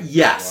this point.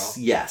 Yes,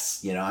 yes.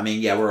 You know, I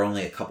mean, yeah, we're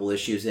only a couple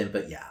issues in,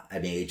 but yeah, I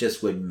mean, it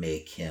just would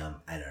make him,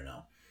 I don't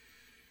know.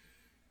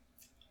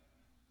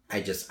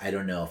 I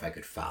don't know if I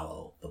could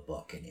follow the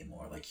book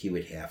anymore. Like, he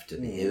would have to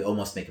be, it would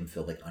almost make him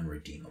feel like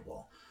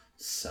unredeemable.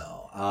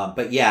 So,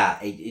 but yeah,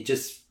 it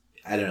just,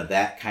 I don't know,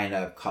 that kind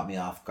of caught me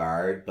off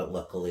guard, but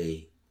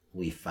luckily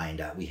we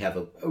find out, we have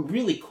a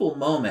really cool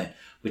moment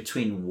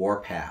between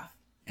Warpath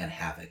and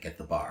Havoc at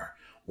the bar,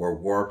 where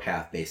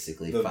Warpath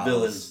basically the follows...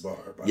 villain's bar,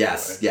 by the way.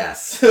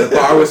 Yes. The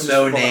bar with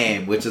no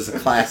name, which is a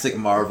classic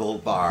Marvel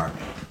bar.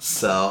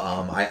 So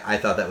I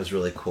thought that was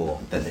really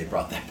cool that they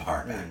brought that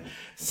bar back.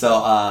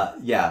 So,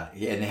 yeah,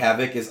 and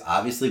Havoc is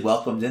obviously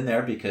welcomed in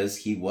there because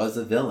he was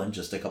a villain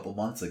just a couple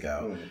months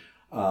ago,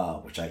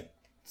 which I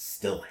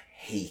still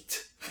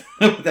hate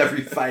with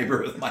every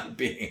fiber of my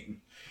being.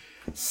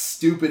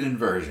 Stupid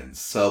inversions.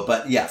 So,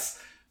 but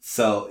yes.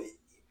 So,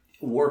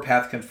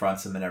 Warpath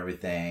confronts him and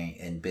everything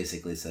and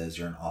basically says,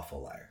 you're an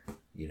awful liar.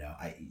 You know,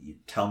 you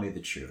tell me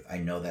the truth. I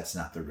know that's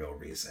not the real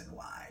reason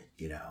why,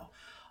 you know.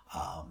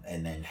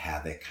 And then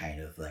Havoc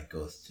kind of like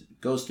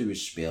goes through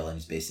his spiel, and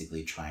he's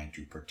basically trying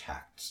to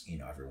protect, you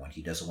know, everyone.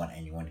 He doesn't want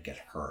anyone to get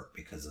hurt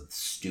because of the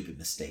stupid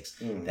mistakes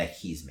that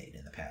he's made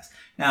in the past.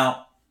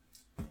 Now,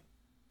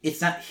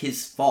 it's not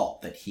his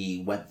fault that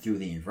he went through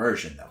the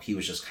inversion, though. He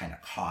was just kind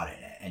of caught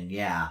in it. And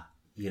yeah,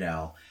 you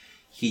know,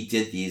 he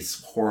did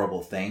these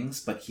horrible things,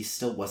 but he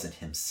still wasn't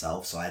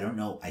himself. So I don't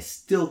know. I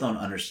still don't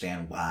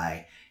understand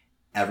why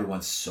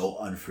everyone's so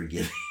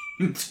unforgiving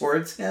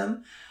towards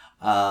him.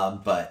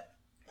 But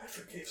I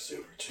forgave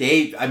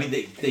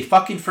Sabretooth. They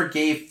fucking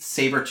forgave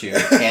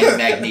Sabretooth and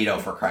Magneto,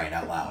 for crying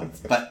out loud.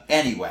 But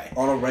anyway.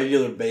 On a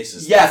regular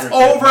basis. Yes,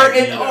 over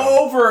and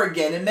over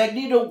again. And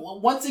Magneto,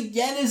 once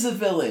again, is a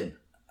villain.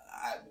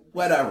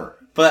 Whatever.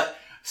 But,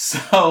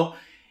 so,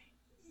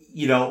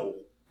 you know,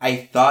 I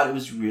thought it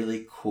was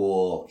really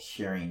cool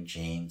hearing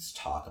James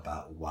talk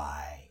about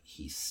why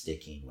he's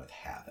sticking with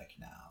Havoc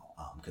now.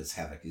 Because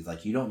Havoc is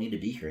like, you don't need to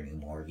be here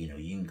anymore. You know,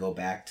 you can go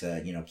back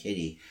to, you know,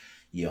 Kitty,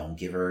 you know, and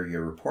give her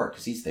your report,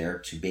 because he's there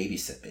to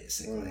babysit,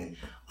 basically.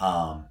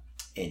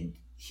 And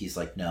he's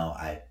like, no,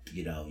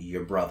 you know,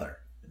 your brother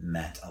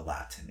meant a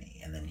lot to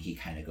me. And then he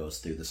kind of goes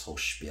through this whole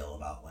spiel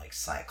about like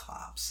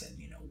Cyclops and,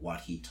 you know,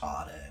 what he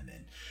taught him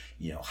and,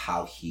 you know,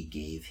 how he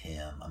gave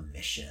him a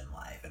mission in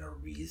life and a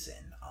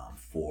reason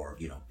for,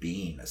 you know,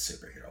 being a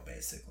superhero,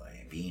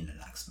 basically, being an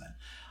X-Men.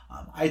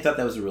 I thought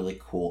that was a really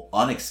cool,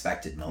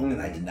 unexpected moment.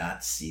 I did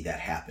not see that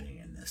happening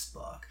in this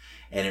book.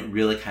 And it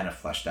really kind of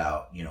fleshed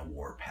out, you know,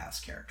 Warpath's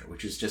character,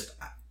 which is just,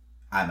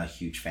 I'm a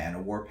huge fan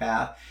of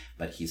Warpath,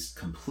 but he's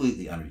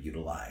completely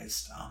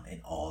underutilized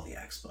in all the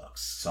X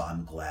books. So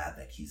I'm glad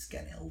that he's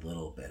getting a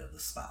little bit of the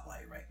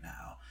spotlight right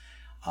now.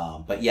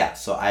 But yeah,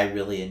 so I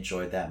really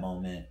enjoyed that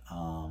moment.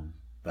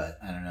 But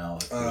I don't know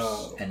if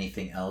there's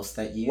anything else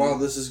that you... While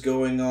this is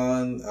going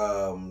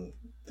on,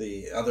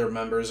 the other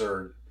members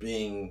are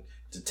being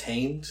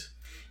detained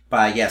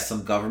by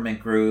some government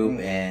group,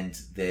 and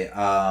they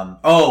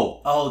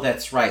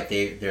that's right,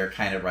 they're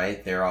kind of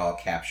right, they're all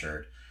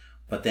captured,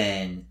 but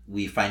then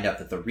we find out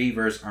that the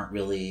Reavers aren't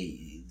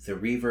really, the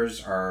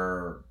Reavers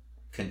are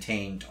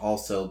contained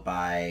also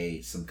by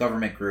some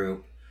government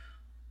group,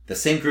 the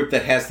same group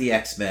that has the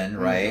X-Men,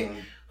 right,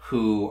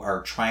 who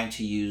are trying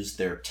to use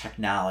their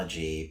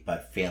technology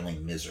but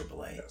failing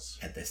miserably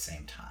at the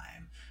same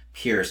time.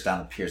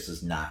 Donald Pierce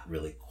is not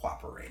really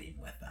cooperating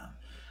with them.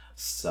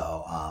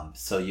 So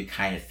you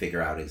kind of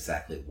figure out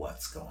exactly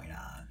what's going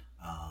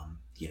on,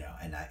 you know,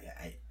 and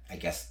I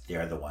guess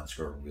they're the ones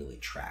who are really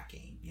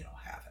tracking, you know,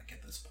 Havoc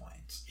at this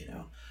point, you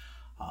know.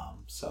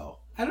 So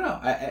I don't know.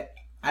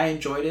 I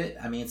enjoyed it.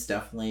 I mean, it's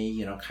definitely,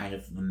 you know, kind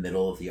of the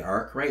middle of the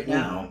arc right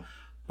now,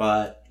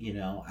 but you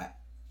know,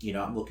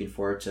 I'm looking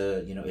forward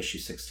to, you know, issue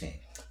 16.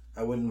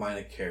 I wouldn't mind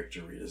a character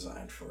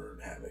redesign for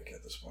Havoc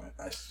at this point.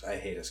 I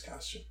hate his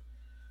costume.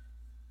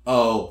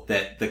 Oh,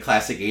 the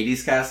classic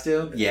 80s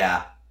costume?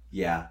 Yeah.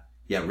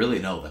 Really,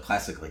 no, the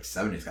classic like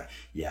 70s guy.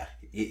 Yeah,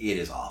 it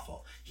is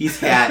awful. He's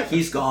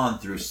gone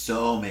through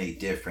so many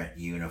different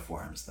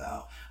uniforms,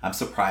 though. I'm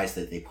surprised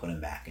that they put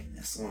him back in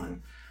this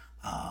one.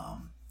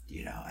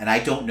 You know, and I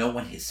don't know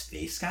when his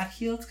face got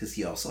healed, because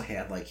he also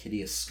had like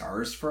hideous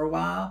scars for a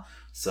while.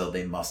 So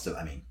they must have.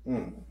 I mean,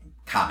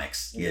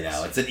 comics. You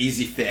know, it's an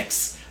easy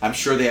fix. I'm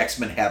sure the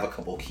X-Men have a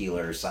couple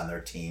healers on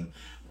their team,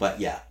 but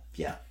yeah.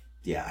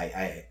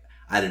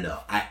 I don't know.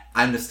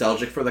 I'm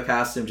nostalgic for the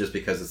costume just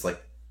because it's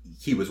like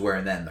he was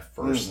wearing that in the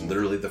first,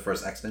 literally the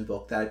first X-Men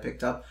book that I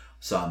picked up.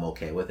 So I'm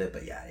okay with it.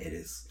 But yeah, it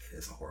is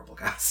a horrible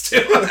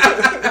costume.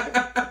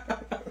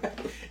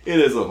 It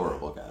is a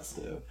horrible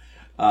costume.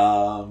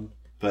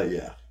 But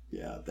yeah,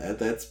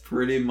 that's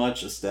pretty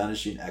much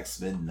Astonishing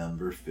X-Men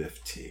number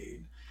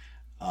 15.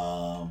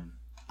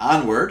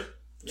 Onward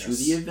to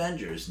the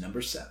Avengers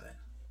number 7.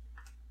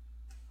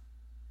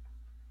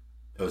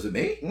 Oh, is it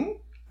me?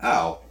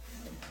 Oh,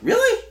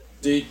 really?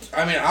 Dude,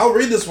 I mean, I'll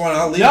read this one.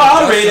 I'll leave. No,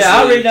 I'll read it.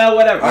 I'll read now.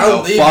 Whatever.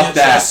 I'll leave fuck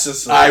that.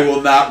 Justice League. I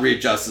will not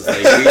read Justice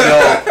League. We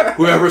know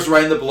whoever's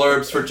writing the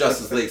blurbs for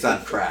Justice League's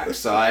on crack,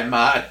 so I'm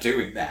not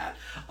doing that.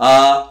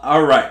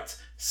 All right.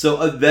 So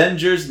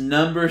Avengers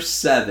number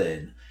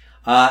 7.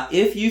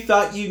 If you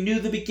thought you knew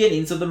the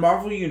beginnings of the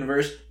Marvel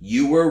Universe,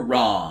 you were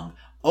wrong.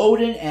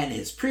 Odin and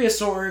his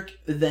prehistoric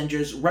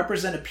Avengers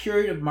represent a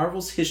period of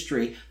Marvel's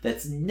history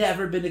that's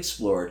never been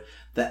explored.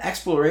 The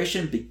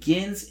exploration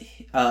begins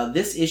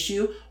this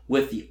issue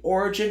with the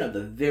origin of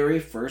the very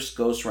first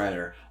Ghost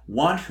Rider,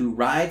 one who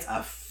rides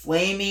a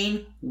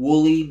flaming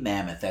woolly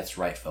mammoth. That's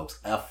right, folks,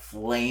 a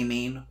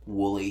flaming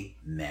woolly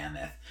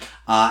mammoth,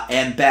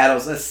 and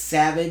battles a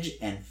savage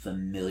and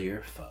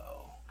familiar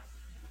foe.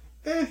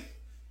 It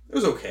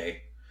was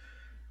okay.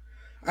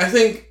 I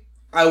think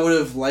I would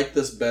have liked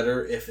this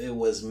better if it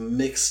was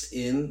mixed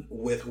in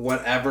with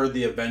whatever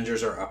the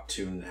Avengers are up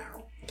to now.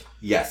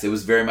 Yes, it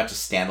was very much a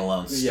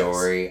standalone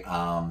story,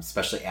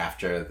 especially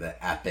after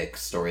the epic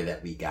story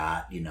that we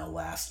got,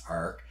 last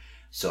arc.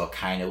 So it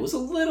kind of was a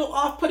little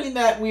off-putting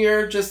that we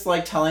are just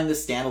like telling the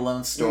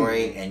standalone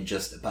story and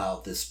just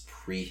about this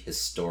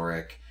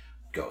prehistoric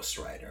Ghost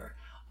Rider.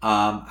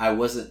 I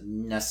wasn't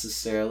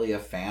necessarily a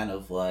fan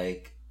of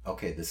like,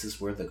 okay, this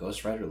is where the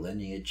Ghost Rider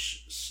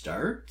lineage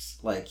starts,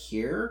 like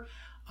here.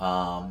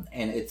 And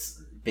it's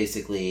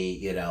basically,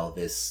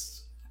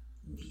 this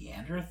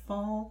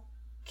Neanderthal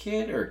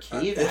kid or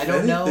cave. I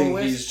don't know.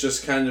 He's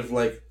just kind of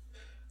like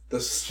the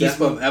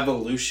step of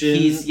evolution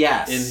in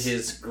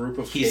his group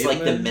of He's cavemen.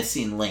 like the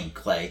missing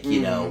link, like,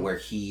 where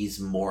he's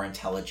more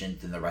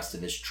intelligent than the rest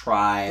of his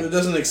tribe. But it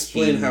doesn't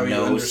explain how he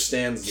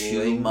understands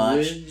too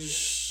language.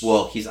 much.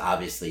 Well, he's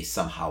obviously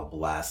somehow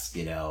blessed,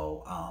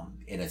 and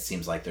it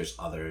seems like there's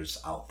others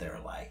out there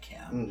like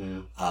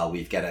him.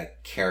 We've got a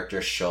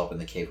character show up in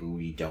the cave who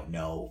we don't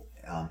know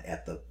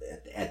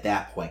at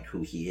that point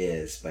who he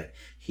is, but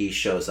he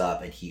shows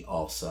up and he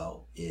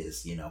also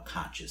is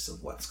conscious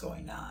of what's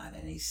going on,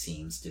 and he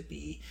seems to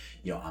be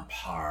on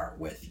par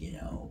with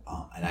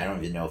and I don't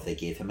even know if they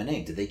gave him a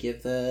name. Did they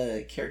give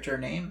the character a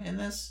name in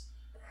this?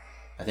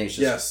 I think it's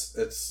just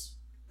it's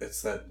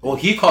that. Well,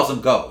 he calls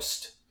him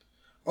Ghost.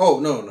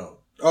 Oh no.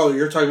 Oh,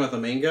 you're talking about the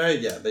main guy?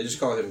 Yeah, they just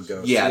call him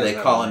Ghost. Yeah, they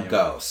call him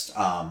Ghost.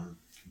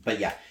 But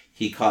yeah,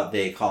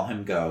 they call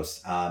him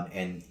Ghost,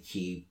 and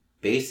he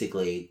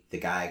basically, the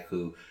guy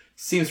who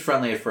seems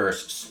friendly at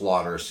first,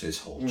 slaughters his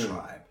whole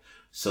tribe.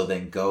 So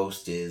then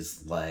Ghost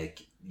is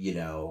like, he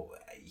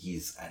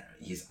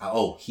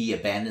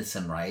abandons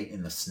him right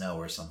in the snow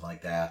or something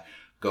like that.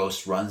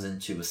 Ghost runs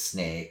into a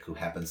snake who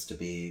happens to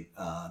be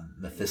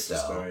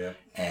Mephisto,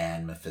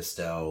 and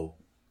Mephisto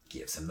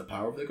gives him the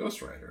power of the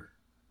Ghost Rider.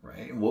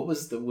 Right? And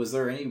was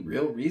there any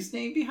real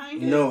reasoning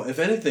behind it? No, if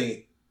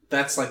anything,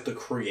 that's like the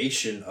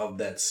creation of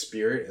that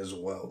spirit as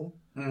well.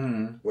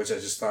 Which I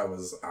just thought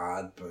was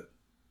odd, but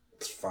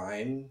it's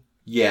fine.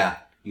 Yeah.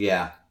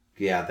 If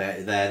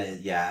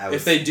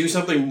they do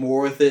something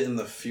more with it in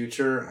the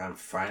future, I'm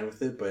fine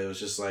with it. But it was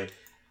just like,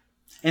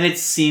 and it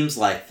seems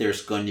like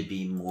there's going to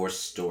be more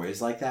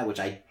stories like that, which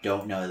I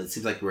don't know. It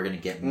seems like we're going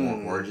to get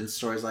more origin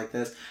stories like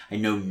this. I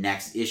know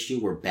next issue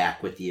we're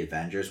back with the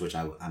Avengers, which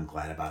I'm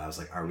glad about. I was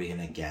like, are we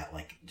going to get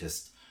like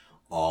just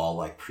all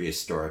like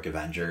prehistoric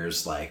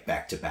Avengers like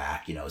back to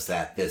back? Is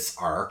that this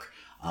arc?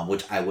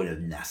 Which I wouldn't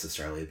have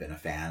necessarily been a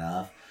fan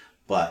of,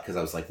 but because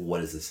I was like,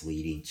 what is this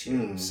leading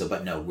to? So,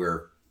 but no,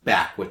 we're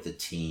back with the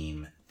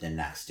team the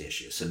next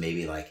issue. So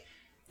maybe like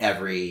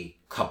every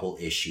couple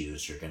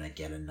issues, you're going to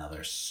get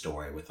another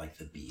story with like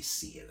the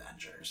BC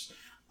Avengers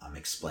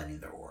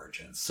explaining their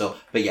origins. So,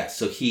 but yeah,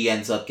 so he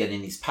ends up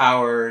getting these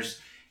powers.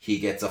 He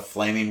gets a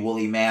flaming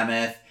woolly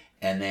mammoth,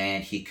 and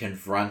then he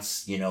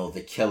confronts,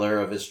 the killer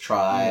of his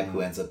tribe, who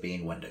ends up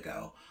being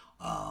Wendigo.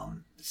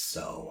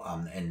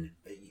 And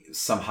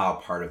somehow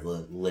part of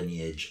the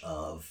lineage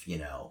of,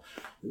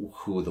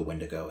 who the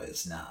Wendigo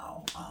is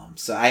now.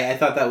 So I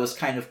thought that was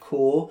kind of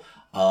cool.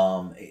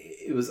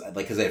 It was like,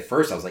 because at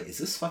first I was like, is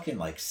this fucking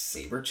like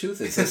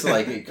Sabretooth? Is this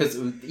like, because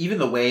even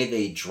the way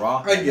they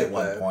draw him at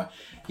one point,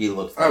 he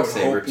looks like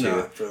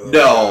Sabretooth.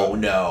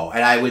 No.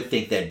 And I would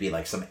think that'd be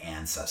like some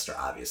ancestor,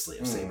 obviously,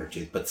 of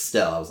Sabretooth. But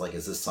still, I was like,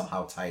 is this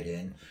somehow tied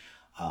in?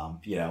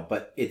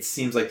 But it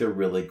seems like they're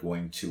really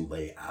going to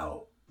lay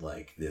out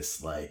like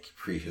this like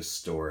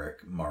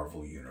prehistoric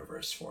Marvel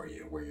universe for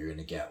you, where you're going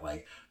to get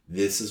like,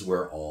 this is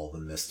where all the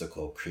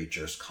mystical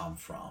creatures come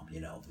from.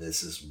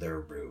 This is their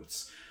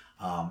roots.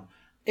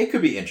 It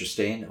could be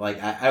interesting. Like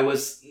I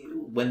was,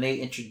 when they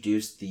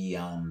introduced the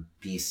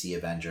BC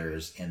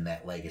Avengers in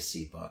that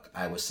Legacy book,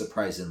 I was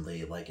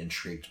surprisingly like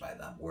intrigued by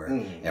them.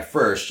 Where at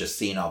first, just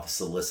seeing all the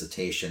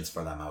solicitations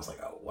for them, I was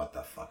like, oh, what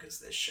the fuck is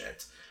this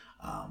shit?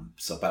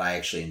 But I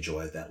actually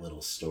enjoyed that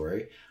little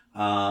story.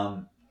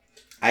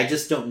 I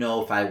just don't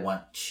know if I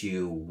want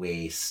to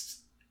waste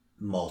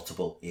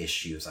multiple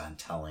issues on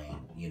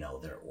telling,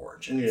 their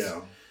origins.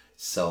 yeah.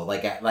 So,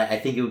 I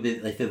think it would be,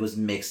 if it was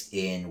mixed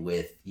in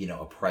with,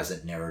 a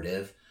present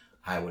narrative,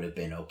 I would have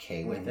been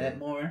okay with it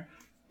more.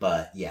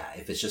 But yeah,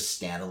 if it's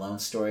just standalone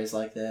stories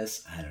like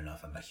this, I don't know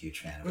if I'm a huge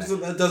fan of that.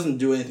 That doesn't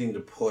do anything to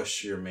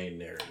push your main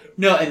narrative.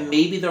 No, and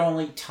maybe they're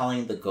only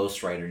telling the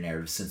Ghost Rider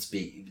narrative since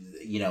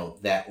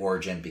that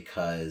origin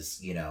because,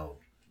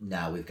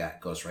 now we've got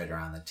Ghost Rider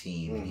on the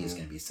team and he's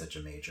going to be such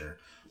a major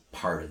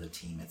part of the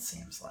team, it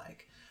seems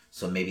like.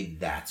 So maybe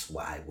that's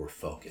why we're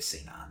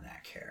focusing on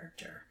that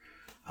character.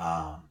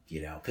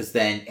 Because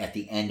then at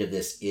the end of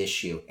this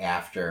issue,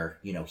 after,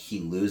 he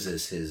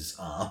loses his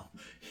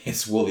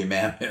woolly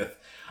mammoth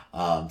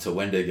to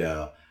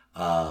Wendigo,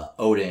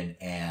 Odin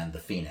and the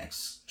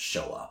Phoenix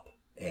show up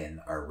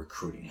and are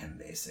recruiting him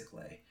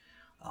basically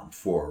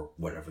for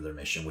whatever their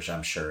mission, which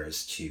I'm sure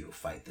is to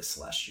fight the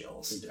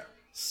Celestials. Yeah.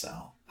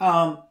 So,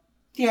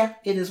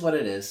 it is what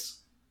it is.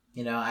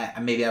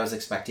 Maybe I was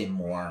expecting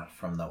more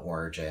from the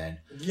origin.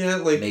 Yeah,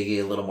 maybe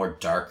a little more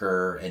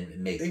darker and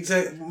make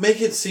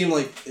it seem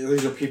like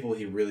these are people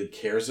he really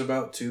cares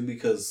about too,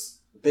 because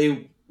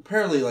they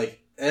apparently at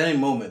any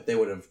moment they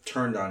would have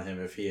turned on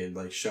him if he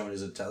had shown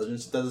his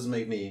intelligence. That doesn't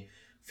make me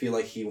feel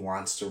like he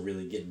wants to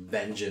really get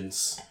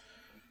vengeance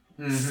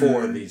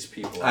for these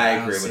people. I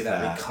agree with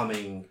that.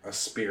 Becoming a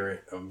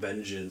spirit of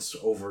vengeance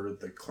over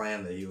the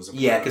clan that he was a part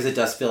of. Yeah, because it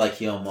does feel like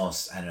he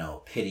almost,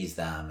 pities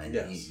them, and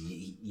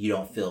you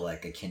don't feel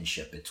like a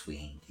kinship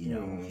between,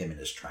 him and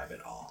his tribe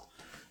at all.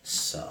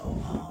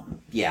 So,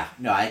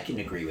 I can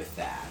agree with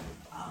that.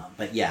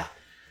 But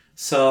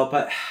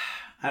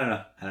I don't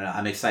know.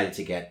 I'm excited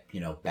to get,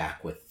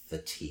 back with the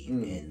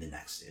team in the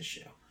next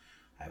issue.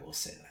 I will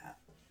say that.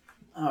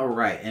 All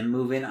right, and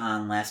moving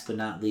on, last but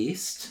not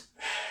least...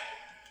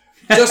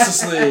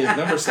 Justice League,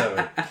 number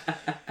 7.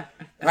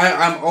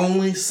 I'm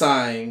only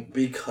sighing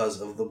because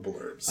of the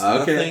blurbs.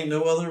 Okay. Nothing,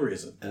 no other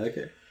reason.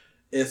 Okay.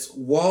 It's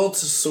wall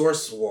to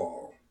source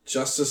wall.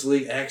 Justice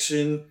League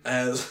action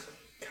as...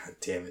 God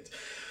damn it.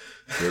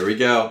 Here we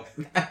go.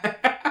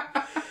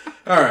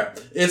 Alright.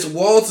 It's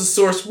wall to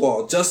source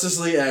wall. Justice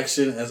League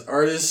action as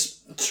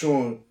artist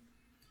Chung.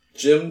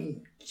 Okay.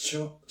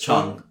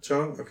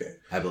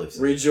 I believe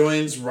so.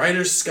 Rejoins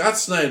writer Scott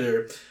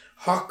Snyder.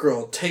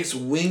 Hawkgirl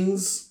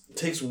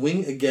takes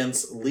wing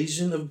against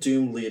Legion of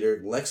Doom leader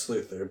Lex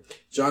Luthor.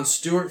 Jon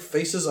Stewart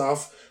faces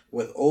off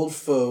with old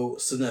foe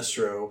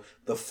Sinestro.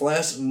 The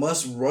Flash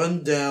must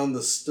run down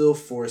the Still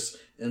Force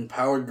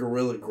empowered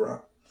Gorilla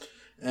Grodd.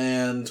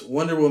 And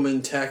Wonder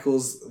Woman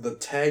tackles the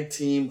tag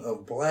team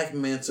of Black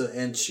Manta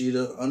and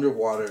Cheetah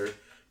underwater,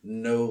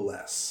 no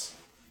less.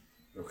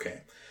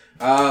 Okay.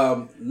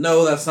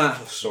 No, that's not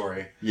the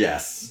story.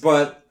 Yes.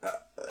 But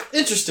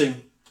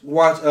interesting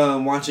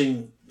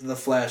watching the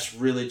Flash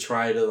really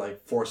try to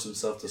force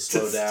himself to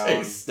slow down.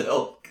 Stay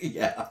still.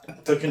 Yeah.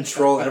 To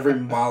control every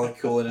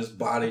molecule in his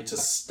body to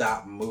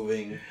stop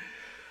moving.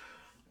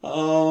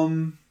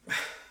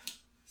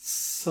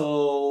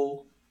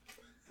 So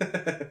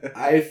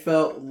I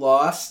felt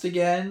lost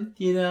again,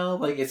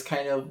 it's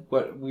kind of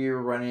what we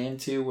were running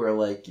into where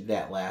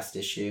that last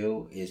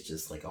issue is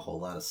just a whole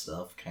lot of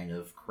stuff kind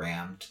of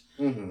crammed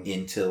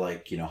into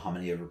how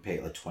many ever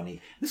page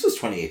 20. This was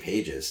 28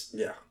 pages.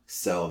 Yeah.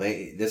 So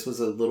this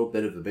was a little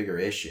bit of a bigger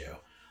issue.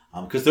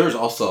 Because there's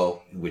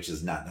also, which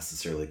is not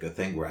necessarily a good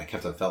thing, where I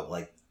felt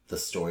like the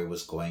story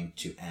was going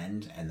to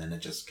end and then it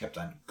just kept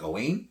on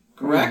going.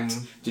 Correct?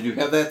 Did you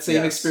have that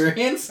same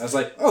experience? I was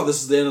like, oh,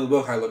 this is the end of the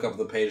book. I look up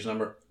the page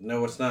number.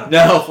 No, it's not.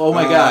 No. Oh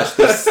my gosh.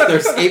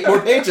 There's 8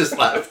 more pages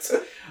left.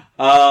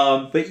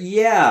 But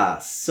yeah,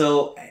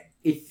 so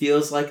it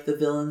feels like the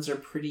villains are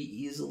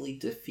pretty easily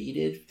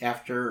defeated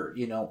after,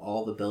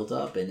 all the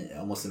build-up and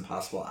almost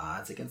impossible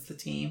odds against the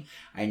team.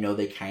 I know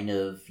they kind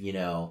of,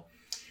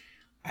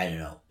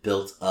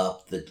 built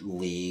up the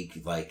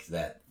league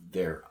that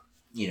they're,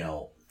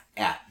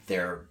 at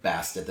their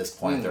best at this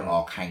point. They're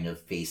all kind of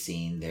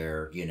facing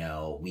their,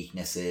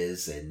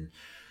 weaknesses and,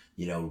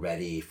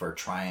 ready for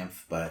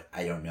triumph. But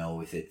I don't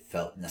know if it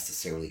felt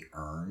necessarily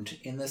earned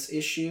in this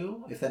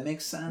issue, if that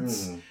makes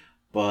sense.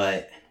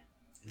 But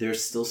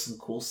there's still some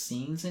cool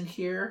scenes in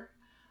here.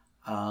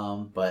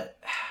 But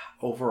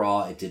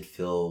overall, it did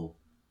feel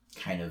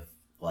kind of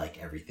like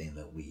everything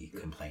that we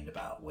complained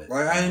about with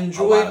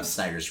a lot of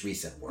Snyder's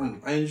recent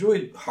work. I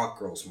enjoyed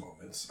Hawkgirl's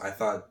moments. I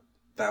thought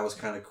that was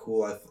kind of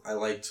cool. I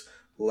liked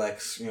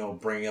Lex,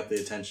 bringing up the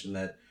attention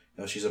that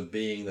she's a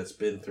being that's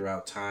been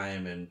throughout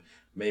time, and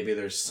maybe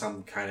there's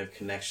some kind of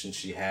connection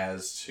she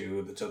has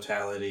to the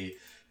totality,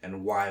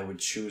 and why I would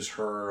choose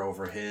her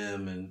over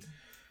him. And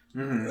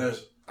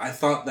I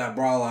thought that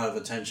brought a lot of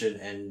attention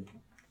and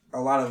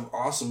a lot of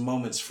awesome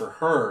moments for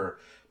her,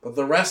 but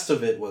the rest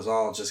of it was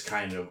all just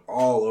kind of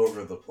all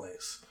over the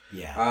place.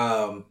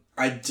 Yeah.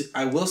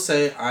 I will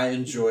say I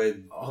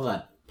enjoyed... Hold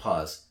on.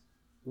 Pause.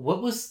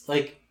 What was,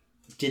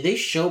 did they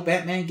show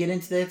Batman get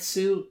into that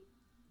suit?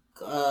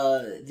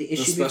 The issue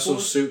the special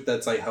before? Suit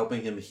that's,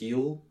 helping him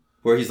heal?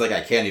 Where he's like,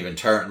 I can't even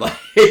turn.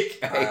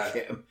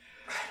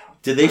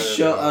 Did they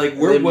show,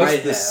 where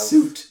was the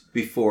suit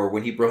before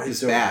when he broke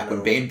his back?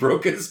 When Bane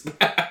broke his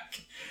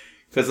back?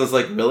 Because I was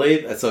like,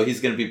 really? So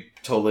he's going to be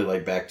totally,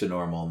 back to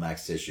normal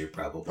next issue,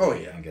 probably. Oh,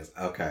 yeah. I guess.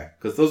 Okay.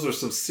 Because those were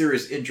some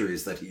serious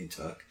injuries that he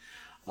took.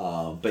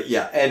 But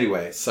yeah,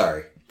 anyway,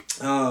 sorry.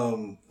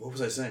 What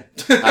was I saying?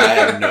 I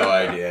have no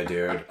idea,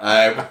 dude.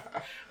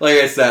 Like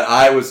I said,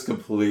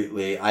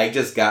 I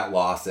just got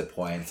lost at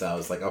points. I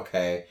was like,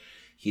 okay,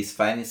 he's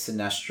fighting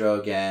Sinestro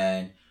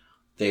again.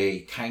 They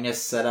kind of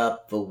set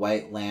up the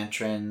White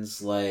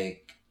Lanterns,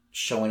 like,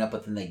 showing up,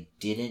 but then they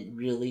didn't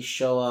really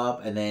show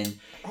up. And then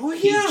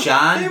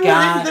John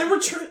they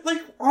were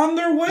like on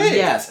their way.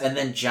 Yes, and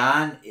then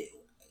John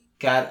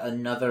got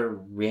another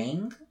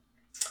ring.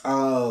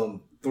 The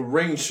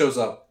ring shows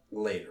up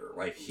later.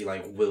 Like, he,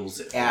 like, wills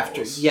it.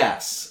 After,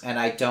 yes. And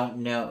I don't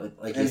know.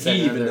 Like, and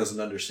he even doesn't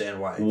understand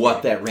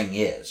what that ring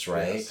is,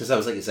 right? Because I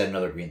was like, is that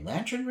another Green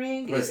Lantern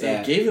ring?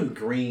 It gave him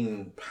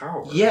green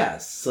power.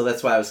 Yes. So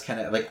that's why I was kind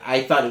of, like,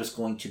 I thought it was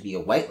going to be a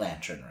White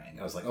Lantern ring.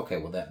 I was like, okay,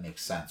 well, that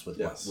makes sense with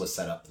what was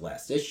set up the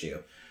last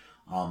issue.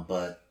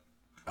 But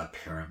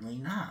apparently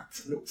not.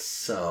 Nope.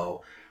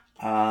 So...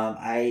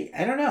 I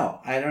don't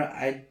know.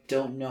 I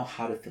don't know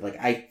how to feel.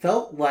 Like, I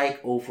felt like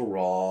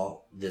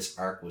overall this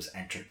arc was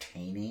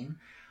entertaining.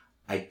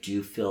 I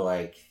do feel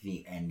like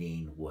the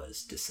ending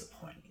was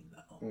disappointing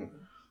though.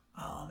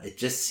 Mm-hmm. It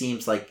just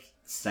seems like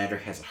Snyder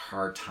has a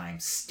hard time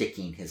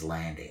sticking his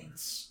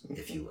landings,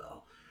 if you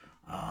will.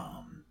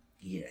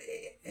 Yeah,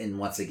 and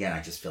once again,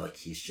 I just feel like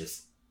he's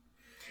just.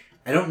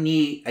 I don't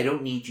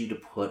need you to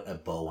put a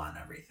bow on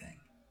everything.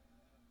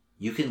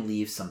 You can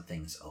leave some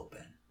things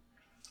open.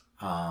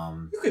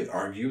 You could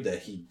argue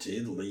that he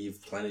did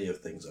leave plenty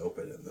of things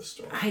open in this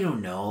story. I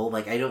don't know.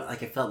 I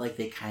felt like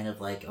they kind of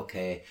like,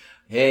 okay,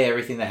 hey,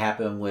 everything that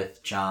happened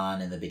with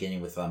John in the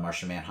beginning with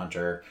Martian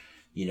Manhunter,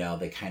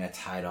 they kind of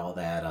tied all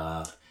that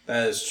up.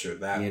 That is true.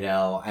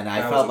 And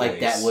I felt like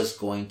that was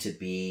going to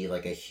be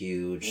like a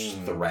huge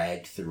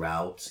thread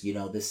throughout,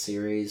 this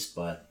series,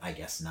 but I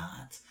guess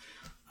not.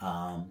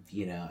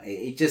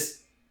 It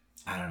just,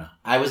 I don't know.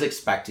 I was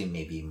expecting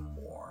maybe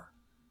more.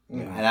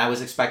 And I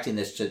was expecting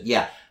this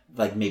to,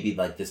 like maybe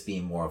like this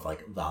being more of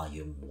like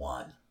volume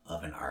 1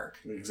 of an arc.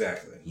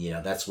 Exactly.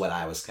 That's what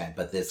I was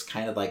but this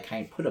kind of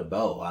put a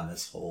bow on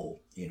this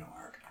whole,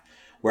 arc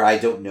where I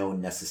don't know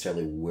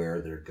necessarily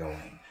where they're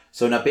going.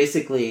 So now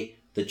basically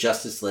the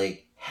Justice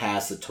League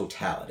has the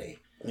totality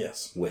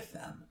with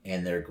them,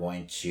 and they're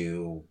going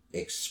to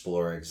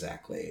explore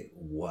exactly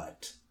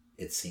what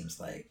it seems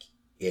like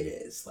it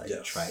is,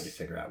 try to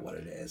figure out what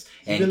it is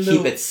and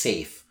keep it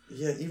safe.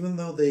 Yeah. Even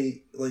though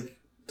they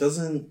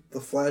doesn't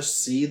the Flash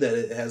see that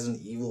it has an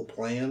evil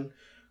plan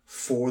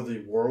for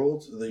the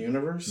world, the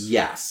universe?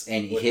 Yes.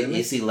 And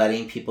is he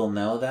letting people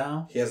know,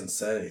 though? He hasn't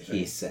said anything.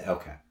 He said,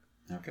 okay.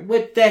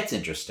 Well, that's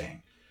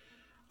interesting.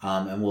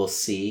 And we'll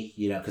see,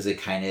 because it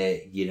kind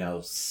of,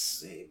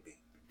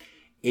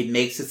 it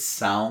makes it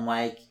sound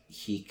like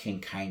he can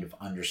kind of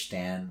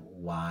understand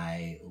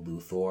why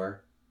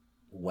Luthor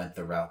went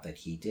the route that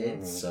he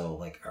did. Mm-hmm.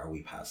 So, are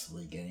we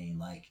possibly getting,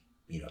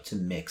 to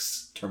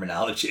mix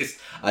terminologies,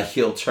 a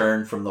heel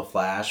turn from the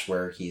Flash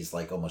where he's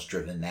almost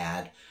driven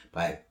mad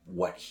by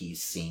what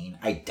he's seen?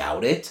 I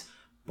doubt it,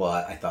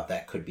 but I thought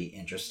that could be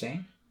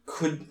interesting.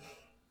 And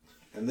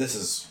this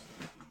is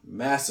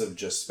massive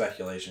just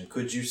speculation,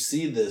 could you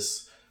see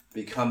this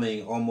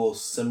becoming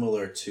almost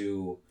similar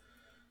to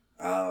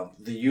the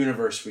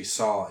universe we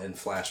saw in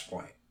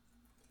Flashpoint?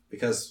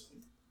 Because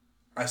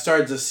I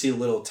started to see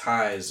little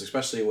ties,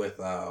 especially with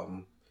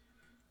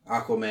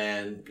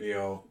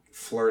Aquaman,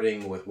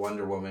 flirting with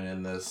Wonder Woman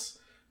in this,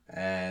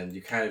 and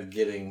you kind of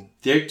getting...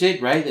 It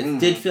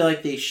did feel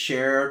like they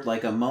shared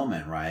a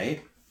moment,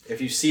 right? If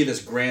you see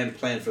this grand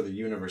plan for the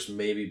universe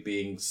maybe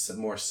being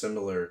more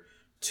similar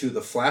to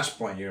the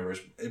Flashpoint universe,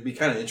 it'd be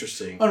kind of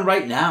interesting. Well,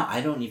 right now,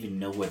 I don't even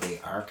know where they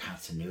are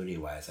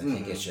continuity-wise. I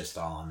think it's just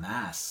all a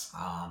mess.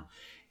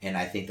 And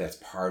I think that's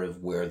part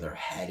of where they're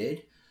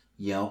headed,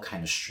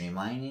 kind of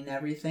streamlining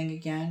everything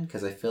again,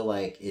 because I feel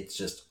like it's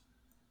just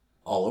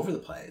all over the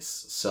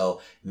place.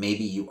 So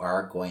maybe you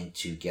are going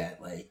to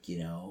get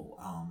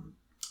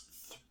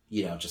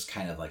just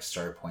kind of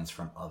start points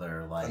from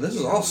other and this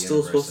is all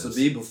still supposed to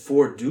be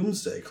before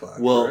Doomsday Clock.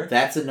 Well, correct?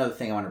 That's another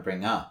thing I want to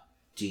bring up.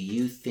 Do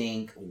you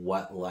think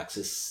what Lex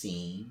is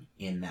seeing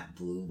in that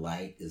blue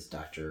light is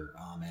Dr.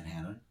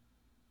 Manhattan?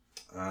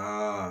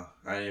 I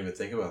didn't even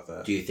think about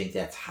that. Do you think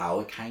that's how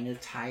it kind of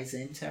ties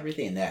into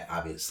everything? And that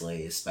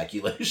obviously is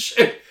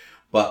speculation.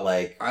 But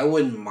I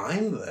wouldn't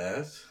mind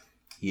that.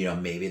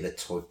 Maybe the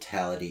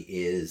totality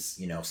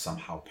is,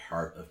 somehow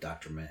part of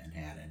Dr.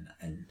 Manhattan,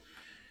 and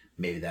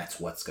maybe that's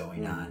what's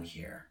going on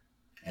here.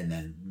 And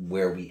then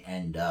where we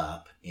end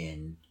up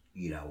in,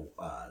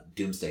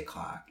 Doomsday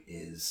Clock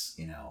is,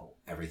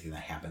 everything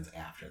that happens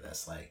after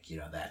this.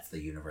 That's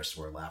the universe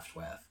we're left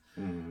with.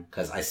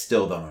 Because I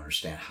still don't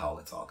understand how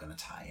it's all going to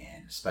tie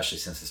in, especially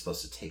since it's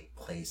supposed to take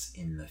place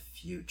in the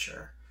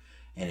future.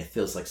 And it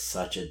feels like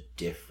such a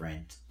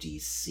different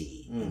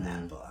DC in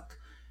that book.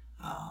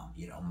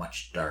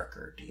 Much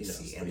darker DC.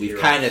 Yes, and we've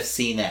kind of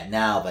seen that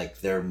now,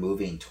 they're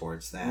moving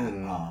towards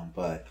that.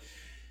 But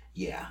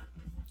yeah.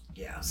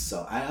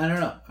 So I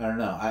don't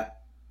know.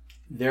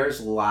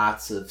 There's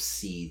lots of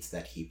seeds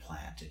that he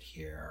planted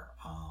here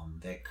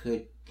that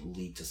could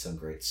lead to some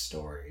great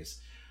stories.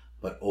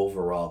 But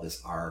overall,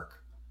 this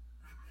arc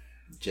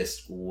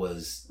just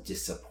was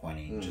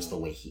disappointing, just the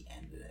way he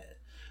ended it.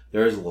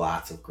 There's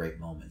lots of great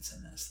moments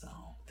in this,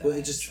 though, that I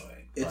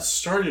enjoyed. It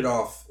started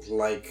off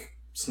like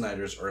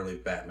Snyder's early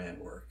Batman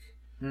work,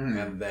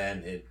 and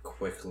then it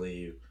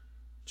quickly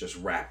just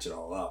wrapped it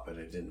all up, and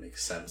it didn't make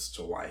sense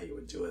to why he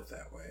would do it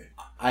that way.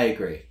 I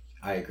agree.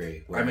 I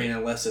mean,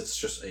 unless it's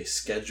just a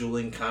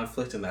scheduling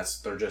conflict, and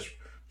they're just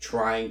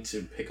trying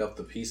to pick up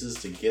the pieces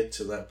to get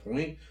to that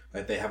point.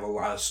 Like, they have a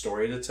lot of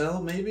story to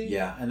tell, maybe?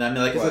 Yeah, and I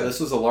mean, like I said, this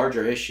was a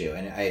larger issue,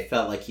 and I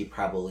felt like he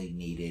probably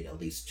needed at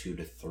least 2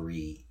 to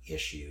 3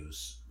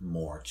 issues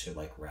more to,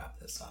 like, wrap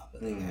this up.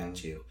 And they had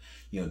to,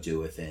 do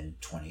within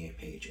 28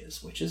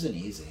 pages, which isn't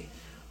easy.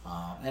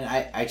 And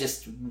I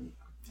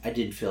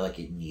didn't feel like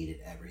it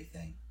needed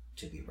everything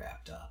to be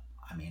wrapped up.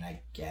 I mean,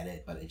 I get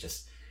it, but it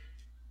just...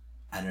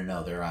 I don't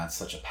know, they're on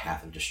such a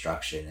path of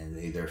destruction,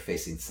 and they're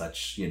facing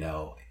such,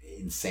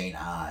 insane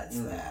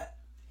odds that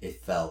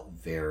it felt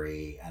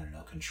very,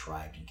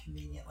 contrived and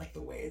convenient, like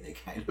the way they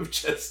kind of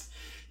just,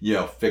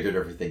 figured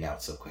everything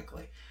out so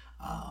quickly.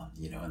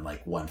 In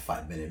like one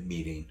 5-minute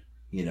meeting,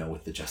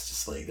 with the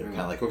Justice League. They're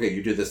kind of like, okay,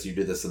 you do this,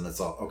 and that's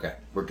all. Okay,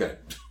 we're good.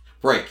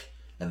 Break.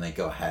 And they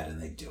go ahead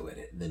and they do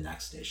it in the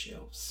next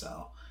issue.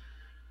 So...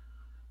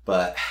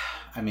 But,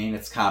 I mean,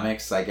 it's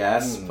comics, I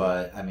guess,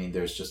 but, I mean,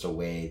 there's just a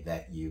way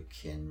that you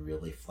can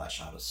really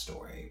flesh out a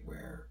story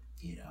where,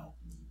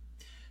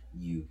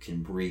 you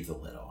can breathe a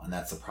little. And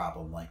that's the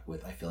problem, like,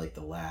 with, I feel like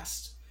the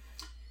last,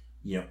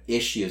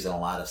 issues in a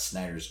lot of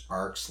Snyder's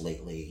arcs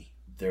lately,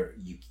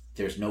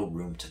 there's no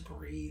room to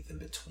breathe in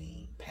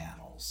between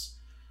panels.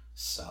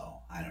 So,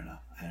 I don't know.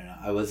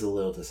 I was a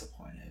little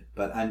disappointed.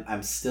 But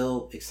I'm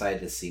still excited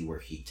to see where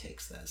he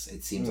takes this.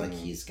 It seems like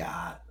he's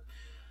got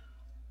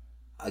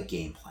a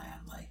game plan,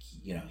 like,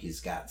 he's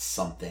got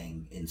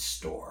something in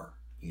store,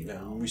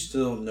 we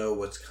still don't know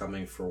what's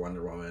coming for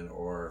Wonder Woman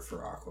or for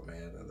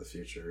Aquaman in the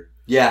future.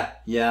 Yeah,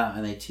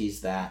 and they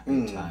tease that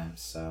big time.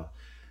 So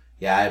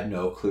yeah, I have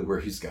no clue where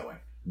he's going,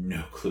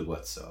 no clue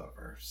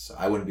whatsoever. So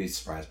I wouldn't be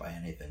surprised by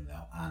anything,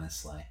 though,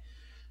 honestly.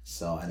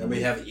 So and then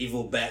we have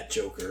Evil Bat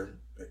Joker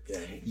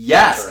again.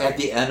 Yes, at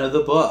the end of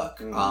the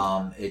book,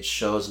 it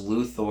shows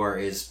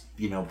Luthor is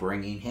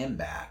bringing him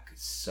back.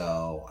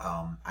 So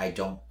I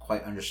don't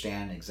quite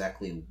understand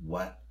exactly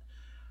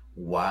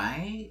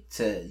why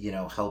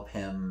to help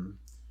him.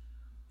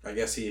 I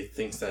guess he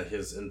thinks that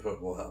his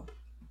input will help.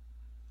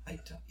 I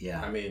don't.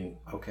 Yeah. I mean,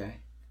 okay.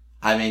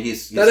 I mean,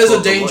 he's that is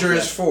a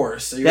dangerous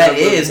force. So that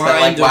is,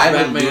 but like, why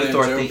would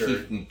Luthor think he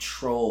can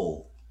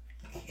control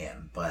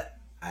him? But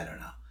I don't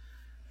know.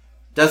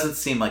 Doesn't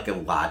seem like a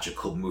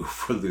logical move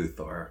for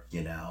Luthor,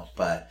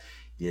 But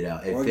it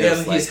feels again,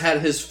 like he's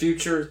had his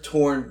future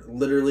torn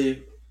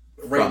literally.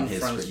 Right from in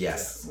front his of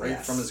yes,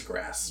 from his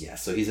grasp. Yeah,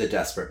 so he's a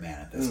desperate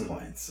man at this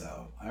point.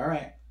 So all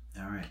right.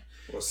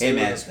 We'll see hey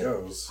where man, this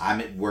goes.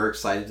 we're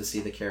excited to see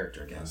the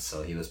character again.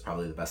 So he was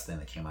probably the best thing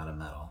that came out of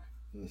Metal.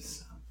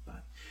 So,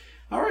 but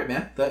all right,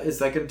 man. Is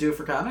that going to do it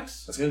for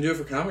comics? That's going to do it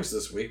for comics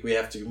this week. We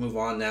have to move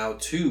on now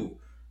to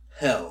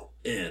Hell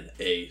in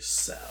a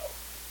Cell.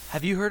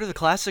 Have you heard of the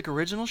classic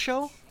original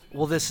show?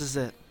 Well, this is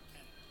it.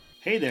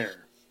 Hey there.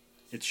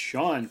 It's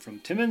Sean from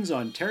Timmins,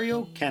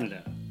 Ontario,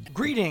 Canada.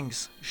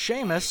 Greetings,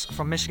 Seamus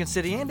from Michigan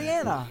City,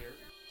 Indiana.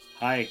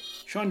 Hi,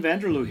 Sean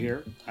Vanderloo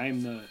here.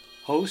 I'm the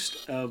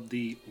host of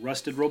the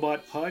Rusted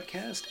Robot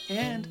podcast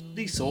and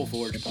the Soul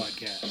Forge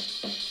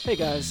podcast. Hey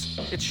guys,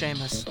 it's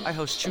Seamus. I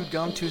host Chewed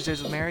Gum,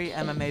 Tuesdays with Mary,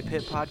 MMA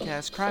Pit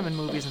podcast, crime and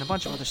movies, and a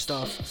bunch of other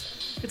stuff.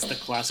 It's the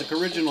classic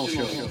original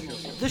show.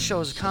 This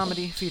show is a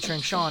comedy featuring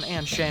Sean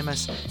and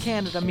Seamus.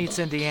 Canada meets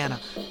Indiana.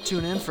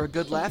 Tune in for a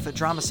good laugh at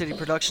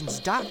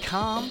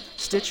DramaCityProductions.com,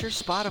 Stitcher,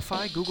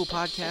 Spotify, Google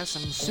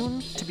Podcasts, and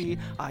soon to be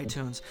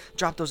iTunes.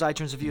 Drop those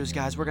iTunes reviews,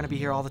 guys. We're going to be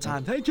here all the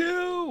time. Thank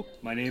you!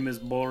 My name is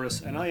Boris,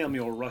 and I am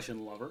your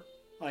Russian lover.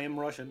 I am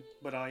Russian,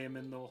 but I am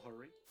in no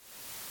hurry.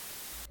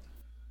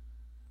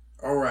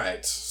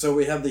 Alright, so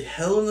we have the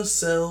Hell in a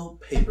Cell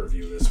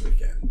pay-per-view this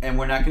weekend. And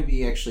we're not going to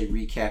be actually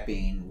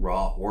recapping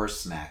Raw or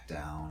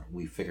SmackDown.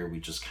 We figure we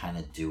just kind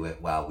of do it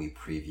while we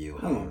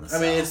preview Hell in a Cell.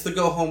 I mean, it's the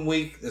go-home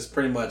week. It's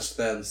pretty much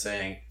them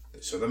saying,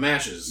 so the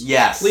matches.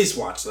 Yes. Please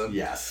watch them.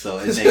 Yes, so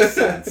it makes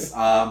sense.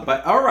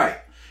 But alright.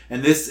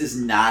 And this is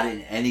not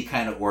in any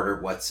kind of order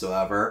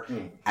whatsoever.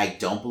 I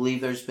don't believe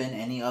there's been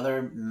any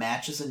other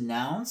matches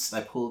announced.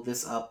 I pulled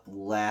this up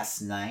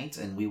last night,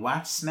 and we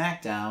watched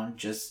SmackDown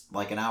just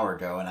like an hour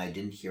ago, and I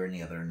didn't hear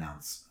any other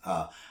announced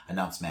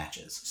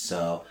matches.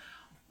 So,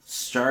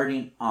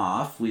 starting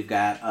off, we've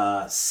got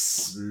the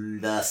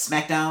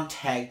SmackDown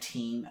Tag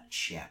Team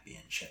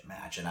Championship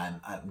match, and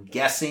I'm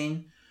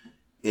guessing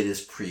it is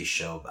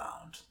pre-show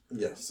bound.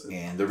 Yes.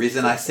 And the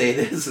reason I say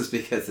this is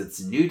because it's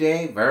New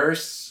Day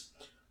versus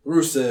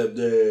Rusev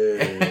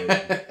Day.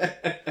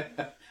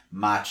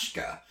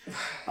 Machka.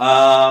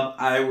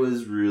 I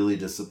was really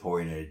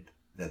disappointed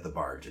that the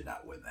Bar did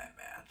not win that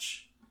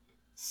match.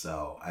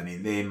 So, I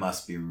mean, they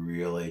must be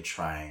really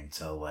trying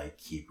to, like,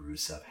 keep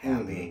Rusev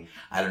happy.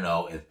 I don't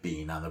know if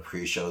being on the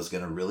pre-show is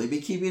going to really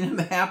be keeping him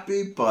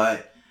happy,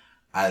 but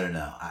I don't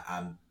know.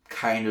 I'm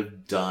kind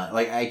of done.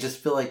 Like, I just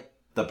feel like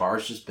the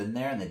bar's just been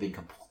there and they've been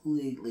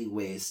completely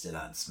wasted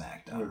on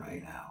SmackDown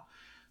right now.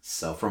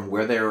 So from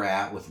where they were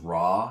at with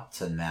Raw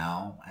to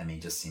now, I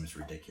mean, just seems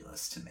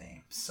ridiculous to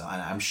me. So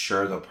I'm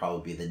sure they'll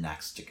probably be the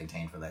next to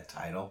contend for that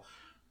title,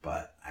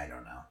 but I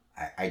don't know.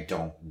 I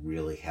don't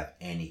really have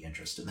any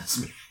interest in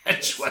this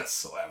match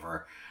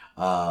whatsoever.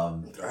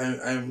 I'm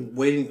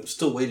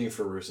still waiting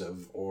for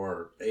Rusev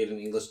or Aiden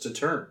English to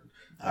turn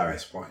at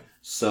this point.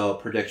 So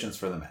predictions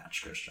for the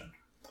match, Christian.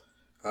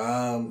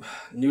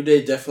 New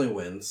Day definitely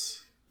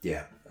wins.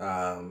 Yeah.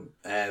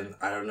 And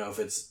I don't know if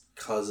it's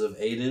because of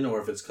Aiden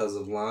or if it's because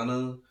of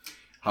Lana.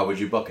 How would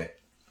you book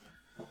it?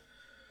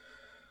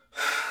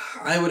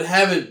 I would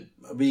have it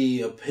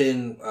be a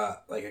pin,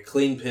 like a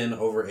clean pin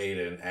over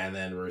Aiden, and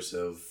then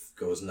Rusev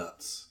goes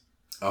nuts.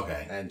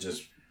 Okay. And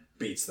just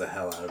beats the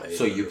hell out of Aiden.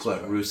 So you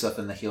put Rusev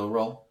in the heel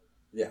role?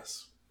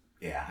 Yes.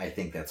 Yeah, I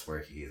think that's where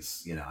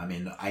he's, I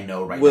mean, I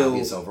know now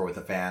he's over with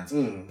the fans,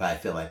 but I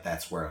feel like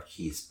that's where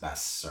he's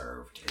best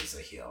served as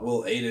a heel.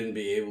 Will Aiden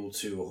be able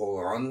to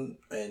hold on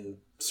and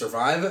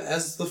survive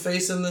as the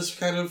face in this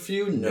kind of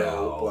feud?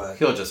 No, but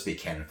he'll just be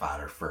cannon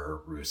fodder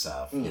for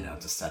Rusev,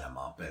 to set him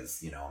up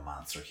as, a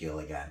monster heel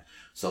again.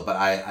 So, but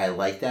I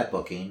like that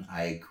booking.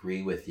 I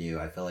agree with you.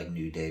 I feel like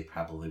New Day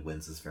probably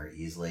wins this very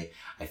easily.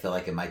 I feel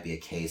like it might be a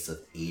case of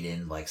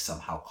Aiden, like,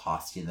 somehow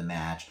costing the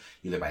match,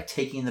 either by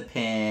taking the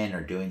pin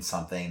or doing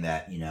something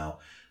that,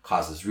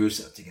 causes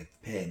Rusev to get the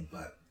pin.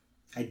 But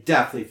I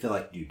definitely feel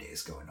like New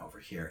Day's going over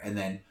here. And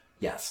then,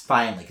 yes,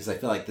 finally, because I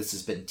feel like this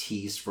has been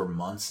teased for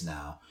months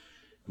now,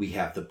 we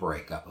have the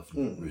breakup of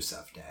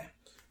Rusev Day.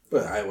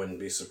 But I wouldn't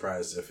be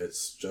surprised if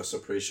it's just a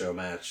pre-show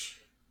match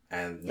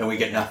and we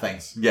get nothing.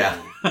 Yeah.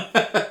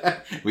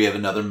 We have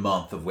another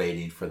month of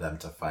waiting for them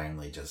to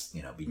finally just,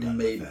 be done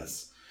with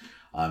this.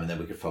 And then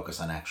we could focus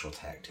on actual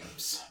tag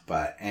teams.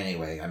 But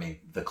anyway, I mean,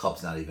 the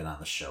club's not even on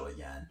the show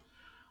again.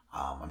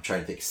 I'm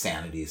trying to think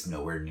Sanity is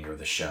nowhere near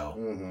the show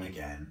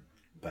again.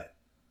 But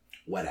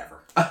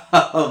whatever.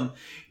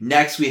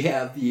 Next, we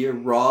have the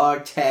Raw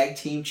Tag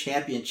Team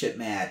Championship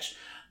match.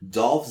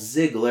 Dolph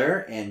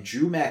Ziggler and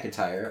Drew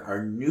McIntyre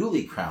are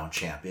newly crowned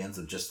champions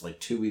of just like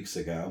 2 weeks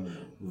ago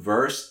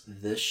versus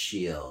The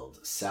Shield,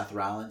 Seth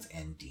Rollins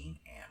and Dean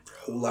Ambrose.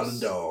 Whole lot of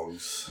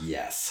dogs.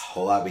 Yes,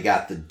 whole lot. We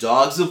got the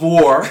Dogs of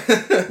War,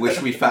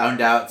 which we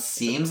found out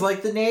seems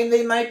like the name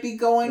they might be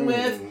going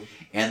with,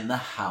 and the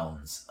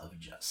Hounds of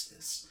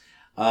Justice.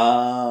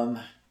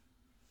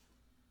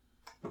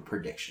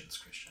 Predictions,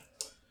 Christian.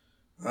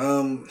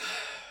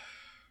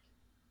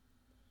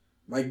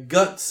 My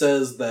gut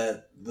says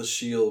that the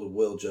Shield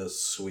will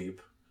just sweep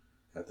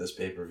at this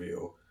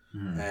pay-per-view,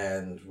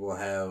 and we'll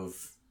have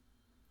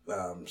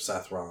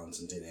Seth Rollins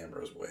and Dean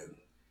Ambrose win.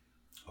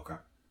 Okay.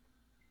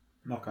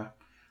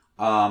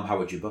 How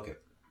would you book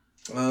it?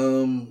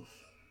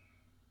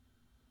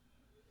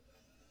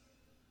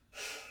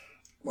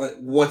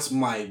 What's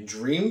my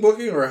dream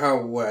booking,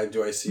 or what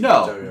do I see?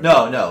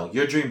 No.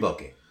 Your dream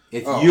booking.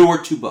 If you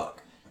were to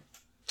book.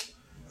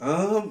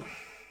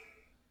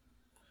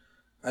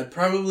 I'd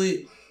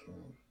probably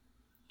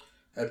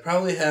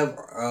have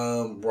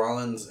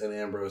Rollins and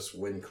Ambrose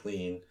win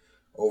clean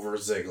over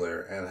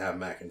Ziggler and have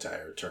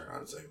McIntyre turn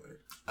on Ziggler.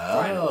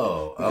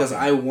 Oh, because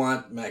I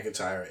want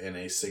McIntyre in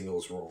a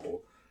singles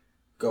role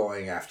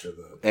going after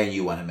And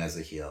you want him as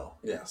a heel.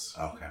 Yes.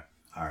 Okay.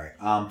 All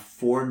right.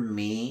 For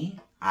me,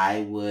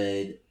 I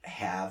would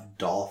have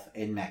Dolph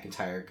and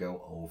McIntyre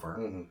go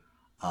over.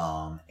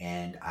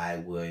 And I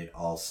would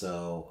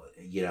also,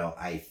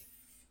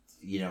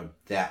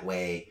 that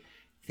way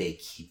they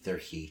keep their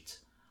heat.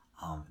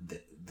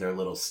 Their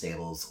little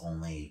stable's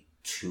only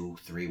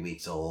 2-3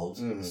 weeks old.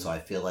 So I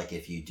feel like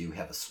if you do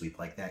have a sweep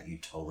like that, you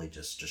totally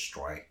just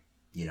destroy,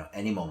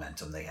 any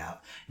momentum they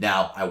have.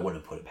 Now, I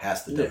wouldn't put it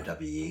past the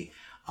WWE,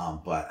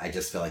 but I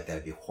just feel like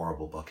that'd be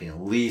horrible booking. At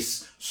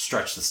least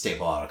stretch the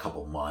stable out a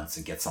couple months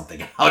and get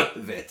something out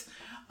of it.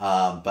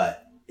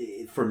 But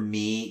for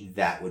me,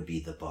 that would be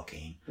the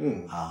booking.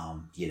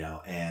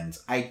 And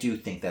I do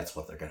think that's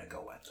what they're going to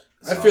go with.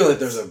 So I feel like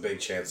there's a big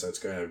chance that's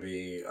going to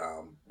be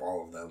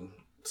all of them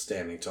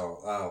standing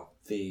tall. Oh,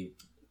 the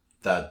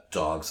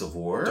Dogs of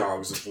War?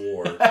 Dogs of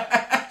War.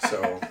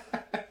 So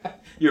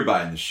you're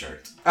buying the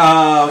shirt.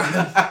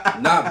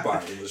 Not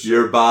buying the shirt.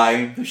 You're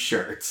buying the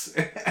shirts.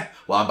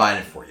 Well, I'm buying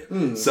it for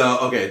you. So,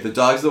 okay, the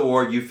Dogs of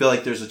War, you feel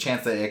like there's a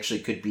chance that it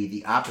actually could be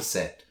the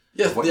opposite.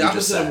 Yes, the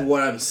opposite of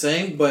what I'm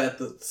saying, but at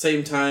the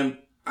same time,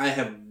 I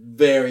have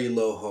very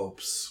low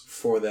hopes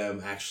for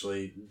them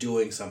actually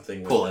doing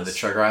something with pulling the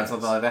trigger on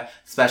something like that,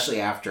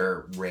 especially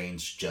after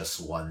Reigns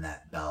just won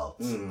that belt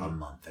a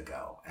month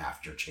ago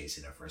after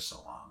chasing it for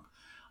so long.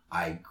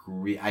 I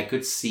agree. I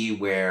could see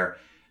where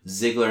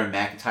Ziggler and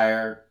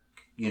McIntyre,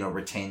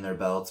 retain their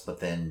belts,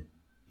 but then,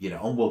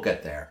 and we'll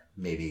get there.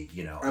 Maybe,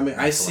 I mean,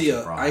 I see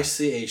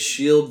a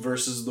Shield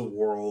versus the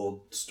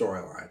World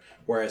storyline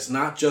where it's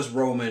not just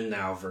Roman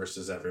now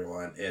versus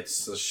everyone.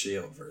 It's the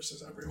Shield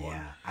versus everyone.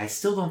 Yeah, I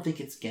still don't think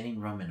it's getting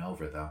Roman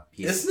over though.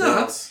 It's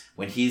not.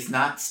 When he's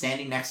not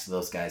standing next to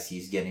those guys,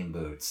 he's getting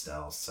booed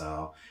still.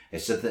 So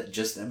it's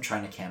just them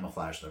trying to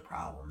camouflage their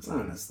problems,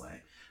 honestly.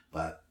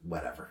 But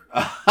whatever,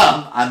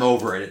 I'm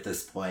over it at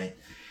this point.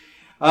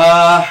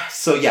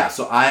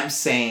 So I'm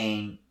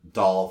saying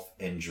Dolph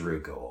and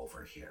Drew go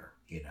over here.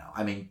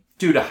 I mean,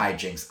 due to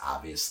hijinks,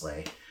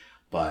 obviously,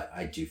 but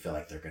I do feel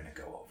like they're going to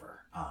go over,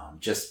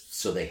 just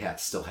so they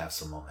still have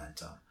some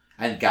momentum.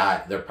 And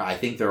God, I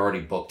think they're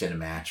already booked in a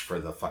match for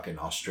the fucking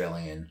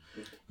Australian,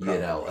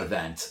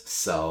 event.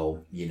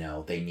 So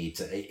they need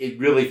to. It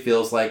really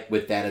feels like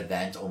with that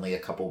event only a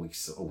couple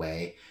weeks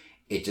away,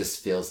 it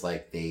just feels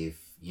like they've,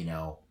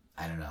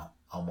 I don't know,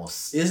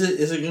 almost. Is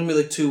it going to be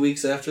like 2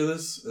 weeks after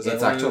this?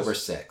 It's October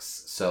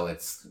 6th, so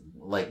it's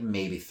like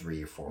maybe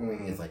 3 or 4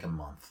 weeks. It's like a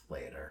month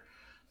later.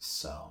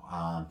 So,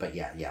 but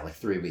like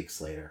 3 weeks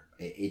later,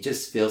 it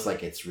just feels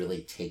like it's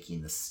really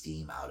taking the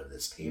steam out of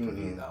this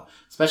pay-per-view, though.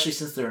 Especially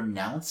since they're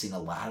announcing a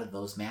lot of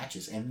those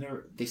matches, and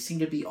they seem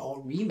to be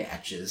all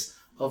rematches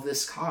of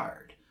this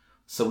card.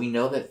 So we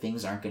know that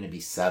things aren't going to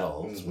be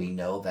settled. We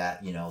know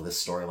that, the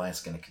storyline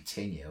is going to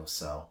continue.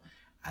 So,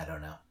 I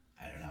don't know.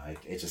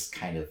 It just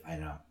kind of,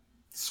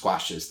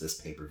 squashes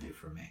this pay-per-view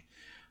for me.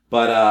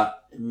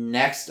 But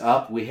next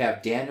up, we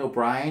have Daniel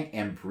Bryan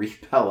and Brie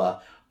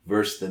Bella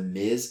versus The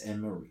Miz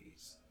and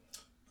Maryse.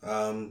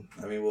 I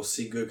mean, we'll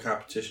see good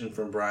competition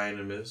from Bryan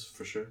and Miz,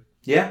 for sure.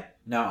 Yeah,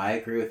 no, I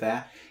agree with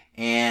that.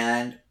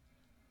 And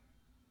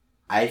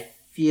I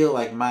feel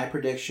like my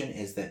prediction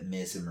is that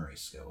Miz and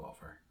Maryse go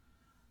over.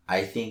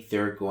 I think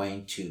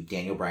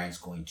Daniel Bryan's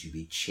going to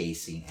be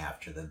chasing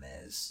after The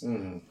Miz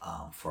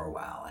for a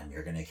while. And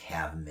you're going to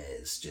have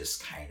Miz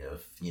just kind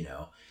of,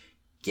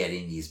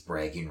 getting these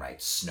bragging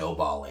rights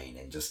snowballing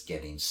and just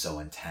getting so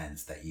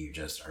intense that you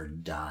just are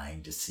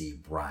dying to see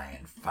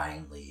Bryan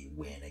finally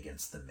win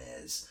against The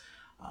Miz.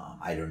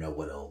 I don't know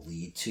what it'll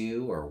lead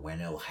to or when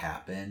it'll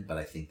happen, but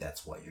I think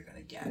that's what you're going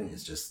to get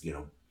is just,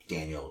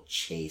 Daniel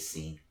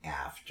chasing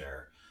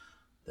after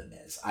The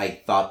Miz.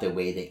 I thought the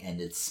way they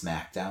ended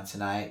SmackDown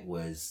tonight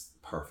was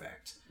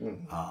perfect.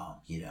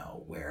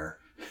 Where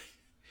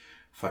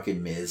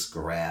fucking Miz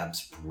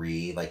grabs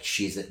Brie, like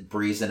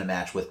Brie's in a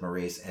match with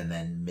Maryse, and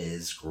then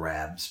Miz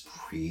grabs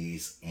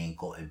Brie's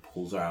ankle and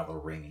pulls her out of the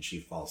ring, and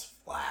she falls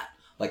flat,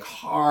 like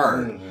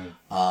hard.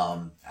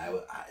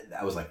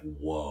 I was like,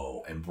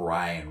 whoa! And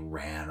Bryan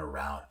ran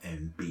around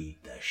and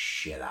beat the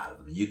shit out of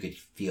him. You could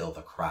feel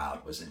the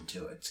crowd was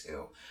into it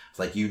too. It's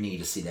like you need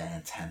to see that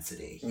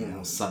intensity,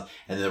 And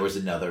there was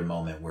another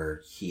moment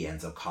where he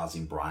ends up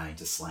causing Bryan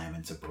to slam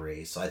into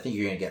Brie. So I think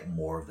you're gonna get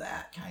more of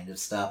that kind of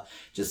stuff,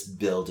 just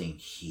building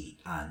heat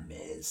on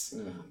Miz.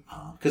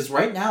 Because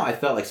right now I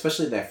felt like,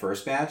 especially that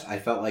first match, I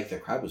felt like the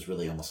crowd was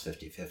really almost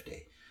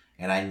 50-50.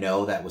 And I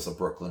know that was a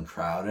Brooklyn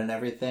crowd and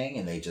everything,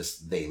 and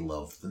they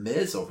love The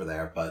Miz over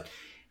there, but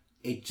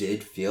it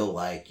did feel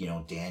like,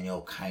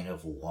 Daniel kind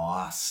of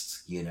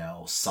lost,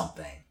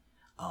 something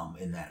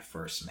in that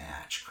first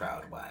match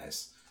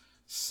crowd-wise.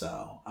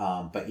 So,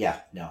 but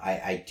yeah, no,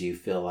 I do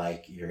feel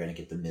like you're going to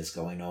get The Miz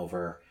going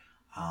over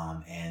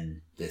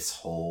and this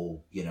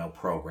whole,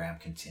 program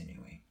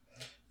continuing.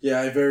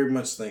 Yeah, I very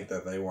much think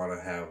that they want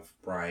to have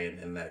Bryan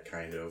in that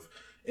kind of...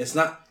 It's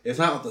not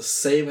the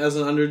same as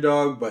an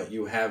underdog, but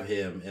you have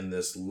him in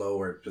this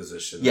lower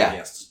position. Yeah. That he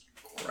has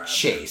to grab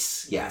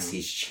chase. Yes,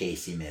 he's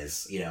chasing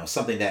Miz.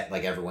 Something that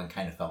like everyone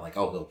kind of felt like,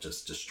 oh, he'll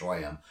just destroy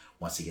him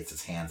once he gets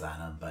his hands on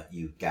him. But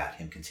you got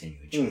him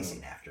continuing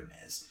chasing after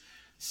Miz.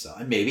 So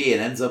and maybe it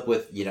ends up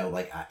with,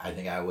 like I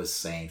think I was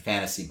saying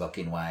fantasy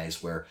booking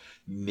wise, where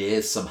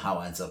Miz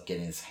somehow ends up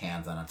getting his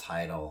hands on a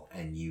title,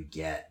 and you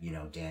get,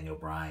 Daniel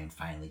Bryan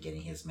finally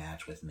getting his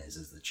match with Miz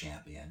as the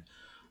champion.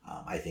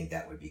 I think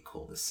that would be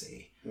cool to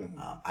see.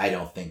 I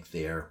don't think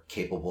they're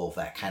capable of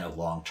that kind of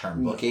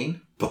long-term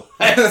booking, but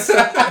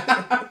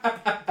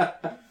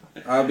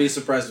I'll be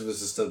surprised if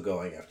this is still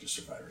going after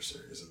Survivor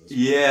Series.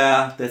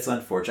 Yeah, that's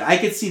unfortunate. I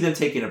could see them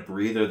taking a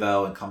breather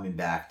though and coming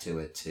back to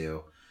it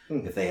too,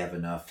 if they have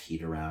enough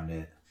heat around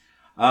it.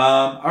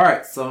 All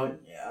right, so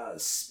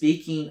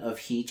speaking of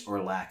heat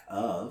or lack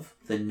of,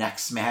 the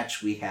next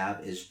match we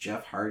have is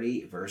Jeff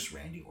Hardy versus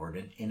Randy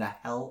Orton in a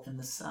Hell in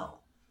the Cell.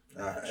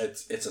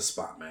 It's a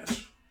spot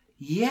match.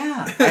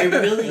 Yeah, I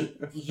really,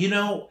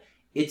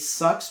 it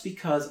sucks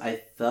because I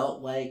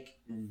felt like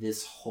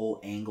this whole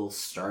angle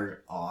started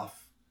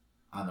off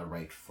on the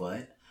right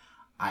foot.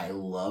 I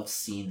love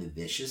seeing the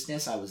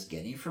viciousness I was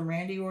getting from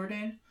Randy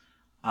Orton.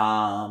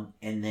 And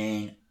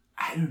then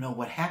I don't know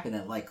what happened.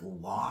 It like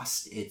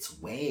lost its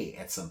way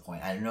at some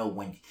point. I don't know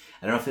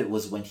if it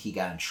was when he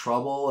got in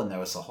trouble and there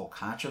was a whole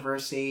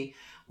controversy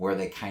where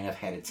they kind of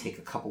had to take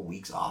a couple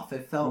weeks off,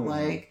 it felt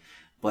like.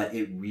 But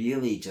it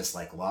really just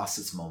like lost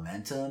its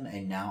momentum,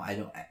 and now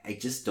I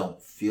just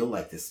don't feel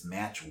like this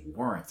match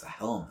warrants a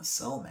Hell in a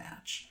Cell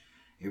match.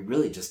 it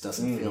really just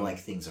doesn't feel like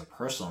things are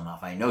personal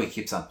enough. I know he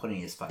keeps on putting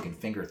his fucking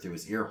finger through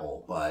his ear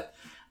hole, but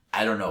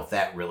I don't know if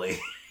that really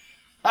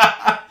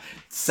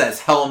says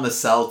Hell in a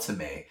Cell to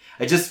me.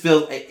 I just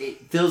feel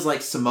it feels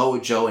like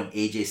Samoa Joe and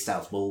AJ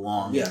Styles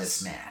belong in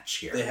this match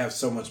here. They have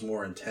so much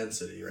more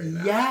intensity right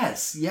now.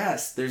 Yes.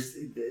 There's,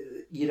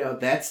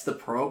 that's the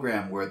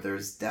program where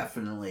there's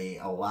definitely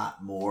a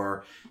lot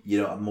more,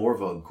 more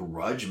of a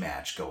grudge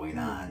match going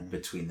on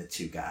between the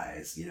two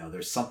guys.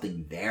 There's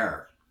something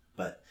there,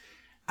 but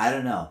I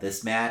don't know.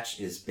 This match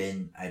has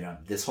been,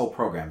 this whole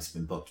program's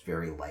been booked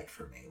very light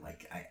for me.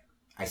 Like,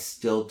 I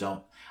still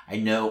don't, I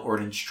know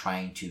Orton's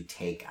trying to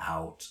take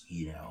out,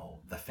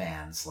 the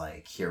fans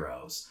like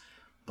heroes,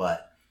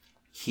 but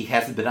he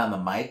hasn't been on the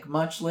mic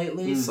much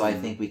lately, so I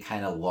think we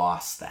kind of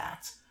lost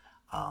that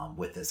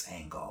with this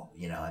angle,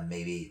 and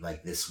maybe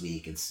like this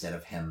week, instead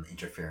of him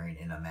interfering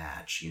in a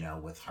match,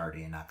 with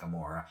Hardy and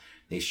Nakamura,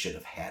 they should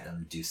have had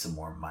him do some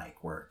more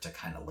mic work to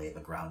kind of lay the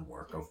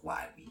groundwork of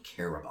why we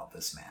care about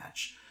this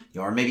match,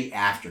 or maybe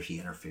after he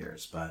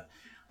interferes, but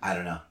I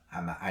don't know.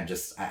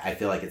 I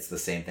feel like it's the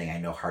same thing. I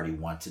know Hardy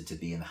wanted to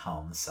be in the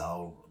Hell in a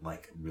Cell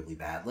like really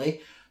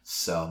badly.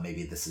 So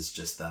maybe this is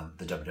just the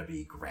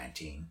WWE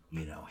granting,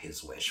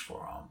 his wish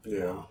for him.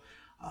 Yeah.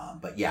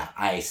 But yeah,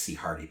 I see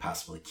Hardy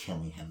possibly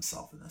killing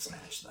himself in this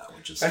match though,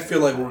 which is. I feel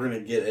like we're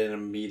gonna get an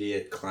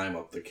immediate climb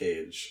up the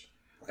cage,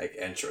 like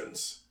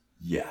entrance.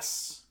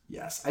 Yes.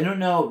 I don't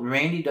know.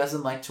 Randy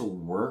doesn't like to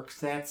work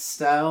that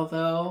style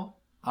though.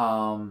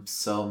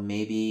 So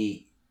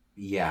maybe,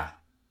 yeah,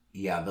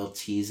 they'll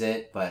tease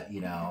it, but I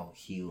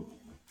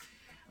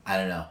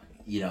don't know.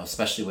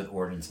 Especially with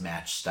Orton's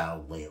match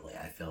style lately,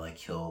 I feel like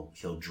he'll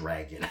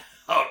drag it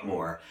out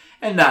more,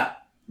 and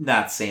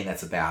not saying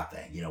that's a bad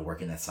thing.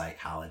 Working that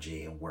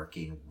psychology and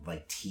working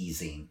like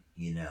teasing,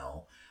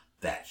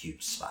 that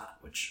huge spot,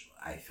 which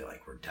I feel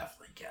like we're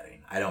definitely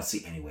getting. I don't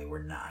see any way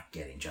we're not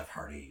getting Jeff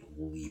Hardy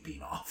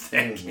leaping off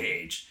that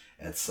cage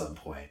at some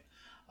point.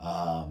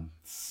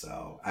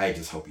 So I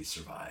just hope he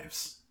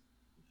survives.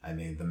 I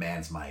mean, the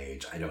man's my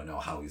age. I don't know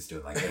how he's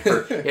doing. Like,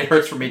 it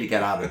hurts for me to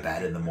get out of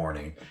bed in the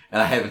morning,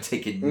 and I haven't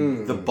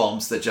taken the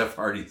bumps that Jeff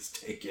Hardy's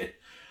taken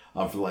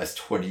for the last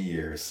 20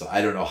 years. So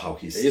I don't know how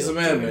he's a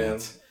man.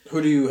 It.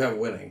 Who do you have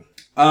winning?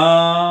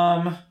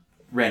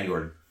 Randy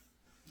Orton.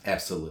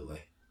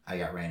 Absolutely. I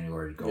got Randy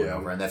Orton going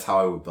over, and that's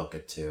how I would book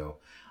it too.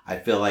 I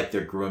feel like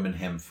they're grooming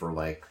him for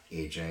like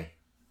AJ,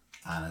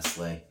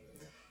 honestly.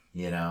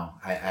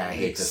 I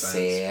hate to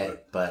say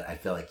it, but I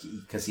feel like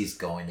because he's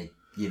going to,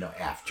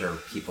 after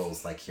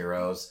people's like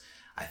heroes,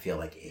 I feel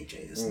like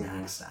AJ is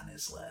next on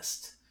his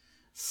list.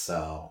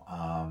 So,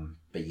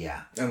 but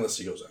yeah. Unless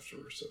he goes after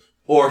Rusev.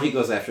 Or he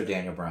goes after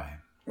Daniel Bryan.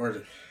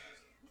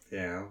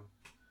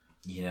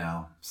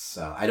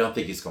 So I don't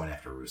think he's going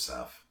after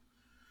Rusev.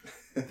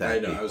 I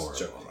know, I was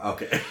joking.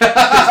 Okay.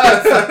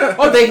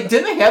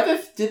 Did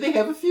they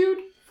have a feud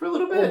for a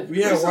little bit? Oh,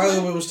 yeah,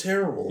 while it was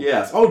terrible.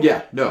 Yes. Oh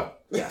yeah. No.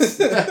 Yes.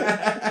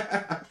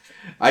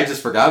 I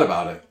just forgot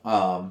about it.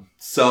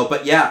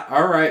 But yeah,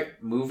 all right,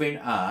 moving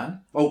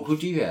on. Oh, who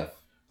do you have?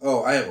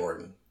 Oh, I have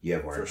Orton. You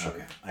have Orton. For sure.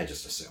 Okay, I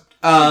just assumed.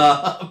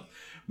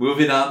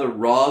 Moving on, the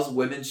Raw's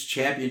Women's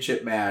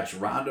Championship match.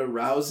 Ronda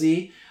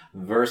Rousey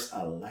versus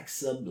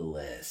Alexa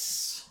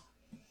Bliss.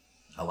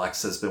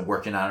 Alexa's been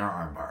working on her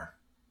armbar.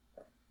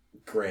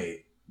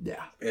 Great.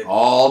 Yeah.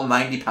 All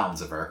 90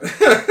 pounds of her.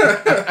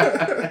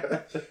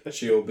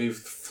 She'll be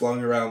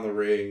flung around the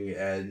ring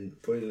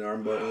and put in an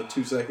armbar in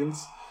 2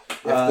 seconds.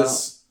 If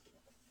this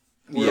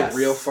were a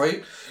real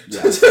fight.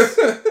 Yes.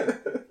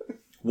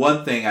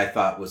 One thing I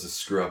thought was a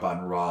screw up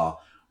on Raw.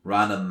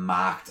 Ronda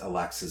mocked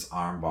Alexa's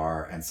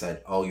armbar and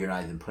said, "Oh, you're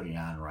not even putting it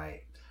on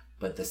right."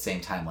 But at the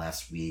same time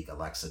last week,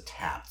 Alexa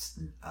tapped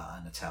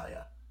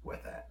Natalya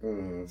with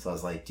it. So I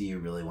was like, do you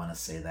really want to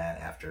say that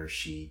after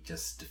she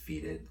just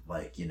defeated,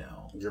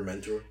 your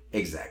mentor?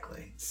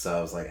 Exactly. So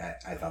I was like,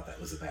 I thought that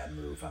was a bad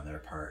move on their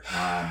part.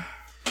 I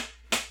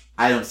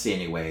don't see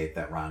any way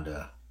that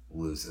Ronda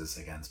loses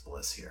against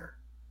Bliss here.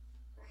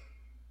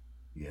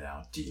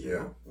 Do you?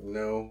 Yeah.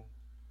 No.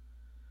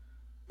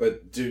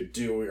 But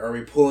are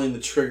we pulling the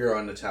trigger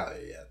on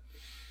Natalya yet?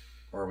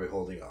 Or are we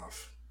holding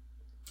off?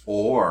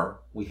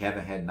 Or we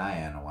haven't had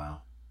Nia in a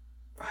while.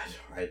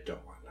 I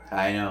don't want Nia.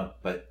 I know,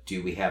 but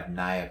do we have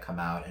Nia come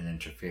out and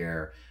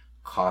interfere,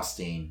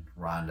 costing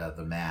Ronda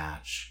the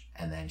match,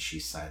 and then she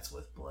sides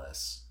with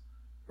Bliss?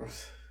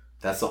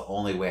 That's the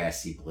only way I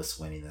see Bliss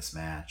winning this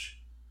match.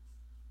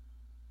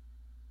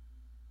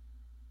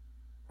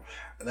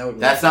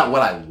 That's not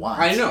what I want.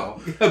 I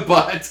know.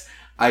 But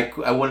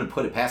I wouldn't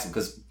put it past him,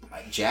 because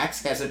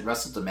Jax hasn't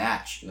wrestled a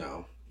match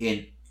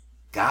in,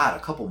 a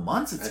couple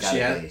months it's got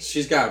to be.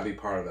 She's got to be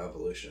part of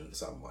Evolution in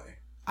some way.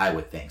 I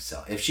would think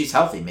so. If she's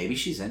healthy, maybe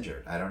she's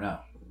injured. I don't know.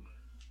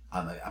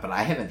 But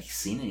I haven't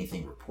seen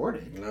anything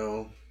reported.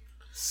 No.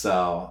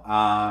 So,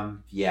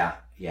 yeah.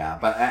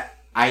 But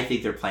I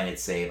think they're playing it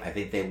safe. I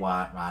think they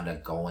want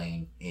Ronda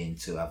going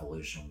into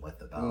Evolution with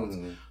the belt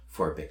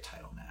for a big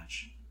title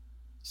match.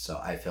 So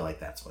I feel like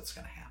that's what's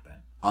going to happen.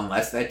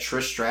 Unless that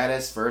Trish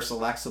Stratus versus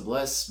Alexa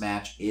Bliss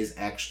match is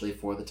actually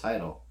for the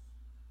title.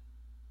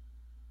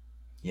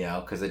 You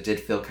know, because it did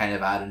feel kind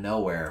of out of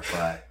nowhere,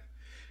 but...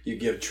 You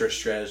give Trish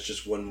Stratus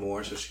just one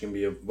more so she can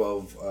be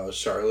above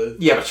Charlotte?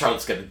 Yeah, but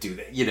Charlotte's going to do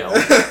that, you know.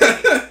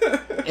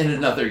 In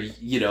another,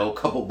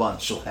 couple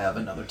months, she'll have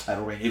another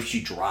title reign if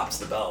she drops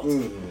the belt.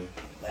 Mm-hmm.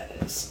 That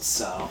is.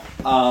 So,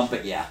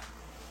 but yeah.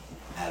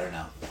 I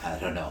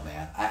don't know,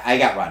 man. I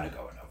got Ronda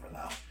going over,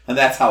 though. And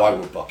that's how I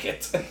would book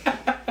it.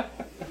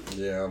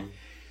 Yeah.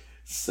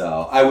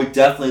 So, I would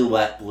definitely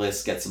let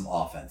Bliss get some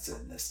offense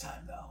in this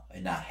time, though.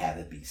 And not have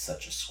it be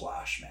such a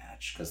squash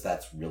match. Because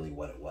that's really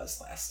what it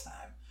was last time.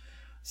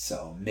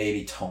 So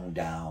maybe tone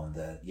down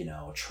the,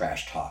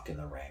 trash talk in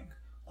the ring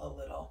a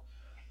little.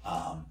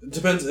 It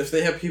depends. If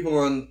they have people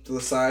on the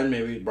side,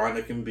 maybe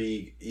Ronda can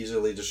be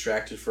easily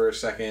distracted for a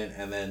second,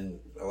 and then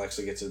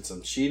Alexa gets in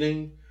some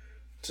cheating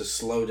to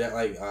slow down.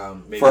 Like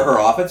maybe for her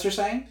offense, you're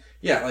saying?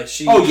 Yeah, like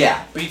she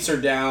beats her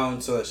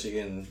down so that she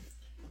can.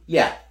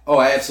 Yeah.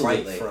 Oh,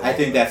 absolutely. I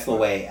think that's the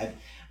way.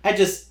 I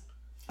just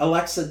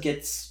Alexa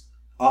gets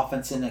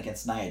offense in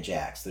against Nia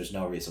Jax. There's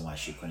no reason why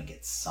she couldn't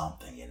get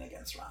something in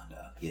against Ronda.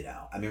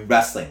 I mean,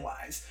 wrestling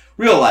wise,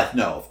 real life,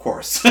 no, of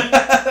course.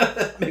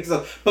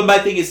 But my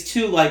thing is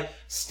too, like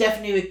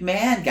Stephanie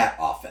McMahon got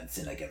offense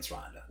in against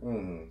Ronda.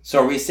 Mm-hmm.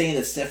 So are we saying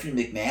that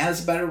Stephanie McMahon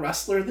is a better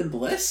wrestler than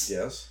Bliss?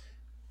 Yes.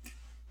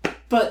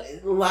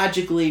 But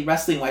logically,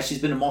 wrestling wise, she's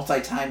been a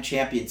multi-time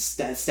champion.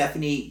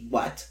 Stephanie,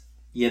 what?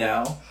 She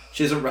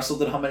hasn't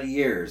wrestled in how many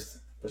years?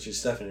 But she's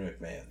Stephanie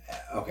McMahon.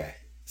 Okay,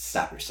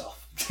 stop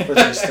yourself. But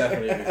she's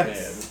Stephanie McMahon.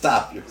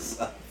 Stop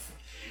yourself.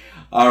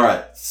 All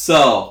right,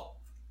 so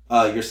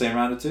you're saying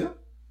Ronda 2?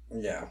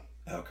 Yeah.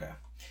 Okay.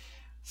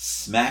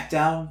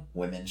 SmackDown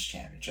Women's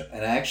Championship,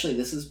 and actually,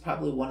 this is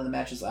probably one of the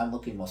matches I'm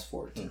looking most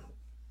forward to.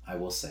 I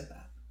will say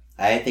that.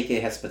 I think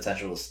it has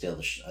potential to steal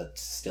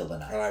the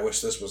night. And I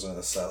wish this was in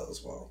the cell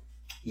as well.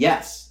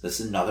 Yes, this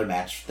is another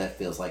match that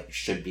feels like it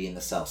should be in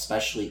the cell,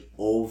 especially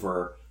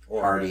over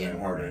Hardy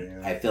and Orton.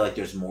 Yeah. I feel like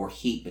there's more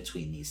heat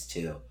between these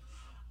two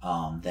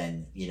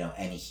than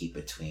any heat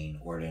between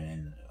Orton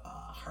and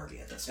Hardy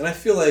at this point. And I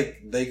feel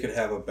like they could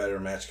have a better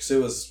match because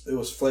it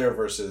was Flair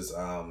versus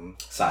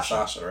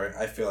Sasha, right?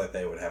 I feel like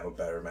they would have a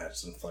better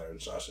match than Flair and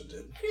Sasha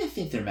did. I didn't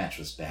think their match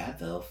was bad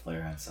though,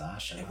 Flair and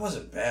Sasha. It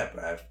wasn't bad,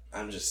 but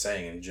I'm just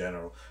saying in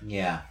general.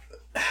 Yeah.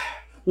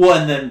 Well,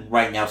 and then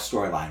right now,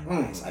 storyline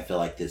wise, I feel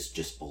like this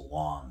just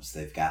belongs.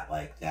 They've got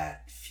like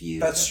that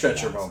feud. That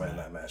stretcher moment in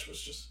that match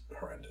was just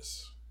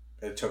horrendous.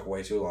 It took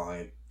way too long.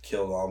 It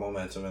killed all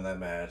momentum in that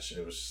match.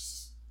 It was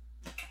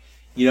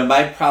just...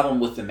 my problem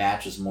with the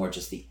match was more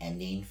just the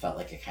ending. Felt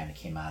like it kind of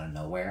came out of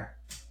nowhere,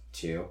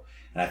 too.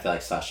 And I feel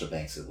like Sasha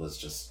Banks was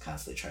just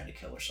constantly trying to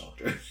kill herself.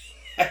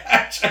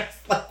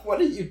 Just like, what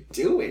are you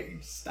doing?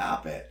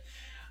 Stop it.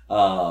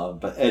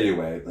 But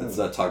anyway, let's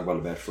talk about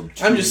a match from 2 years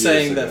ago. I'm just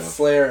saying that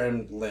Flair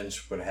and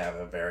Lynch would have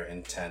a very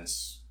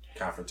intense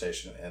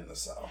confrontation in the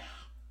cell.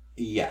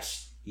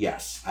 Yes.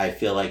 I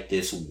feel like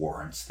this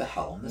warrants the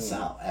Hell in the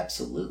Cell.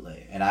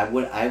 Absolutely. And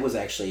I was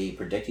actually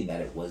predicting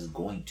that it was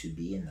going to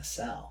be in the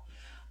cell.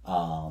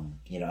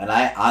 And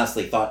I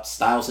honestly thought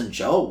Styles and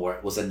Joe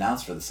was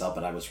announced for the cell,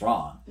 but I was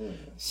wrong.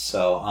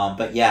 So,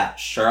 but yeah,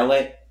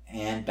 Charlotte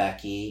and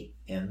Becky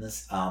in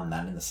this,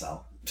 not in the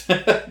cell.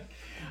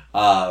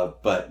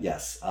 But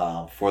yes,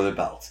 for the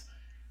belt.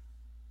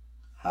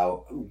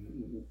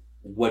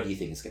 What do you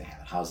think is going to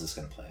happen? How is this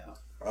going to play out?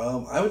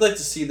 I would like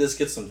to see this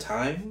get some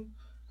time.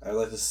 I would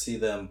like to see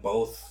them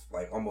both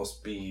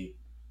almost be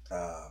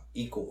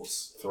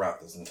equals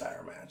throughout this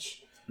entire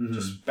match. Mm-hmm.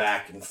 Just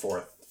back and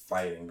forth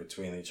fighting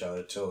between each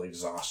other till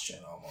exhaustion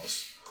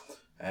almost.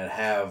 And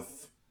have...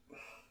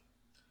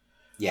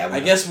 Yeah, I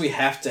guess we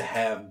have to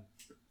have...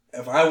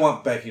 If I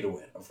want Becky to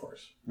win, of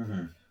course.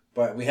 Mm-hmm.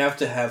 But we have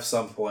to have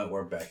some point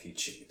where Becky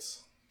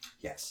cheats.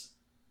 Yes.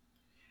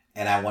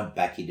 And I want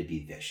Becky to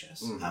be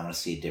vicious. Mm-hmm. I want to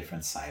see a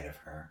different side of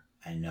her.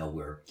 I know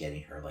we're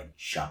getting her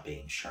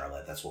jumping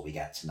Charlotte. That's what we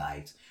got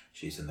tonight.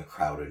 She's in the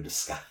crowd in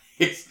disguise.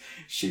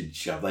 She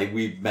jumped.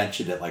 We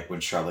mentioned it when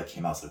Charlotte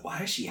came out. I was like,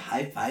 why is she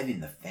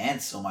high-fiving the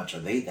fans so much? Are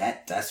they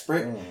that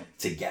desperate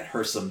to get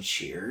her some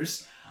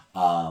cheers?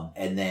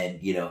 And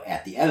then,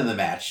 at the end of the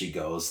match, she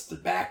goes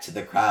back to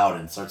the crowd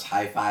and starts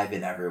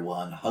high-fiving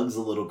everyone, hugs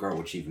a little girl,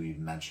 which you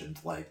even mentioned.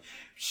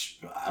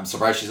 I'm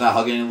surprised she's not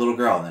hugging a little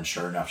girl. And then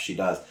sure enough, she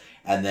does.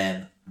 And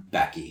then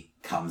Becky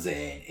comes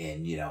in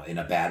in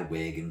a bad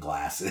wig and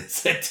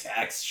glasses,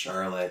 attacks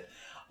Charlotte.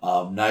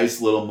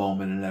 Nice little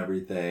moment and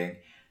everything.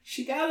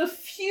 She got a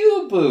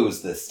few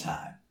boos this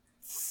time.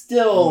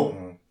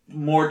 Still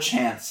more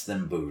chance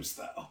than boos,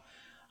 though.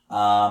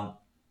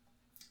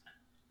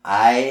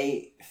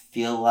 I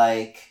feel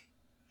like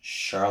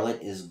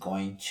Charlotte is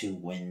going to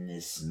win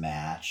this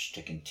match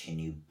to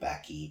continue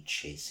Becky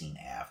chasing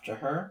after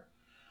her.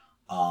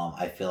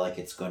 I feel like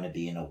it's going to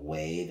be in a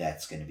way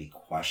that's going to be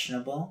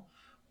questionable,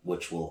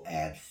 which will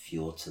add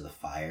fuel to the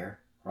fire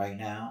right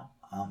now,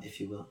 if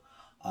you will,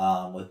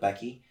 with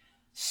Becky.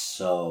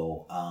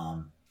 So,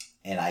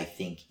 And I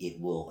think it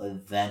will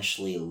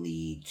eventually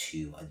lead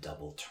to a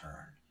double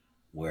turn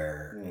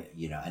where,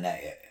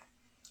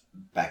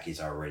 Becky's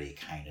already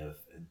kind of,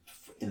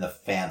 in the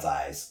fans'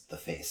 eyes, the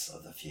face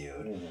of the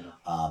feud.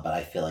 But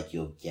I feel like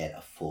you'll get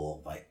a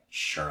full,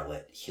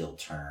 Charlotte heel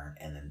turn,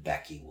 and then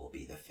Becky will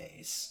be the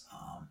face.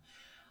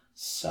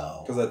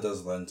 Because that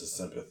does lend to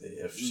sympathy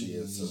if she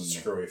is a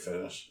screwy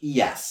finish.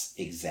 Yes,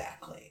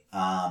 exactly.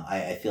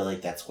 I feel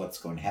like that's what's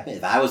going to happen.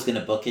 If I was going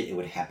to book it, it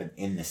would happen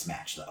in this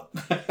match, though.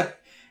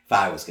 If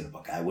I was going to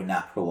book it, I would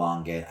not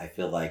prolong it. I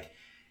feel like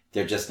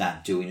they're just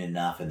not doing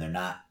enough, and they're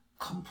not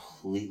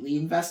completely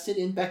invested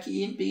in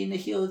Becky and being a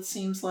heel, it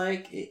seems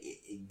like.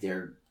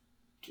 They're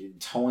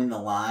towing the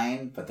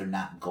line, but they're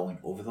not going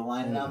over the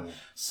line enough.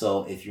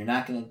 So if you're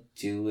not going to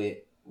do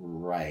it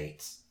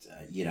right,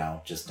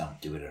 just don't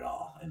do it at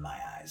all, in my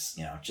eyes.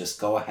 Just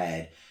go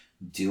ahead,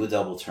 do a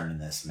double turn in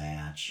this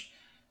match,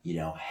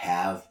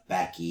 have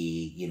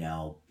Becky,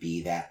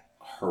 be that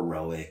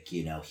heroic,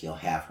 he'll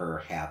have her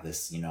have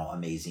this,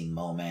 amazing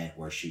moment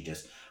where she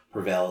just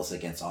prevails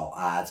against all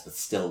odds but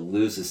still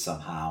loses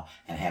somehow,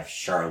 and have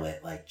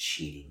Charlotte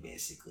cheating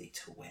basically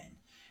to win.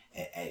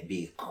 It'd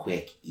be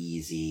quick,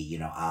 easy,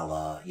 a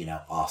la,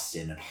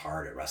 Austin and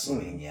Hart at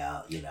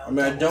WrestleMania,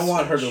 I don't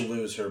want her to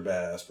lose her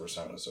badass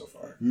persona so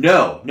far.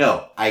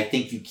 No. I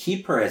think you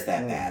keep her as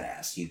that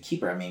badass. You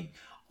keep her.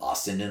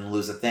 Austin didn't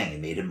lose a thing.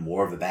 It made him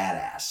more of a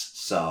badass.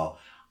 So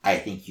I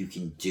think you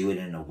can do it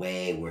in a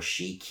way where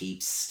she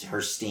keeps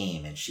her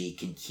steam and she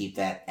can keep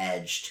that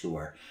edge to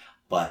her,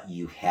 but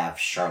you have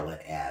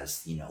Charlotte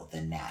as,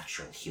 the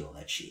natural heel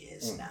that she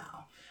is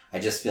now. I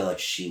just feel like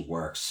she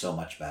works so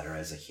much better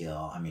as a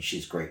heel.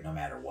 She's great no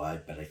matter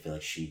what, but I feel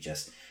like she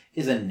just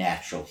is a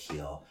natural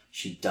heel.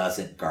 She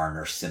doesn't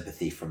garner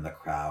sympathy from the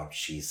crowd.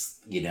 She's,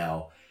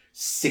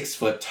 6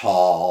 foot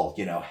tall,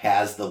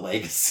 has the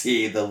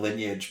legacy, the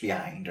lineage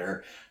behind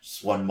her.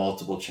 She's won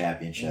multiple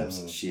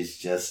championships. She's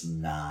just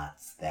not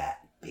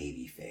that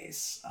baby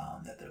face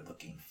that they're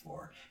looking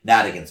for.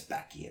 Not against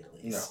Becky, at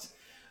least. No.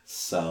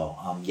 So,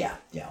 yeah,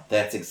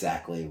 that's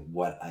exactly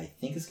what I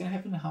think is going to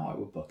happen and how I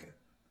would book it.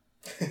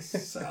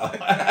 So a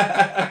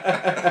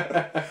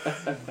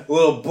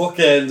little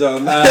bookend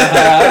on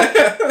that.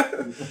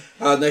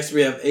 Next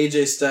we have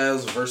AJ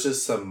Styles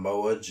versus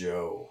Samoa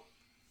Joe.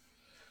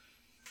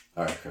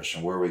 All right,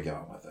 Christian, where are we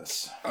going with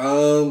this?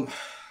 I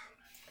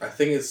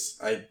think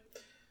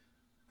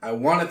I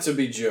want it to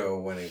be Joe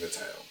winning the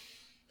title.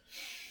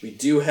 We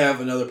do have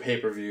another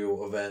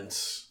pay-per-view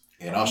event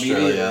in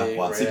Australia.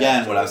 Once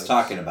again, what I was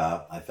talking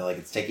about. I feel like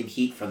it's taking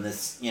heat from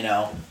this,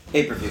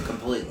 pay-per-view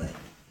completely.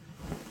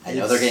 I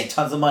know they're getting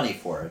tons of money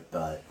for it,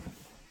 but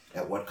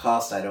at what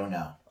cost, I don't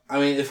know.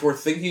 If we're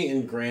thinking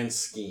in grand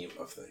scheme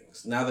of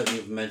things, now that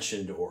you've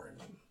mentioned Orton,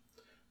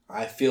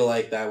 I feel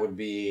like that would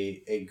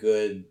be a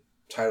good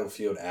title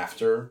feud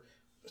after,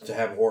 to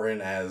have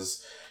Orton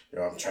as,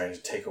 I'm trying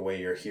to take away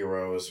your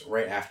heroes,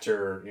 right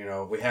after,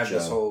 we have Joe.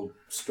 This whole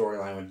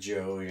storyline with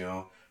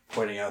Joe,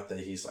 pointing out that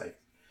he's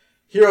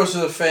heroes to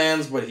the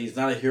fans, but he's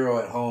not a hero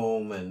at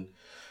home, and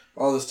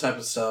all this type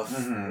of stuff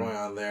going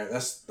on there.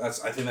 That's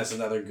I think that's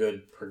another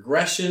good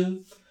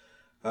progression.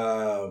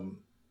 I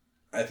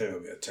think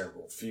it'll be a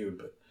terrible feud,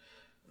 but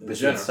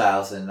between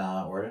Styles and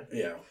Orton?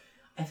 Yeah.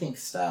 I think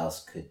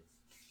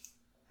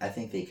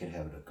they could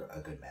have a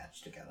good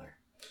match together.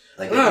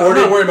 I'm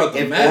not worried about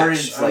the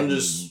match.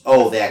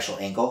 The actual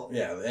angle?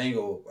 Yeah, the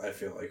angle I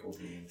feel like will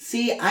be...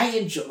 See, I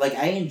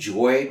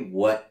enjoyed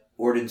what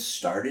Orton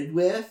started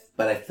with,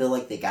 but I feel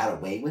like they got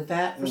away with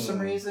that for some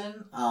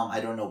reason. I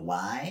don't know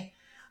why.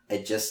 I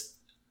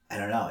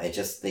don't know.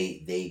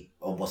 They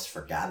almost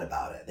forgot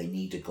about it. They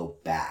need to go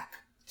back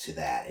to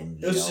that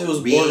and it was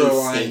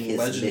borderline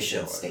his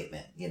mission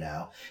statement.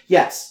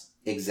 Yes,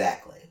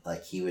 exactly.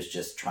 He was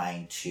just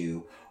trying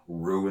to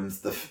ruin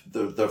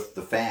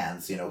the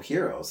fans,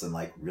 heroes, and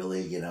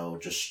really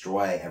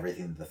destroy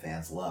everything that the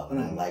fans love,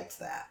 and I liked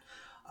that.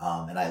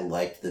 And I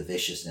liked the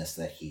viciousness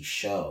that he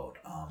showed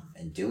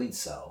in doing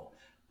so,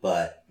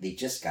 but they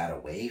just got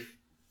away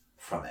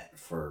from it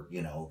for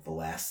the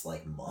last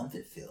month,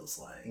 it feels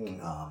like.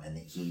 And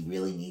he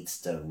really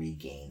needs to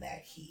regain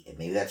that heat, and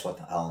maybe that's what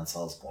the Hell in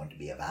Cell is going to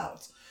be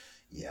about.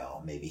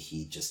 Maybe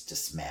he just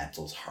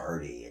dismantles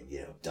Hardy and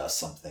does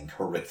something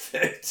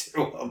horrific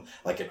to him,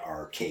 like an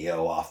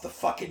RKO off the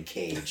fucking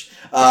cage.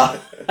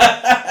 But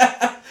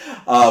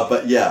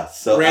yeah,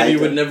 so Randy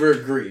would never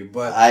agree,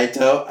 but he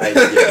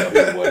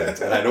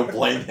wouldn't, and I don't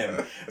blame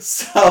him.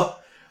 So,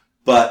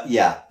 but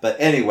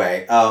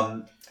anyway,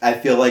 I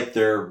feel like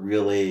they're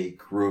really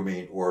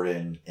grooming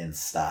Orton and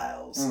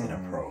Styles in a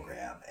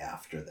program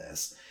after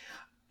this.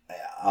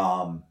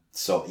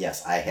 So,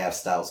 yes, I have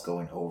Styles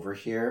going over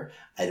here.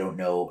 I don't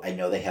know. I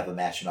know they have a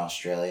match in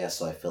Australia,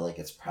 so I feel like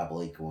it's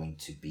probably going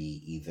to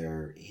be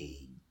either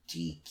a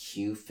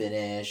DQ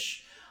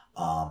finish,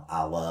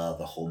 a la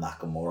the whole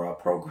Nakamura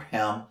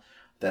program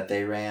that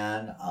they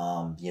ran.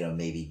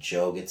 Maybe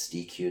Joe gets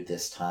DQ'd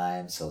this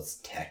time, so it's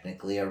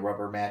technically a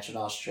rubber match in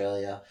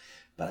Australia.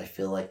 But I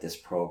feel like this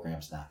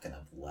program's not going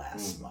to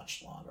last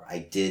much longer. I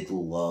did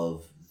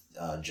love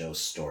Joe's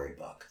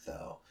storybook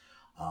though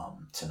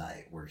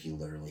tonight, where he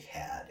literally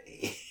had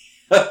a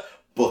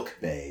book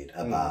made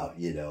about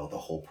the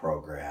whole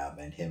program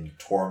and him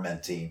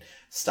tormenting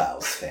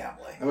Styles'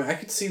 family. I mean, I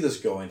could see this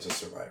going to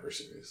Survivor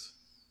Series.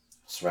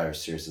 Survivor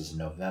Series is in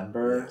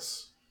November.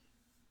 Yes.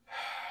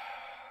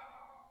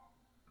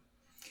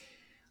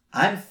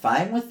 I'm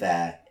fine with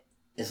that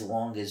as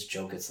long as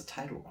Joe gets the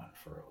title run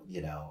for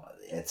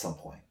at some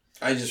point.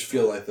 I just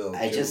feel like they'll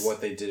do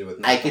what they did with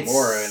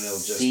Nakamura, and it'll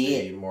just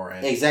be more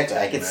exactly.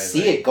 I could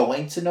see it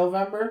going to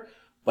November,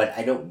 but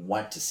I don't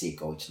want to see it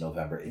going to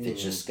November if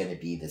it's just going to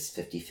be this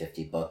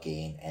 50-50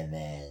 booking, and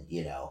then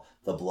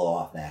the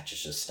blow-off match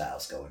is just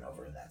Styles going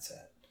over, and that's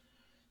it.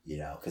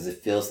 Because it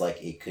feels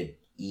like it could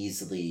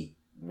easily,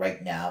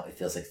 right now, it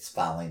feels like it's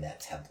following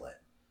that template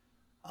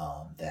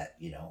that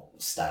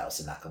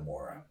Styles and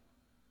Nakamura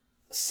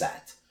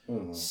set.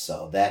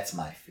 So that's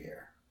my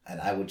fear. And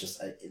I would just,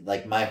 I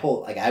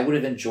would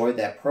have enjoyed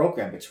that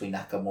program between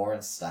Nakamura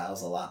and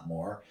Styles a lot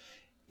more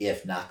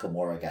if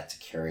Nakamura got to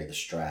carry the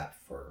strap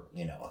for,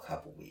 a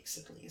couple weeks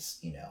at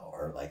least,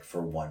 or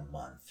for 1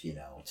 month,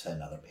 to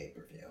another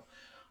pay-per-view.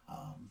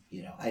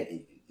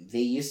 They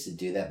used to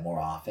do that more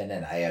often,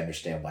 and I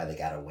understand why they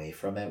got away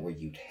from it, where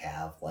you'd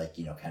have,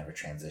 kind of a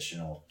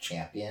transitional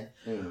champion.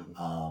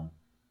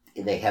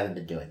 They haven't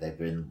been doing. They've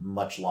been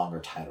much longer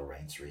title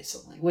reigns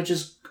recently, which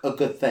is a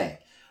good thing.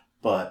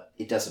 But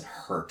it doesn't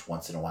hurt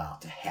once in a while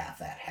to have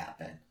that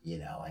happen,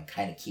 and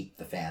kind of keep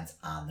the fans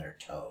on their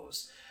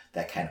toes.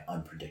 That kind of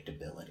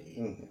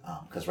unpredictability.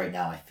 Because right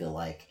now I feel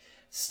like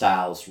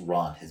Styles'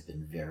 run has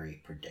been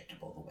very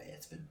predictable the way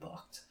it's been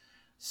booked.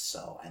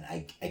 So, and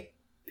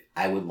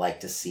I would like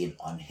to see an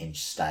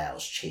unhinged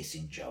Styles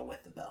chasing Joe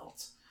with the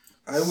belt.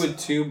 I would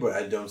too, but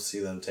I don't see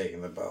them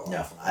taking the belt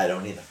off. No, I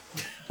don't either.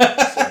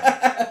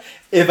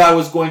 If I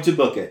was going to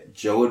book it,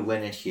 Joe would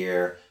win it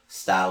here.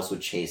 Styles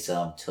would chase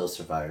him till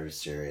Survivor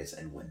Series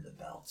and win the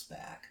belts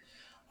back.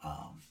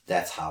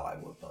 That's how I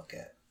would book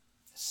it.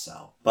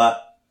 So,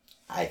 but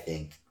I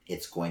think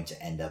it's going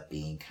to end up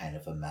being kind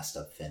of a messed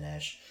up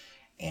finish,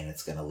 and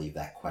it's going to leave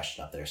that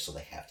question up there, so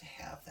they have to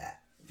have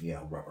that,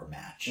 rubber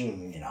match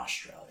in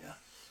Australia.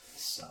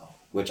 So,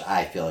 which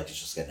I feel like is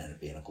just going to end up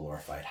being a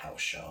glorified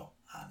house show,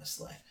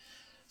 honestly.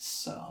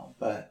 So,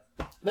 but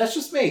that's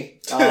just me.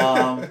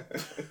 I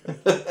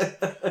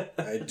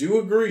do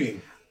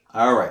agree.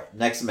 All right,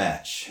 next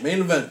match. Main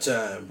event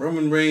time.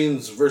 Roman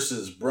Reigns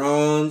versus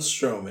Braun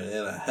Strowman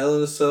in a Hell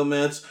in a Cell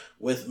match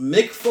with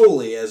Mick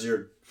Foley as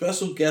your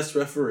special guest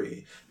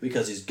referee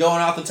because he's going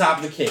off the top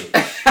of the cage.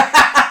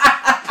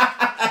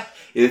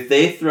 If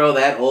they throw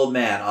that old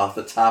man off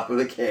the top of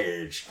the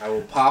cage, I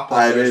will pop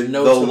up. The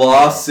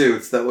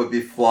lawsuits that would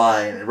be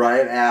flying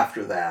right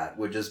after that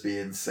would just be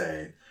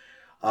insane.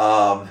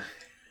 I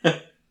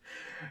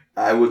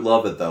would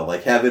love it though,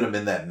 having him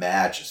in that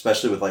match,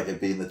 especially with it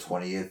being the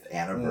 20th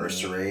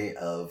anniversary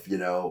of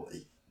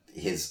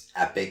his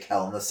epic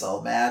Hell in a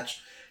Cell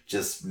match,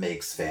 just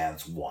makes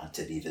fans want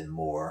it even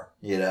more.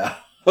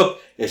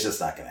 It's just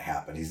not going to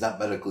happen. He's not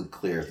medically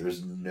cleared.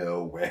 There's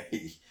no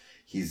way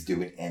he's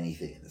doing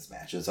anything in this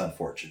match. It's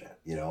unfortunate.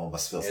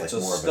 Almost feels like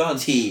more of a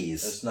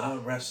tease. It's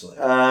not wrestling.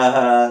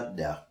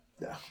 No.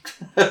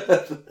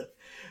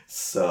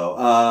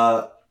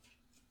 So,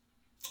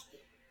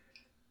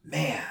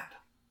 man.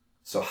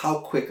 So how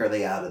quick are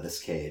they out of this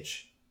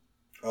cage?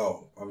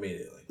 Oh,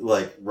 immediately.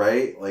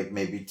 Right?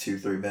 Maybe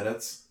 2-3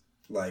 minutes?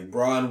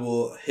 Braun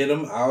will hit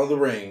him out of the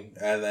ring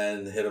and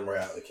then hit him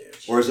right out of the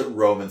cage. Or is it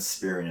Roman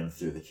spearing him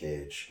through the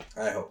cage?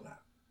 I hope not.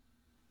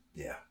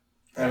 Yeah.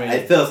 I mean,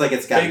 it feels like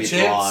it's got to be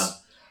chance. Braun.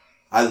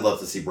 I'd love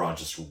to see Braun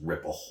just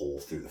rip a hole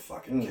through the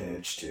fucking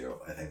cage, too.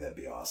 I think that'd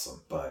be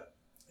awesome. But,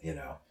 I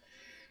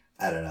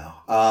don't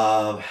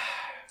know.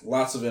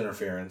 Lots of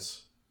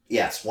interference.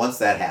 Yes, once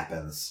that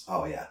happens,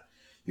 oh yeah.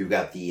 You've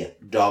got the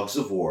Dogs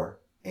of War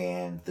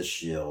and the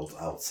Shield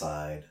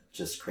outside.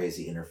 Just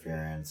crazy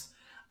interference.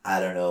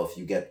 I don't know if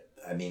you get,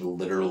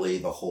 literally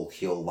the whole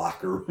heel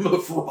locker room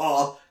of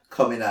Raw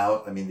coming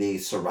out. They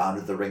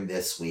surrounded the ring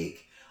this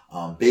week.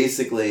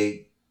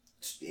 Basically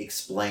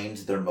explained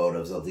their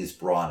motives. At least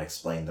Braun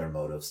explained their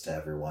motives to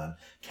everyone.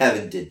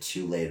 Kevin did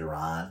too later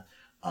on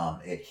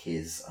at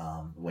his,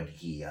 when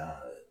he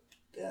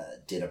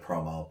did a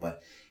promo.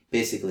 But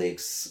basically,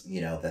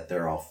 that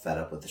they're all fed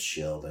up with the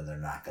Shield and they're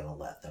not going to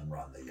let them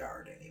run the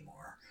yard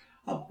anymore.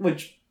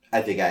 Which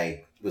I think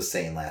I was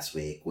saying last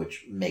week,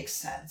 which makes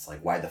sense.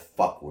 Why the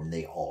fuck wouldn't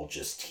they all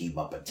just team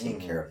up and take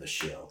care of the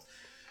Shield?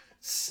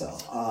 So,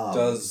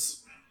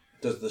 Does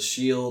the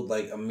Shield,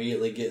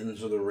 immediately get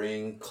into the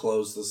ring,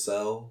 close the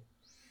cell?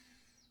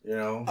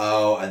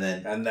 Oh, and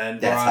then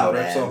that's Braun how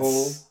rips a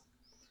hole?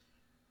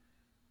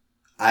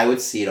 I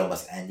would see it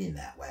almost ending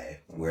that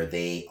way, where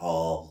they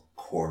all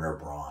corner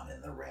Braun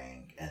in the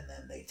ring, and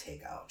then they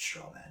take out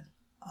Strowman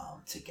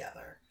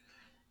together,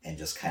 and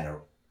just kind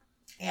of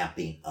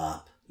amping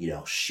up,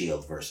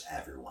 Shield versus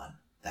everyone.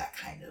 That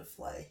kind of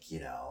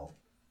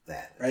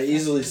that. I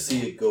easily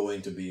see it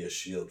going to be a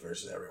Shield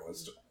versus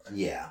everyone's.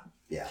 Yeah.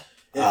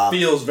 It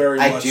feels very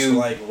much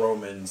like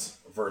Roman's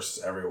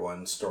versus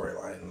everyone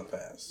storyline in the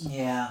past.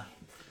 Yeah.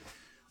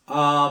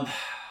 I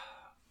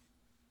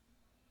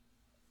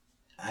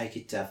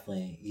could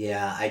definitely...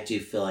 Yeah, I do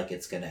feel like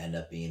it's going to end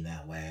up being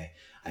that way.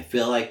 I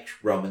feel like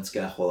Roman's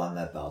going to hold on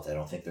that belt. I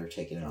don't think they're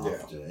taking it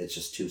off. Yeah. It's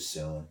just too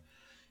soon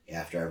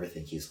after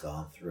everything he's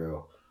gone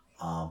through.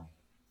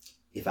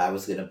 If I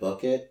was going to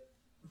book it,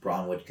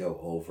 Braun would go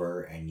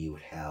over and you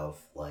would have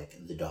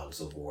like the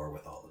Dogs of War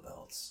with all the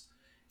belts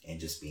and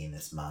just being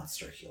this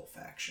monster heel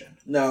faction.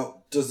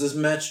 Now, does this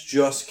match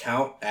just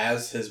count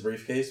as his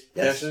briefcase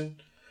faction?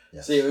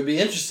 Yes. See, it would be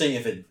interesting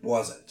if it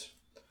wasn't.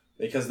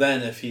 Because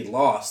then if he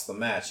lost the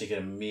match, he could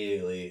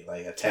immediately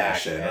like attack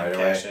cash in and right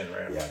cash away. in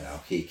right away. Yeah, no,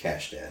 he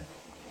cashed in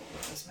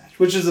with this match,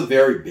 which is a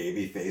very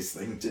babyface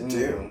thing to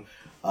do.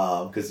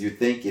 Because you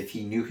think if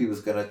he knew he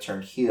was going to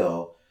turn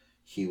heel,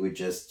 he would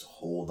just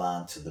hold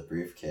on to the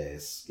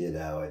briefcase,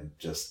 and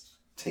just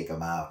take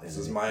him out. This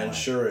is my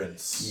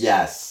insurance.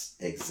 Yes,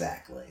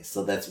 exactly.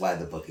 So that's why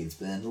the booking's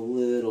been a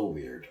little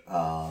weird.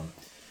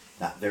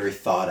 Not very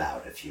thought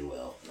out, if you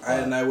will.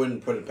 And I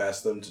wouldn't put it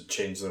past them to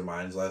change their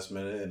minds last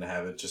minute and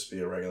have it just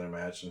be a regular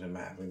match and him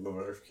having the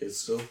briefcase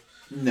still.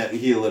 No,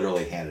 he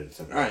literally handed it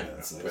to Baron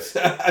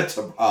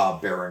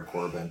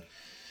Corbin.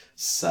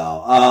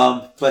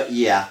 So, but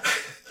yeah.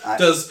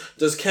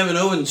 Does Kevin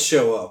Owens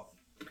show up?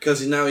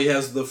 Because now he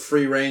has the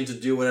free reign to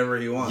do whatever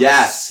he wants.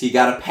 Yes, he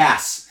got a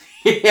pass.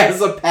 He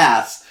has a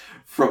pass.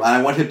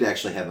 I want him to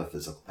actually have a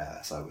physical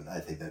pass. I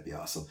think that'd be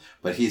awesome.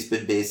 But he's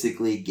been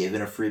basically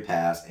given a free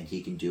pass, and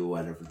he can do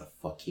whatever the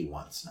fuck he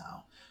wants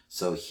now.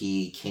 So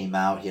he came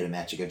out. He had a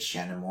match against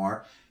Shannon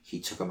Moore. He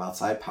took him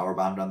outside,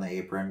 powerbombed on the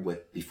apron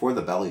before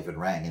the bell even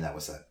rang, and that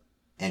was it.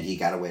 And he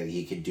got away.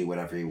 He can do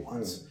whatever he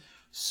wants.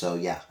 So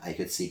yeah, I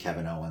could see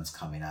Kevin Owens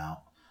coming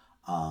out.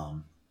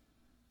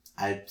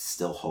 I'm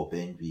still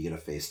hoping we get a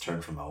face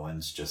turn from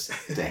Owens just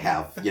to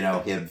have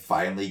him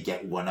finally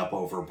get one up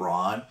over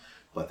Braun.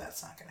 But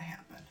that's not going to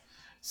happen.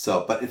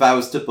 So, but if I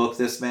was to book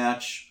this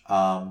match,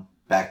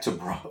 back to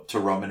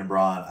Roman and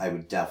Braun, I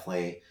would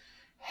definitely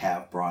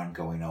have Braun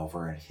going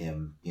over and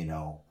him,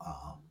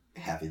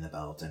 having the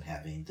belt and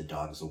having the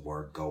Dogs of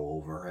War go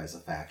over as a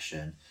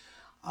faction,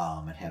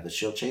 and have the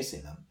Shield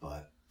chasing them.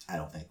 But I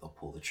don't think they'll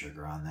pull the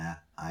trigger on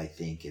that. I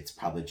think it's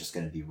probably just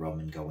going to be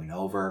Roman going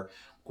over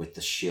with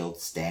the Shield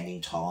standing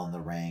tall in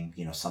the ring.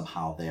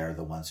 Somehow they're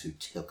the ones who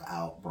took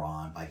out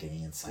Braun by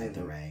getting inside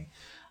the ring.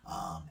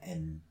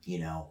 And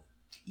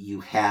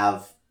you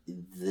have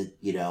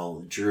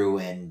Drew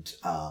and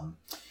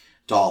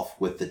Dolph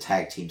with the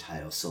tag team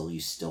titles, so you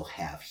still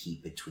have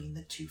heat between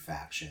the two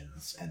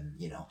factions, and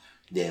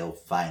they'll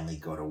finally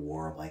go to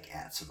war like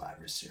at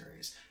Survivor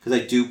Series, because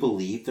I do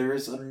believe there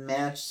is a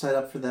match set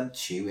up for them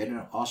too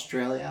in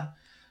Australia.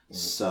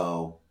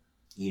 So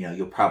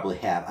you'll probably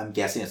have, I'm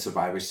guessing at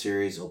Survivor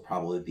Series it'll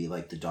probably be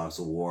like the Dogs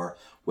of War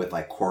with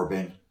like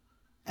Corbin.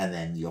 And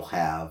then you'll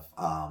have,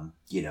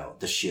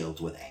 the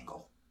Shield with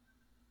Angle,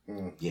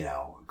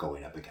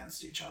 going up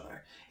against each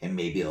other. And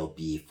maybe it'll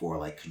be for,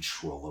 like,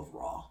 control of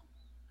Raw.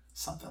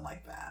 Something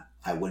like that.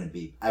 I wouldn't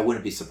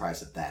be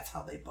surprised if that's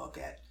how they book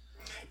it.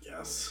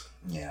 Yes.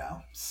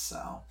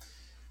 So.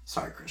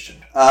 Sorry, Christian.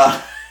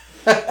 I'm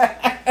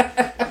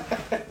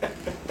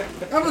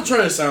not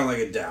trying to sound like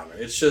a downer.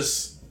 It's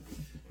just...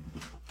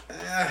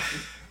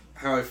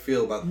 how I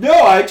feel about that.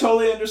 No, I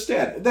totally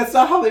understand. That's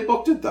not how they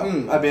booked it,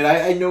 though. I mean,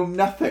 I know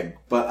nothing,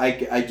 but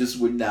I just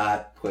would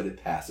not put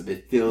it past them.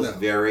 It feels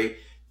very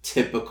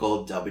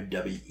typical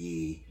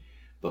WWE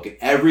booking.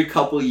 Every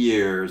couple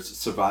years,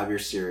 Survivor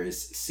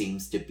Series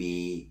seems to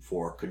be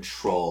for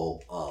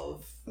control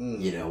of,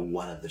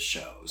 one of the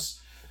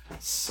shows.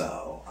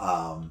 So,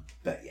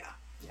 but yeah,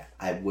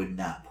 I would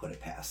not put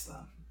it past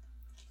them.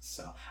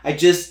 So, I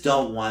just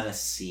don't want to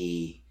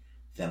see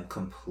them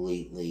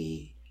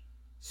completely...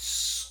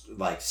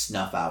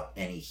 snuff out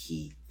any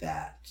heat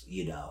that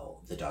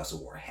the Dogs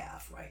of War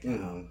have right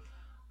now.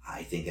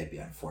 I think that'd be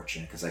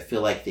unfortunate, because I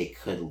feel like they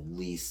could at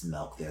least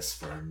milk this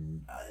for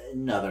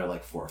another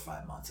 4 or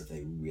 5 months if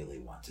they really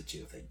wanted to,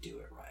 if they do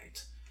it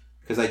right.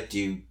 Because I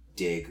do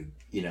dig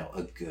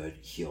a good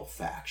heel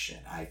faction.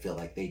 I feel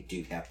like they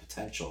do have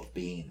potential of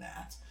being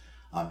that.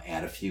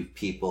 Add a few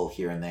people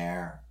here and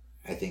there,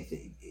 I think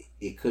that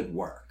it could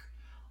work.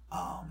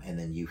 And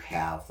then you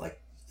have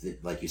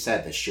like you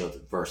said, the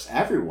Shield versus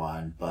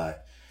everyone,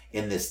 but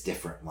in this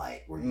different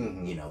light where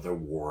they're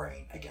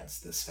warring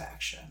against this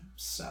faction.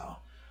 So,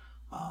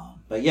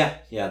 but yeah,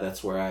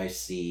 that's where I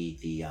see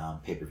the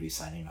pay-per-view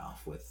signing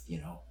off with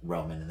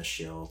Roman and the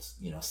Shield,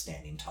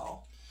 standing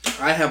tall.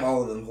 I have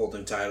all of them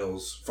holding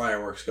titles,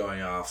 fireworks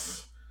going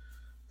off.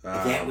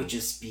 That would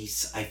just be...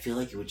 I feel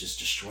like it would just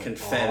destroy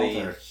confetti.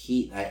 All their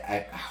heat.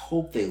 I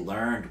hope they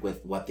learned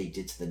with what they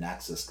did to the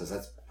Nexus, because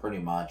that's pretty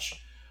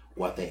much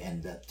what they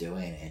ended up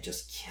doing. It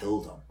just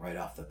killed them right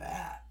off the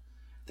bat.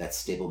 That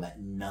stable meant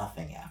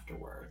nothing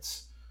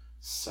afterwards.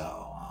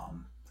 So,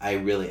 I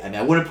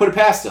wouldn't put it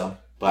past them,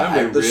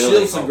 but the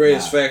Shield's the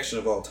greatest faction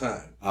of all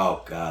time.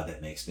 Oh, God,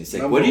 that makes me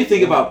sick. What do you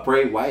think about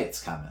Bray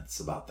Wyatt's comments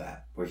about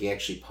that? Where he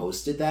actually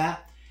posted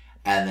that,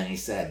 And then he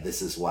said,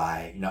 this is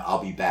why,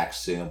 I'll be back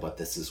soon, but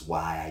this is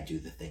why I do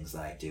the things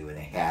that I do. And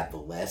it had the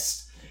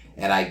list.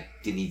 And I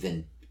didn't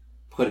even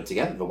put it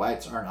together. The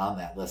Whites aren't on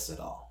that list at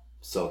all.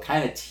 So it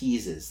kind of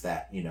teases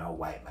that,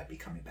 White might be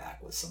coming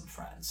back with some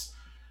friends.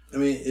 I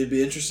mean, it'd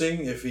be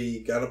interesting if he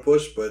got a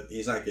push, but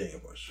he's not getting a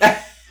push.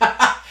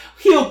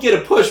 He'll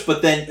get a push,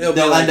 but then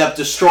they'll end up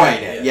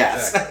destroying it. Yeah,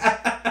 yes.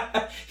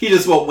 Exactly. He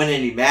just won't win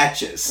any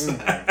matches.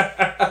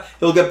 Mm-hmm.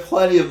 He'll get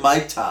plenty of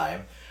mic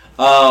time.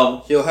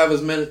 He'll have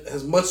as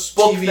much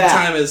TV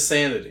time as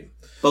Sanity.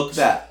 Book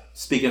that.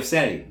 Speaking of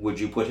Sanity, would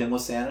you put him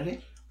with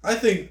Sanity? I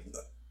think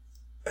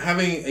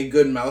having a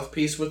good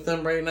mouthpiece with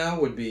them right now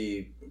would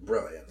be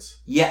brilliant.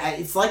 Yeah,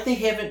 it's like they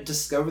haven't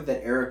discovered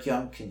that Eric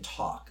Young can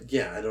talk.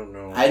 Yeah, I don't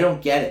know. I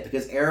don't get it,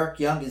 because Eric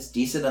Young is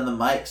decent on the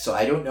mic, so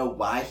I don't know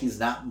why he's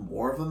not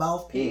more of a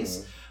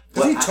mouthpiece.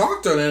 Because he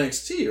talked on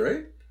NXT,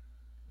 right?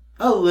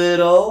 A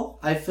little.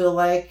 I feel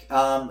like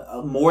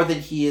more than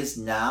he is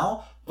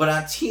now. But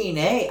on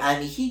TNA, I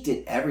mean, he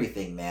did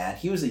everything, man.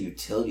 He was a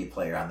utility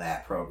player on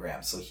that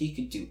program, so he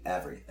could do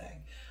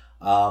everything.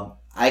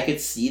 I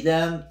could see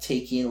them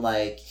taking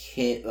Bray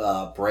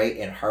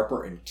and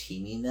Harper and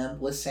teaming them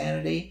with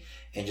Sanity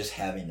and just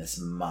having this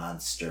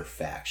monster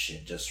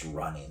faction just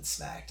running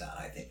SmackDown.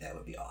 I think that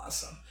would be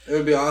awesome. It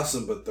would be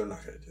awesome, but they're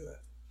not going to do that.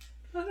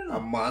 I don't know.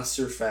 A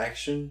monster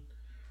faction?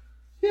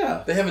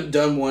 Yeah. They haven't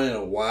done one in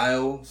a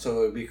while, so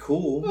it would be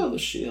cool. Well, the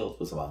Shield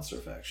was a monster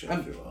faction,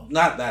 if you will.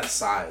 Not that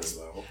size,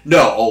 though.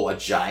 No, a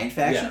giant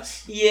faction?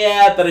 Yes.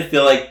 Yeah, but I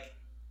feel like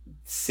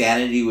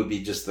Sanity would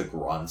be just the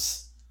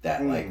grunts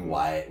that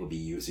Wyatt would be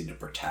using to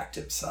protect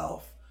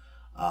himself.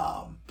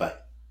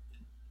 But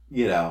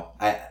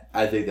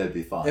I think that'd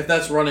be fun. If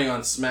that's running on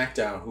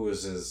SmackDown, who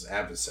is his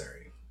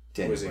adversary?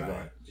 Daniel who is he Bryan.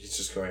 going? He's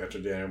just going after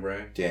Daniel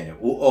Bryan?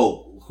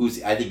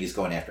 I think he's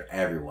going after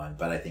everyone,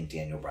 but I think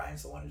Daniel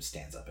Bryan's the one who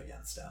stands up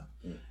against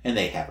him. And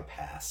they have a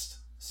past.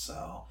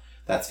 So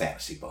that's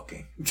fantasy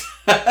booking.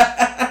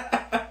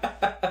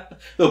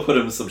 They'll put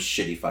him in some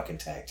shitty fucking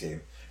tag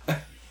team.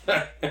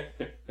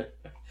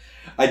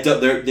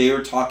 They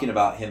were talking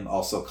about him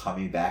also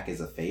coming back as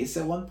a face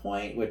at one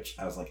point, which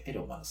I was like, I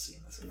don't want to see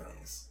him as a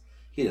face.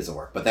 He doesn't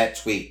work. But that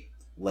tweet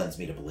lends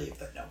me to believe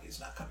that no, he's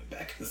not coming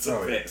back as a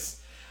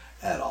face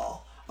at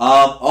all.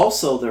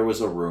 Also, there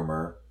was a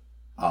rumor,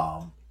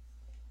 not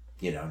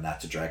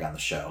to drag on the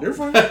show. You're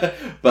fine.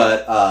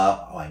 But,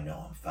 I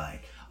know I'm fine.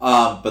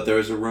 But there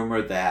was a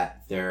rumor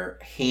that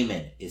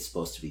Heyman is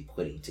supposed to be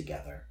putting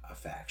together a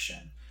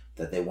faction.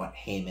 That they want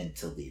Heyman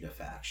to lead a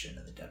faction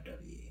in the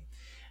WWE.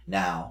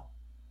 Now,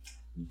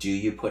 do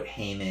you put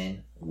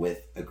Heyman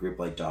with a group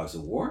like Dogs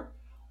of War?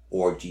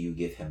 Or do you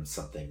give him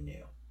something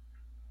new?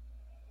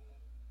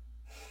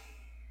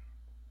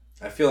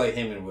 I feel like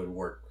Heyman would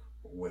work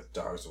with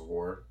Dogs of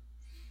War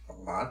a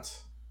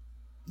lot.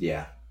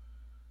 Yeah.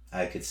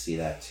 I could see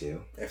that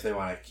too. If they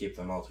want to keep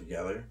them all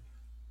together.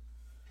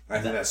 I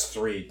think that's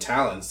 3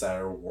 talents that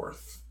are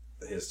worth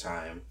his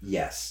time.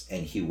 Yes,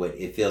 and he would.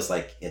 It feels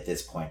like at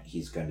this point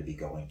he's going to be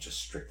going just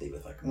strictly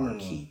with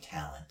marquee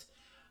talent.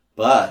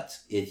 But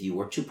if you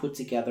were to put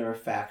together a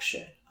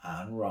faction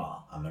on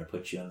Raw, I'm going to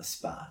put you on the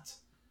spot.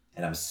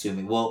 And I'm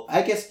assuming, well,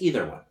 I guess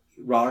either one.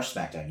 Raw or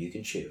SmackDown, you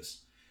can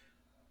choose.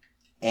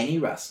 Any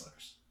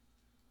wrestlers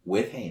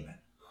with Heyman,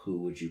 who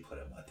would you put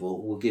him with?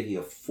 We'll give you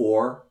a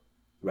 4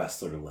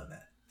 wrestler limit.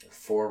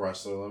 4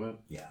 wrestler limit?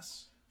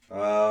 Yes.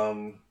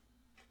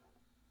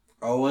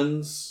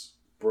 Owens,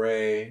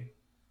 Bray.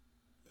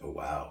 Oh,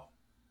 wow.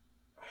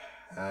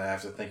 I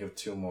have to think of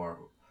 2 more.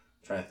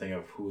 I'm trying to think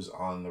of who's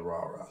on the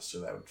Raw roster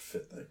that would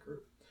fit that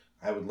group.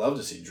 I would love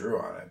to see Drew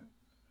on it.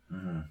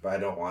 But I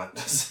don't want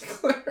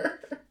Ziggler.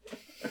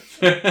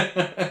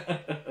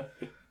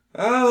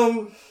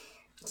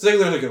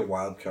 Ziggler's a good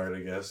wild card,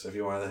 I guess, if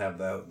you wanted to have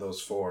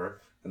those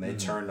 4 and they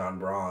turned on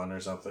Braun or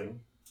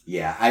something.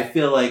 Yeah, I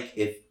feel like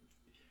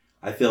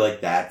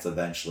that's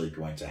eventually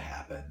going to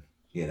happen.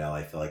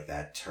 I feel like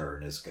that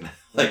turn is gonna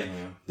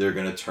they're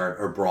gonna turn,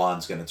 or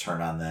Braun's gonna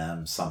turn on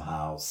them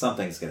somehow.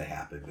 Something's gonna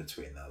happen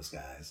between those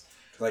guys.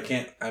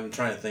 I'm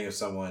trying to think of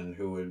someone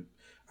who would.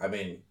 I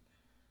mean,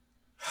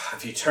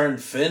 if you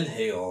turned Finn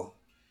heel,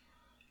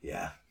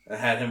 yeah, and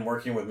had him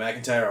working with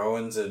McIntyre,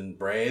 Owens, and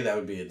Bray, that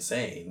would be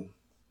insane.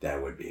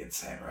 That would be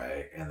insane,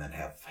 right? And then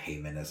have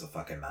Heyman as a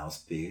fucking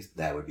mouthpiece.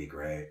 That would be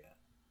great.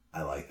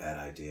 I like that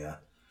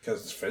idea.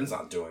 Because Finn's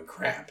not doing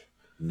crap.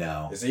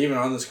 No. Is he even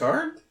on this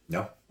card?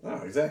 No.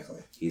 Oh,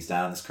 exactly. He's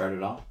not on this card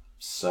at all.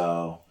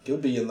 So he'll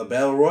be in the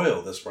Battle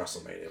Royal this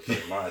WrestleMania,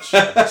 pretty much.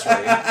 At this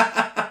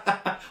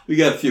rate. We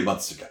got a few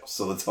months to go,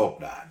 so let's hope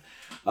not.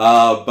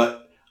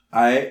 But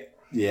I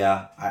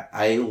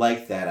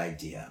like that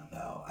idea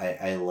though.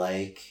 I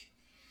like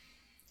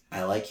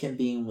him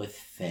being with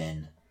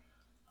Finn.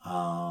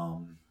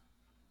 Man,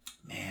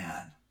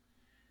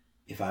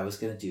 if I was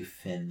gonna do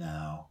Finn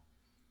though,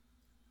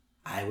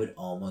 I would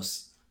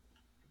almost.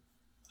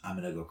 I'm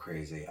going to go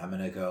crazy. I'm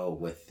going to go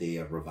with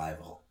the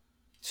Revival,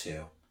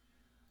 too.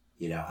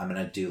 I'm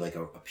going to do, like,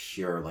 a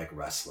pure, like,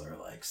 wrestler,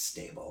 like,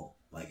 stable.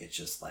 Like, it's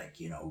just, like,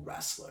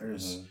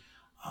 wrestlers.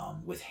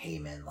 with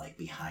Heyman like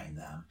behind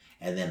them,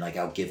 and then like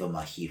I'll give them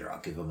a heater,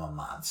 I'll give them a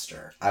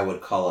monster. I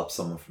would call up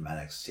someone from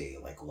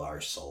NXT like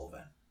Lars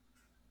Sullivan,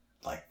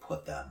 like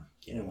put them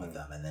with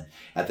them, and then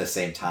at the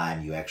same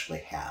time you actually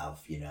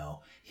have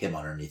him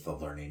underneath the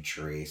learning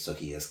tree, so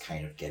he is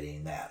kind of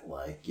getting that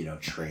like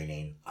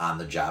training, on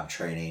the job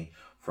training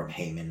from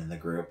Heyman in the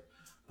group.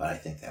 But I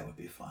think that would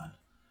be fun.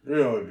 It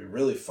would be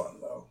really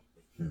fun though.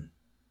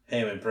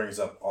 Heyman brings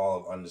up all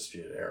of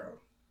Undisputed Era.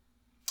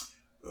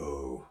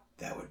 Oh,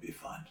 that would be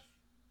fun.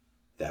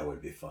 That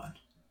would be fun.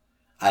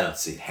 I don't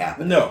see it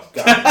happening. No,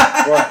 God,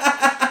 what?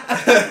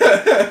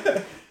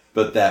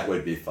 But that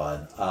would be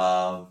fun.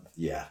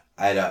 Yeah,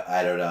 I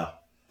don't know.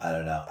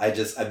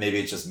 Maybe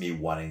it's just me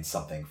wanting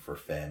something for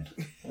Finn.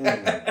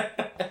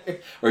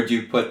 Or do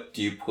you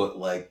put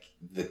like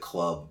the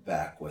club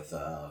back with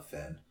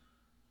Finn?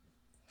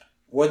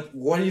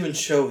 What even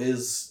show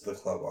is the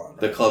club on? Right?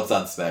 The club's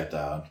on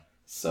SmackDown,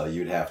 so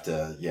you'd have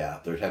to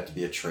there'd have to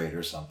be a trade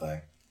or something.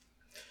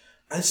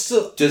 Just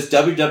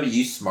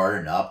WWE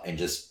smart enough and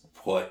just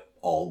put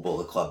all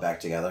Bullet Club back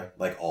together,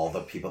 like all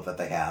the people that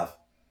they have.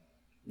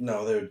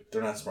 No,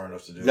 they're not smart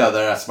enough to do that. No,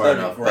 they're not smart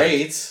That'd enough. Be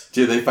great.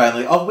 Do they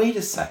finally? Oh, wait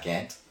a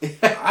second.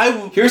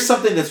 Here's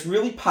something that's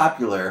really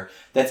popular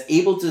that's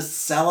able to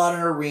sell out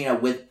an arena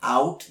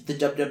without the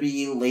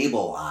WWE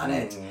label on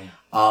it.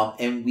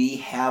 And we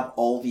have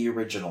all the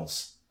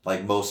originals,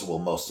 like most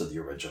of the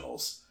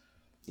originals,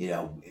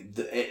 and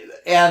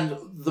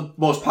the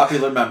most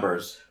popular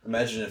members.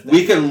 Imagine if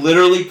we could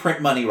literally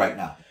print money right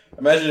now.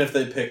 Imagine if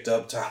they picked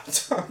up Tom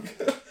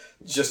Tonga.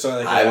 Just so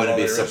they could I wouldn't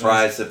be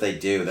surprised if they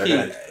do.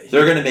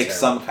 They're gonna make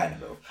some kind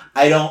of move.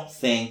 I don't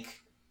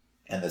think,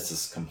 and this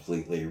is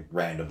completely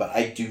random, but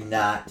I do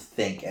not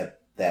think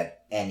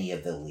that any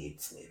of the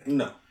leads leaving.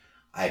 No.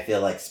 I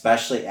feel like,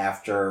 especially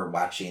after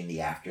watching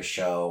the after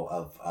show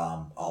of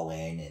All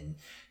In and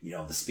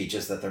the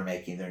speeches that they're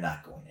making, they're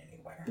not going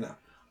anywhere. No.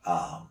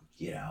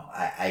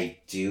 I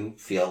do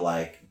feel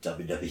like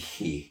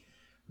WWE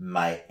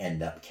might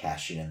end up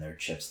cashing in their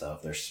chips though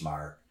if they're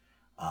smart,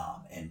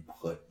 and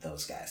put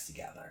those guys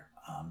together.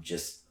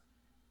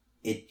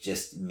 It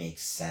just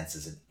makes sense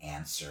as an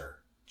answer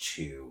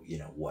to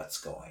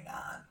what's going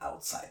on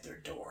outside their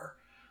door.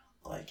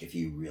 Like if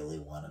you really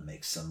want to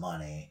make some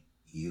money,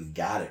 you've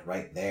got it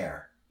right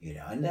there,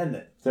 and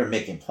then they're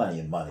making plenty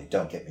of money,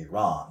 don't get me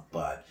wrong,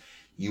 but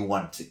you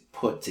want to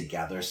put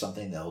together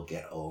something that'll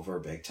get over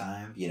big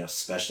time,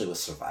 especially with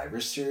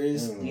Survivor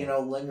Series,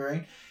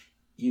 lingering.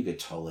 You could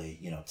totally,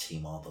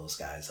 team all those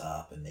guys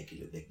up and make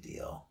it a big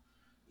deal.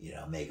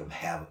 Make them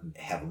have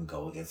them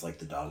go against like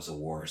the Dogs of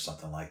War or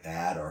something like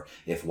that. Or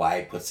if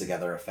Wyatt puts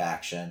together a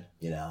faction,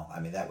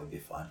 that would be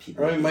fun.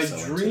 My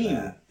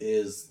dream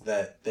is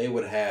that they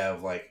would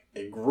have like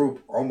a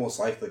group almost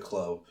like the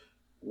club,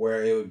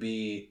 where it would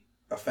be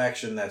a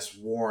faction that's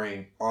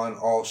warring on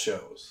all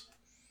shows.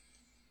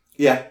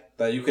 Yeah.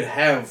 That you could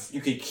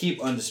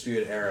keep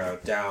Undisputed Era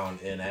down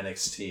in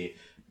NXT,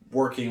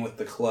 working with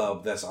the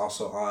club that's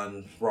also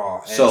on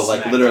Raw. And so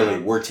like SmackDown. Literally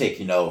we're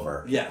taking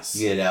over. Yes.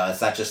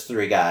 It's not just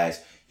 3 guys.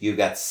 You've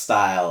got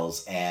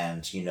Styles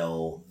and,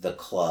 the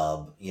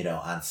club,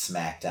 on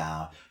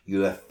SmackDown.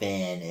 You have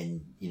Finn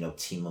and,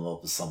 team them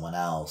up with someone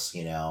else,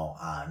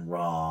 on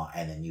Raw.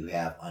 And then you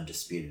have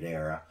Undisputed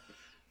Era.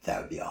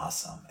 That would be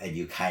awesome. And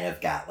you kind of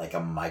got like a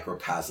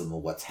microcosm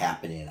of what's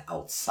happening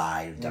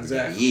outside of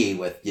WWE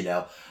with,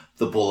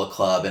 the Bullet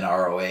Club and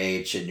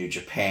ROH and New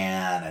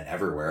Japan and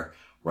everywhere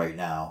right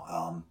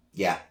now.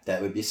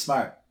 That would be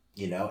smart,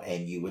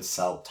 and you would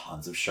sell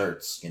tons of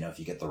shirts, if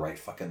you get the right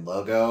fucking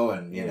logo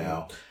and,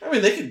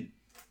 they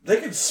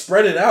could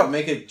spread it out,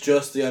 make it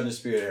just the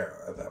Undisputed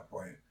Era at that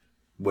point.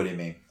 What do you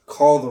mean?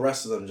 Call the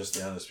rest of them just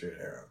the Undisputed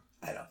Era.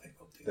 I don't think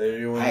they'll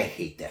do that. I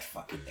hate that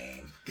fucking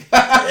name.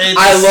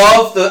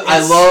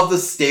 I love the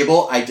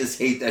stable. I just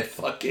hate that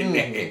fucking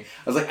name.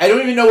 I was like, I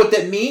don't even know what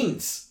that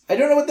means.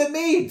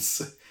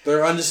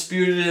 They're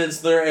undisputed and it's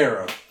their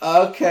era.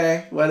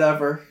 Okay,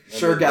 whatever.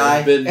 Sure,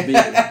 guy. Been beaten.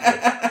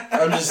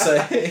 I'm just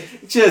saying.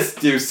 Just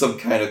do some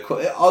kind of...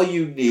 all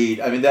you need...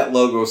 that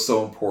logo is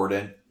so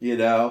important,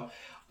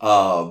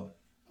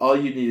 all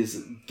you need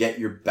is get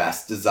your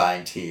best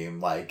design team,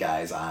 like,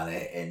 guys on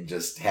it, and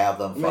just have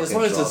them fucking... as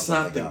long as it's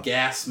not the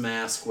gas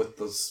mask with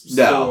the stores.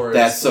 No,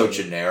 that's so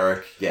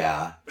generic.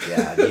 Yeah.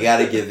 You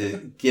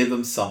gotta give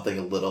them something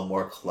a little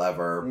more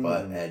clever,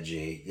 but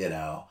edgy,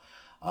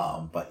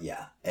 But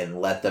yeah,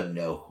 and let them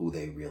know who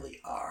they really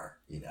are.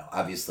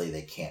 Obviously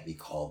they can't be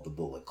called the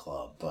Bullet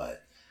Club,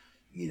 but,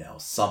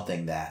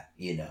 something that,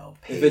 pays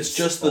if it's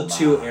just homage. The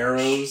 2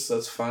 arrows,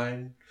 that's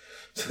fine.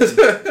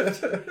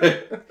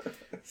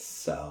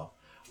 So,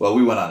 well,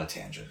 we went on a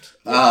tangent.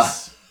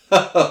 Yes.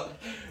 But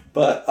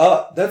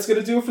that's going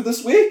to do it for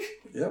this week.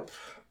 Yep.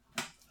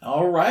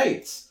 All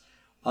right.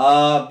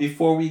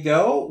 Before we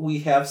go, we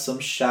have some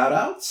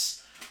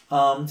shout-outs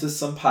to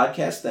some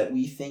podcasts that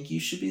we think you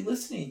should be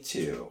listening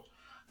to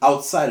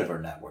outside of our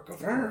network, of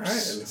course. All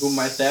right. And who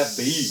might that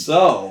be?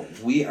 So,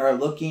 we are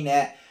looking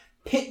at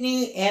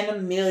Pitney and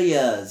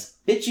Amelia's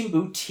Bitchin'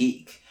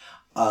 Boutique.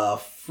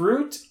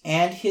 Fruit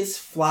and his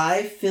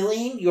fly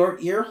filling your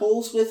ear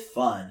holes with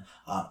fun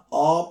on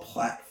all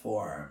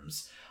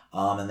platforms.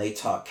 And they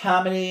talk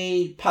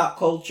comedy, pop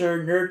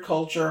culture, nerd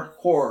culture,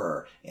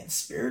 horror, and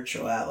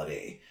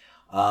spirituality.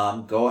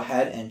 Go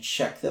ahead and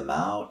check them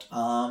out.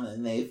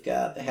 And they've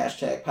got the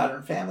hashtag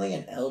Modern Family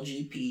and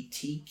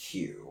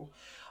LGBTQ.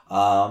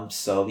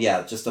 So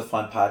yeah, just a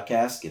fun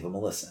podcast. Give them a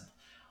listen.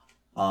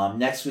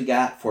 Next we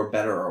got For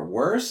Better or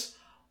Worse.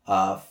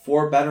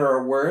 For Better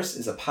or Worse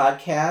is a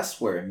podcast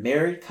where a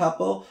married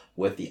couple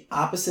with the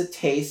opposite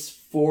tastes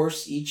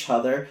force each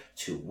other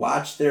to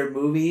watch their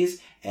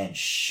movies and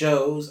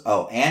shows,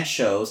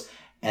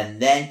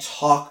 and then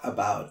talk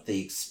about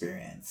the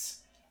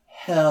experience.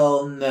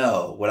 Hell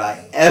no, would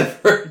I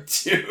ever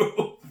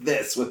do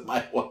this with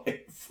my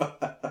wife?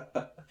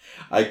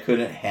 I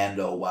couldn't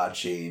handle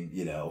watching,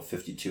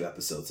 52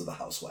 episodes of The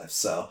Housewives.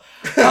 So,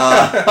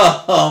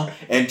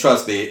 and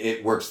trust me,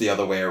 it works the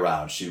other way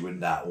around. She would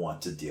not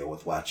want to deal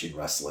with watching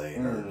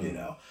wrestling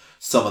or,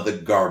 some of the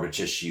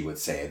garbage, as she would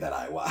say, that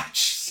I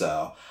watch.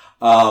 So,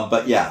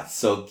 but yeah,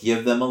 so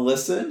give them a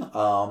listen.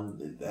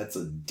 That's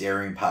a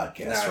daring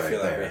podcast now I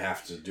feel there. like we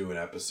have to do an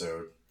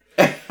episode.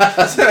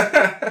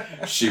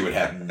 She would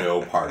have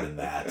no part in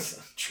that.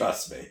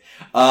 Trust me.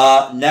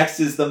 Next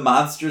is The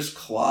Monster's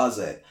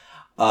Closet.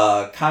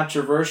 A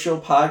controversial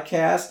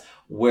podcast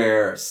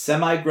where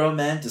semi-grown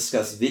men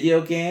discuss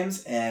video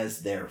games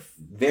as their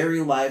very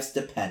lives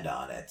depend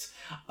on it.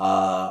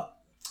 And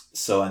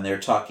they're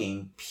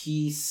talking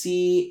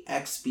PC,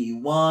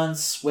 XB1,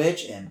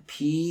 Switch, and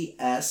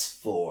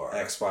PS4.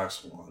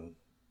 Xbox One,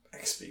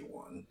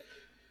 XB1.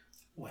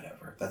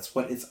 Whatever. That's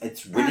what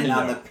it's written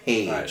on the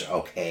page,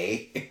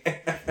 okay?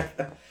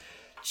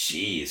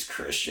 Jeez,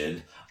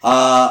 Christian.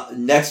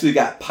 Next we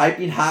got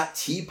Piping Hot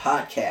Tea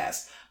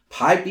Podcast.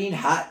 Piping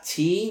Hot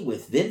Tea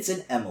with Vince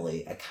and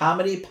Emily, a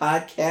comedy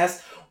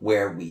podcast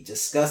where we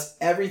discuss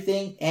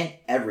everything and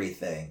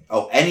everything.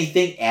 Oh,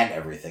 anything and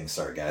everything.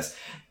 Sorry, guys.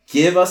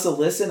 Give us a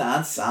listen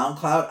on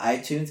SoundCloud,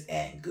 iTunes,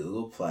 and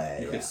Google Play.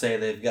 You could say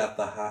they've got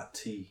the hot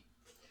tea.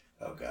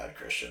 Oh, God,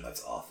 Christian,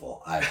 that's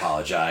awful. I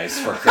apologize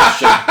for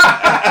Christian.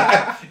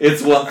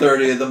 It's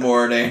 1:30 in the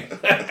morning.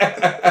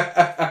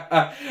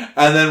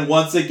 And then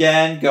once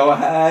again, go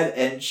ahead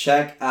and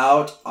check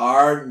out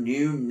our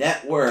new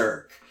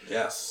network.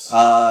 Yes.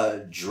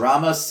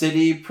 Drama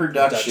City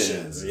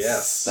Productions.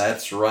 Yes.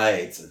 That's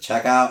right. So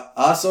check out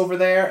us over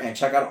there and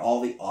check out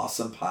all the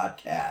awesome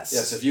podcasts.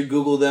 Yes, if you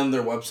Google them,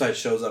 their website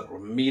shows up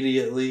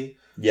immediately.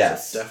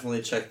 Yes. So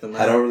definitely check them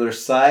out. Head over to their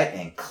site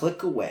and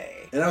click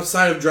away. And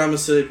outside of Drama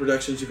City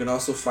Productions, you can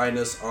also find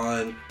us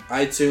on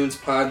iTunes,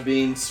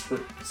 Podbean,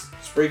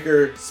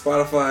 Spreaker,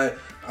 Spotify,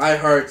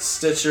 iHeart,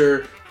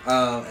 Stitcher,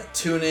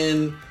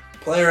 TuneIn,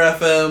 Player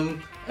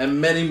FM,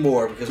 and many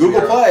more. Because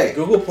Google Play.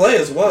 Google Play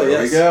as well,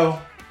 There we go.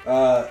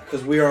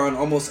 Because we are on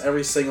almost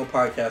every single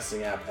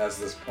podcasting app at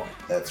this point.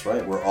 That's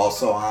right. We're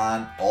also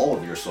on all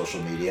of your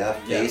social media.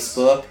 Yes.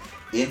 Facebook,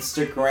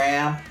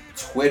 Instagram,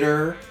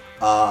 Twitter.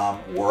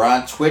 We're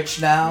on Twitch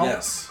now.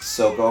 Yes.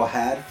 So go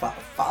ahead,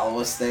 follow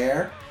us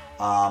there.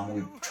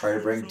 We try to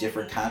bring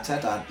different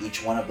content on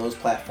each one of those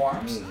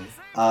platforms.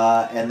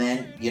 Mm-hmm. And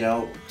then,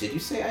 did you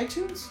say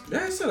iTunes?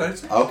 Yeah, I said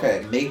iTunes.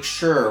 Okay, make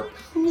sure,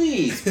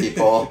 please,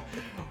 people,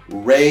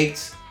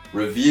 rate,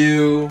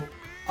 review,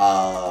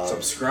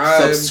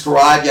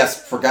 subscribe.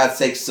 Yes, for God's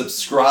sake,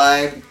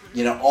 subscribe.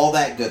 All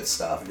that good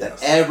stuff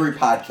that every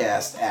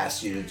podcast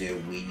asks you to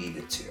do. We need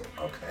it too.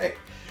 Okay.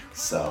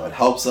 So it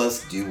helps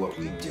us do what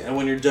we do. And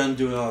when you're done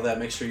doing all that,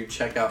 make sure you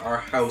check out our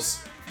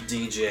house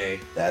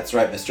DJ. That's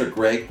right, Mr.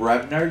 Greg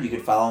Brebner. You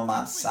can follow him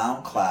on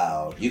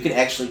SoundCloud. You can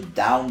actually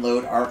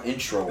download our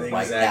intro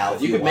right now.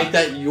 You can make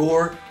that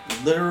your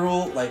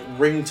literal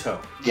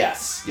ringtone.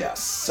 Yes.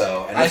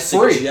 So and I it's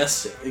free.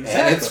 Suggest it. Exactly.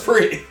 And it's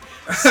free.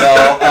 So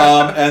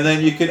and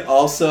then you can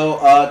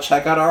also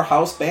check out our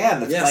house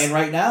band that's playing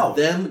right now.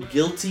 Them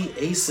Guilty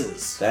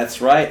Aces.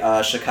 That's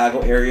right,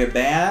 Chicago area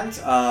band,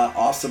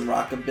 awesome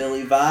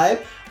rockabilly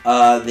vibe.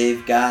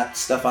 They've got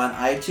stuff on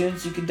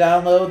iTunes you can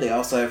download. They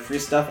also have free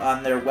stuff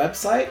on their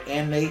website,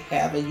 and they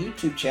have a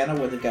YouTube channel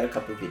where they've got a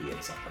couple of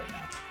videos up right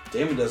now.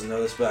 Damon doesn't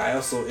know this, but I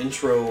also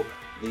intro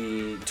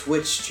the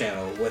Twitch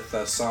channel with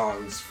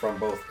songs from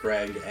both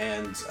Greg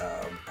and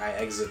I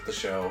exit the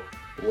show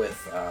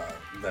with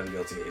Them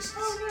Guilty Aces.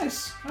 Oh,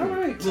 nice. All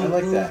right. I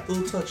like that.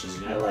 Little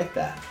touches, I like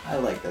that.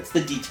 It's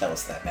the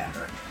details that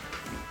matter.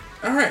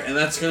 All right, and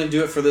that's going to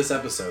do it for this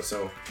episode.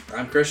 So,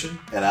 I'm Christian.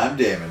 And I'm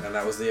Damon. And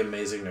that was the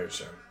Amazing Nerd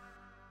Show.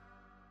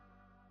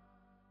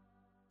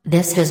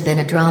 This has been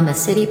a Drama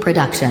City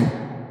production.